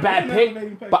That's pick. not a bad That's pick. not a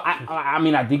bad pick. But I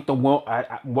mean, I think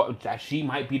she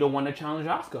might be the one to challenge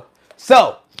Asuka.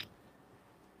 So,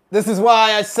 this is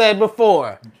why I said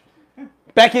before.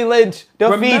 Becky Lynch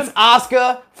defeats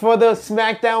Asuka for the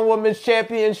SmackDown Women's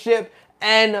Championship,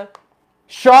 and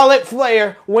Charlotte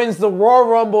Flair wins the Royal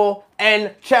Rumble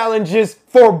and challenges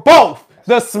for both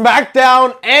the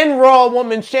SmackDown and Raw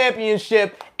Women's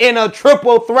Championship in a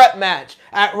triple threat match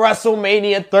at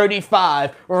WrestleMania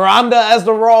 35. Ronda as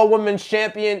the Raw Women's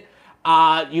Champion.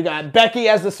 You got Becky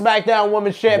as the SmackDown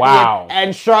Women's Champion. Wow.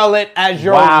 And Charlotte as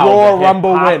your Royal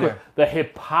Rumble winner. The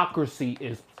hypocrisy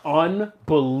is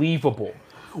unbelievable.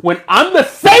 When I'm the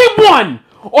same one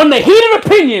on the Heat of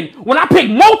Opinion, when I pick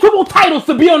multiple titles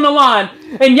to be on the line,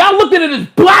 and y'all looked at it as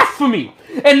blasphemy,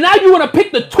 and now you want to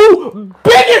pick the 2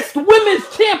 biggest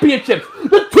women's championships,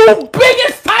 the 2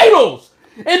 biggest titles,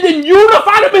 and then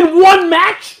unify them in one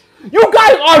match? You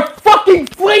guys are fucking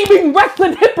flaming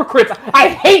wrestling hypocrites. I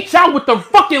hate y'all with the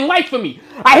fucking life of me.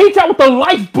 I hate y'all with the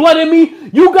lifeblood in me.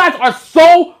 You guys are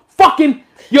so fucking...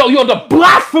 Yo, the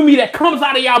blasphemy that comes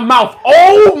out of your mouth.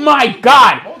 Oh my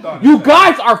God. You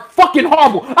guys are fucking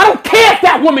horrible. I don't care if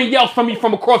that woman yells for me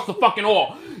from across the fucking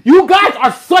hall. You guys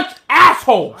are such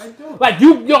assholes. Like,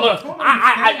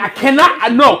 I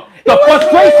cannot, no. The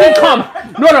frustration comes.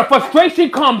 No, the frustration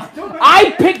comes.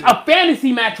 I picked a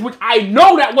fantasy match, which I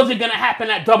know that wasn't going to happen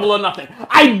at Double or Nothing.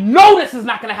 I know this is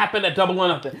not going to happen at Double or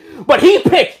Nothing. But he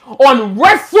picked on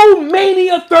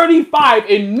WrestleMania 35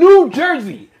 in New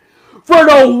Jersey for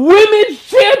the women's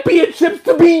championships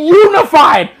to be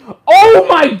unified. Oh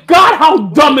my God, how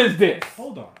dumb is this?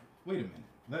 Hold on. Wait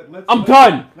a minute. I'm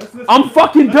done. I'm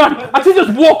fucking done. I should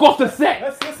just walk off the set.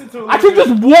 Let's listen to a little I should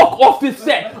just walk off this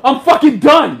set. I'm fucking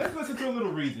done. Let's listen to a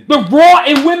little reason. The Raw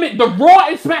and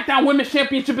SmackDown Women's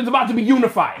Championship is about to be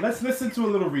unified. Let's listen to a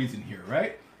little reason here,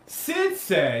 right? Sid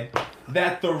said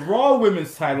that the Raw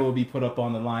Women's title will be put up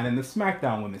on the line and the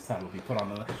SmackDown Women's title will be put on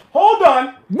the line. Hold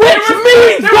on. Which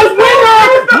means the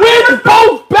winner wins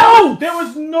both belts. There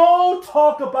was no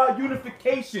talk about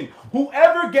unification.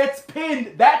 Whoever gets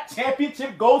pinned, that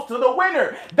championship goes to the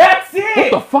winner. That's it.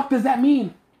 What the fuck does that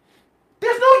mean?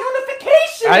 There's no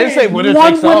unification. I didn't say winner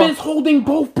One takes all. woman's holding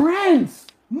both brands.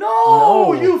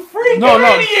 No, you freaking No,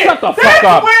 idiot. shut the fuck That's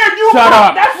up. Where you Shut wrong.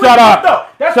 up. That's Shut where you up.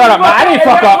 fucked That's Shut where up, you man. I fucked didn't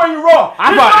fuck That's up. where you're wrong.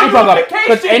 I There's fucked no up. unification.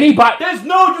 'Cause anybody- There's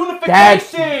no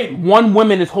That's unification. one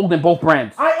woman is holding both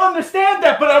brands. I understand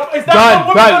that, but is that Done, one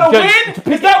woman done, gonna just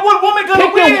win? Is that one woman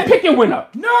gonna win? Pick your winner.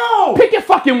 No. Pick your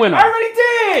fucking winner. I already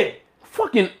did.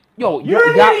 Fucking yo, You're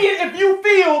an idiot if you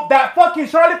feel that fucking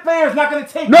Charlotte Flair is not gonna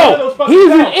take one of those No, fucking he's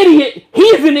belts. an idiot.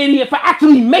 He's an idiot for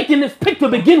actually making this pick to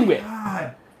begin with.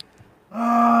 God.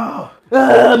 Oh.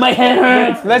 My head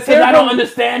hurts. Let's Because hear I don't from-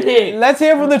 understand it. Let's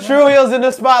hear from the True Heels in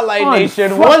the Spotlight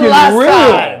Nation one Fucking last real.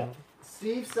 time.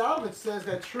 Steve Salvage says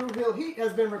that Tru Heel Heat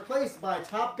has been replaced by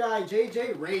top guy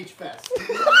JJ Ragefest.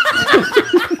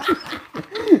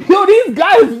 Yo, these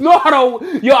guys know how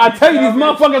to. Yo, I tell you, these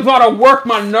motherfuckers know how to work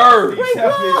my nerves.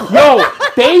 Yo,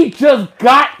 they just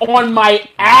got on my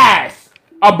ass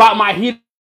about my heated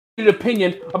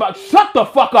opinion about shut the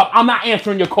fuck up. I'm not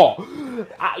answering your call.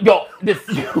 These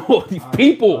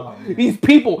people,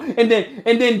 and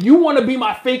then you want to be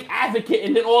my fake advocate,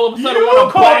 and then all of a sudden want You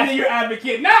to call me your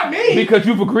advocate, not me. because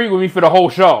you've agreed with me for the whole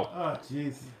show. Oh,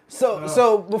 jeez.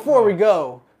 So before we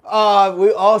go,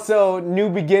 we also New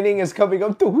Beginning is coming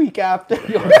up the week after.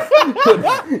 That's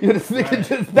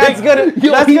gonna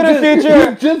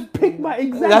feature. Just pick my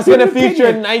exact. That's gonna feature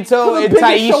opinion. Naito The and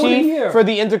biggest show of the year. Taishi for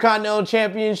the Intercontinental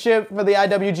Championship for the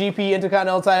IWGP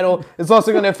Intercontinental title. It's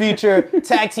also gonna feature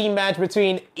tag team match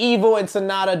between Evil and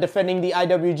Sonata defending the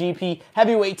IWGP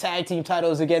Heavyweight Tag Team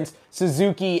titles against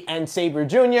Suzuki and Sabre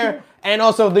Jr. And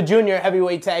also the Junior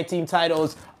Heavyweight Tag Team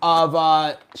titles of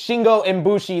Shingo and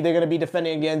Bushi. They're gonna be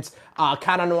defending against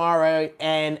Kanemaru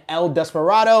and El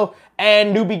Desperado.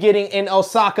 And New Beginning in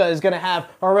Osaka is going to have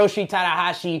Hiroshi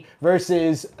Tanahashi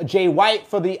versus Jay White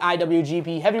for the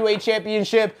IWGP Heavyweight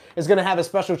Championship. It's going to have a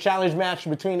special challenge match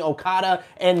between Okada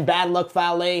and Bad Luck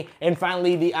Fale. And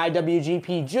finally, the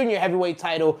IWGP Junior Heavyweight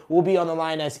title will be on the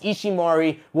line as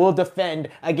Ishimori will defend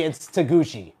against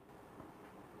Taguchi.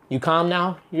 You calm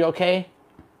now? You okay?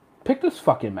 Pick this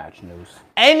fucking match news.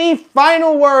 Any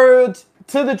final words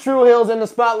to the True Heels and the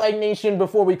Spotlight Nation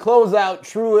before we close out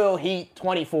Tru Heel Heat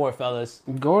 24, fellas?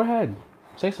 Go ahead.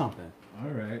 Say something. All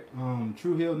right.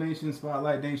 True Heel Nation,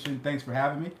 Spotlight Nation, thanks for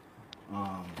having me.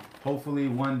 Hopefully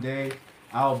one day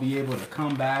I'll be able to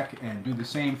come back and do the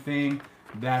same thing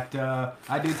that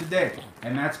I did today.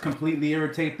 And that's completely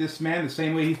irritate this man the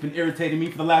same way he's been irritating me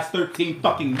for the last 13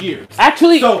 fucking years.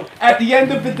 Actually, So at the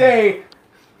end of the day,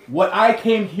 what I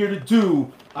came here to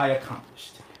do, I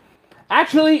accomplished.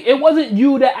 Actually, it wasn't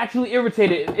you that actually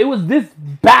irritated. It was this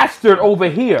bastard over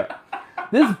here.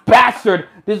 This bastard,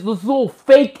 this little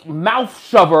fake mouth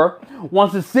shover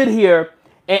wants to sit here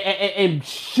and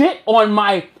shit on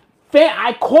my fan.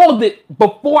 I called it,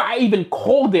 before I even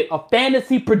called it, a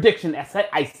fantasy prediction.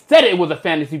 I said it was a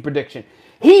fantasy prediction.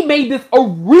 He made this a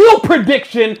real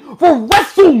prediction for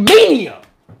WrestleMania.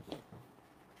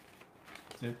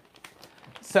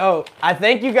 So I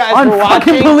thank you guys for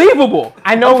watching. Unbelievable.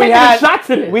 I know we had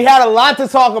a lot to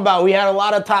talk about. We had a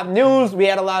lot of top news. We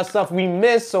had a lot of stuff we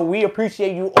missed. So we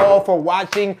appreciate you all for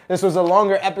watching. This was a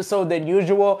longer episode than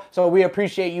usual. So we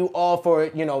appreciate you all for,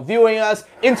 viewing us,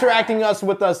 interacting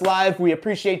with us live. We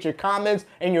appreciate your comments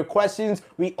and your questions.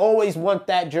 We always want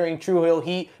that during Tru Heel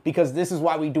Heat because this is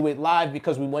why we do it live,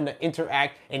 because we want to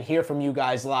interact and hear from you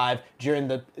guys live during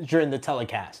the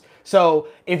telecast. So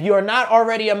if you are not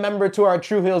already a member to our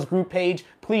Tru Heels group page,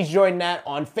 please join that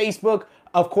on Facebook.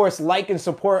 Of course, like and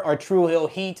support our Tru Heel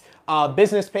Heat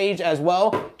business page as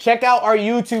well. Check out our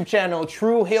YouTube channel,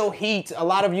 Tru Heel Heat. A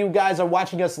lot of you guys are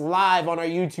watching us live on our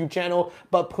YouTube channel,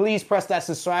 but please press that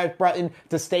subscribe button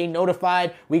to stay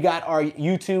notified. We got our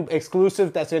YouTube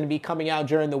exclusive that's going to be coming out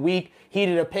during the week.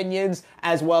 Heated opinions,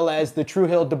 as well as the Tru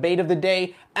Heel debate of the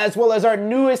day, as well as our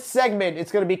newest segment.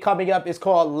 It's going to be coming up. It's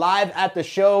called Live at the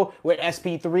Show with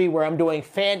SP3, where I'm doing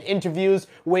fan interviews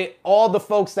with all the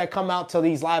folks that come out to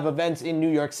these live events in New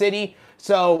York City.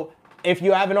 So if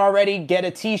you haven't already, get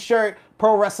a t-shirt,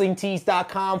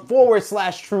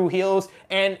 prowrestlingtees.com/Tru Heels.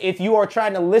 And if you are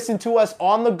trying to listen to us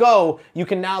on the go, you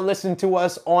can now listen to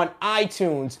us on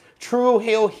iTunes, Tru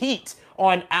Heel Heat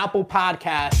on Apple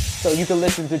Podcasts. So you can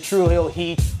listen to Tru Heel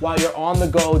Heat while you're on the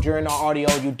go during our audio.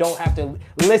 You don't have to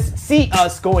see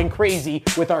us going crazy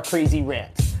with our crazy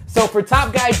rants. So for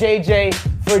Top Guy JJ,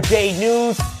 for J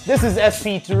News, this is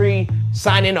SP3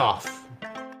 signing off.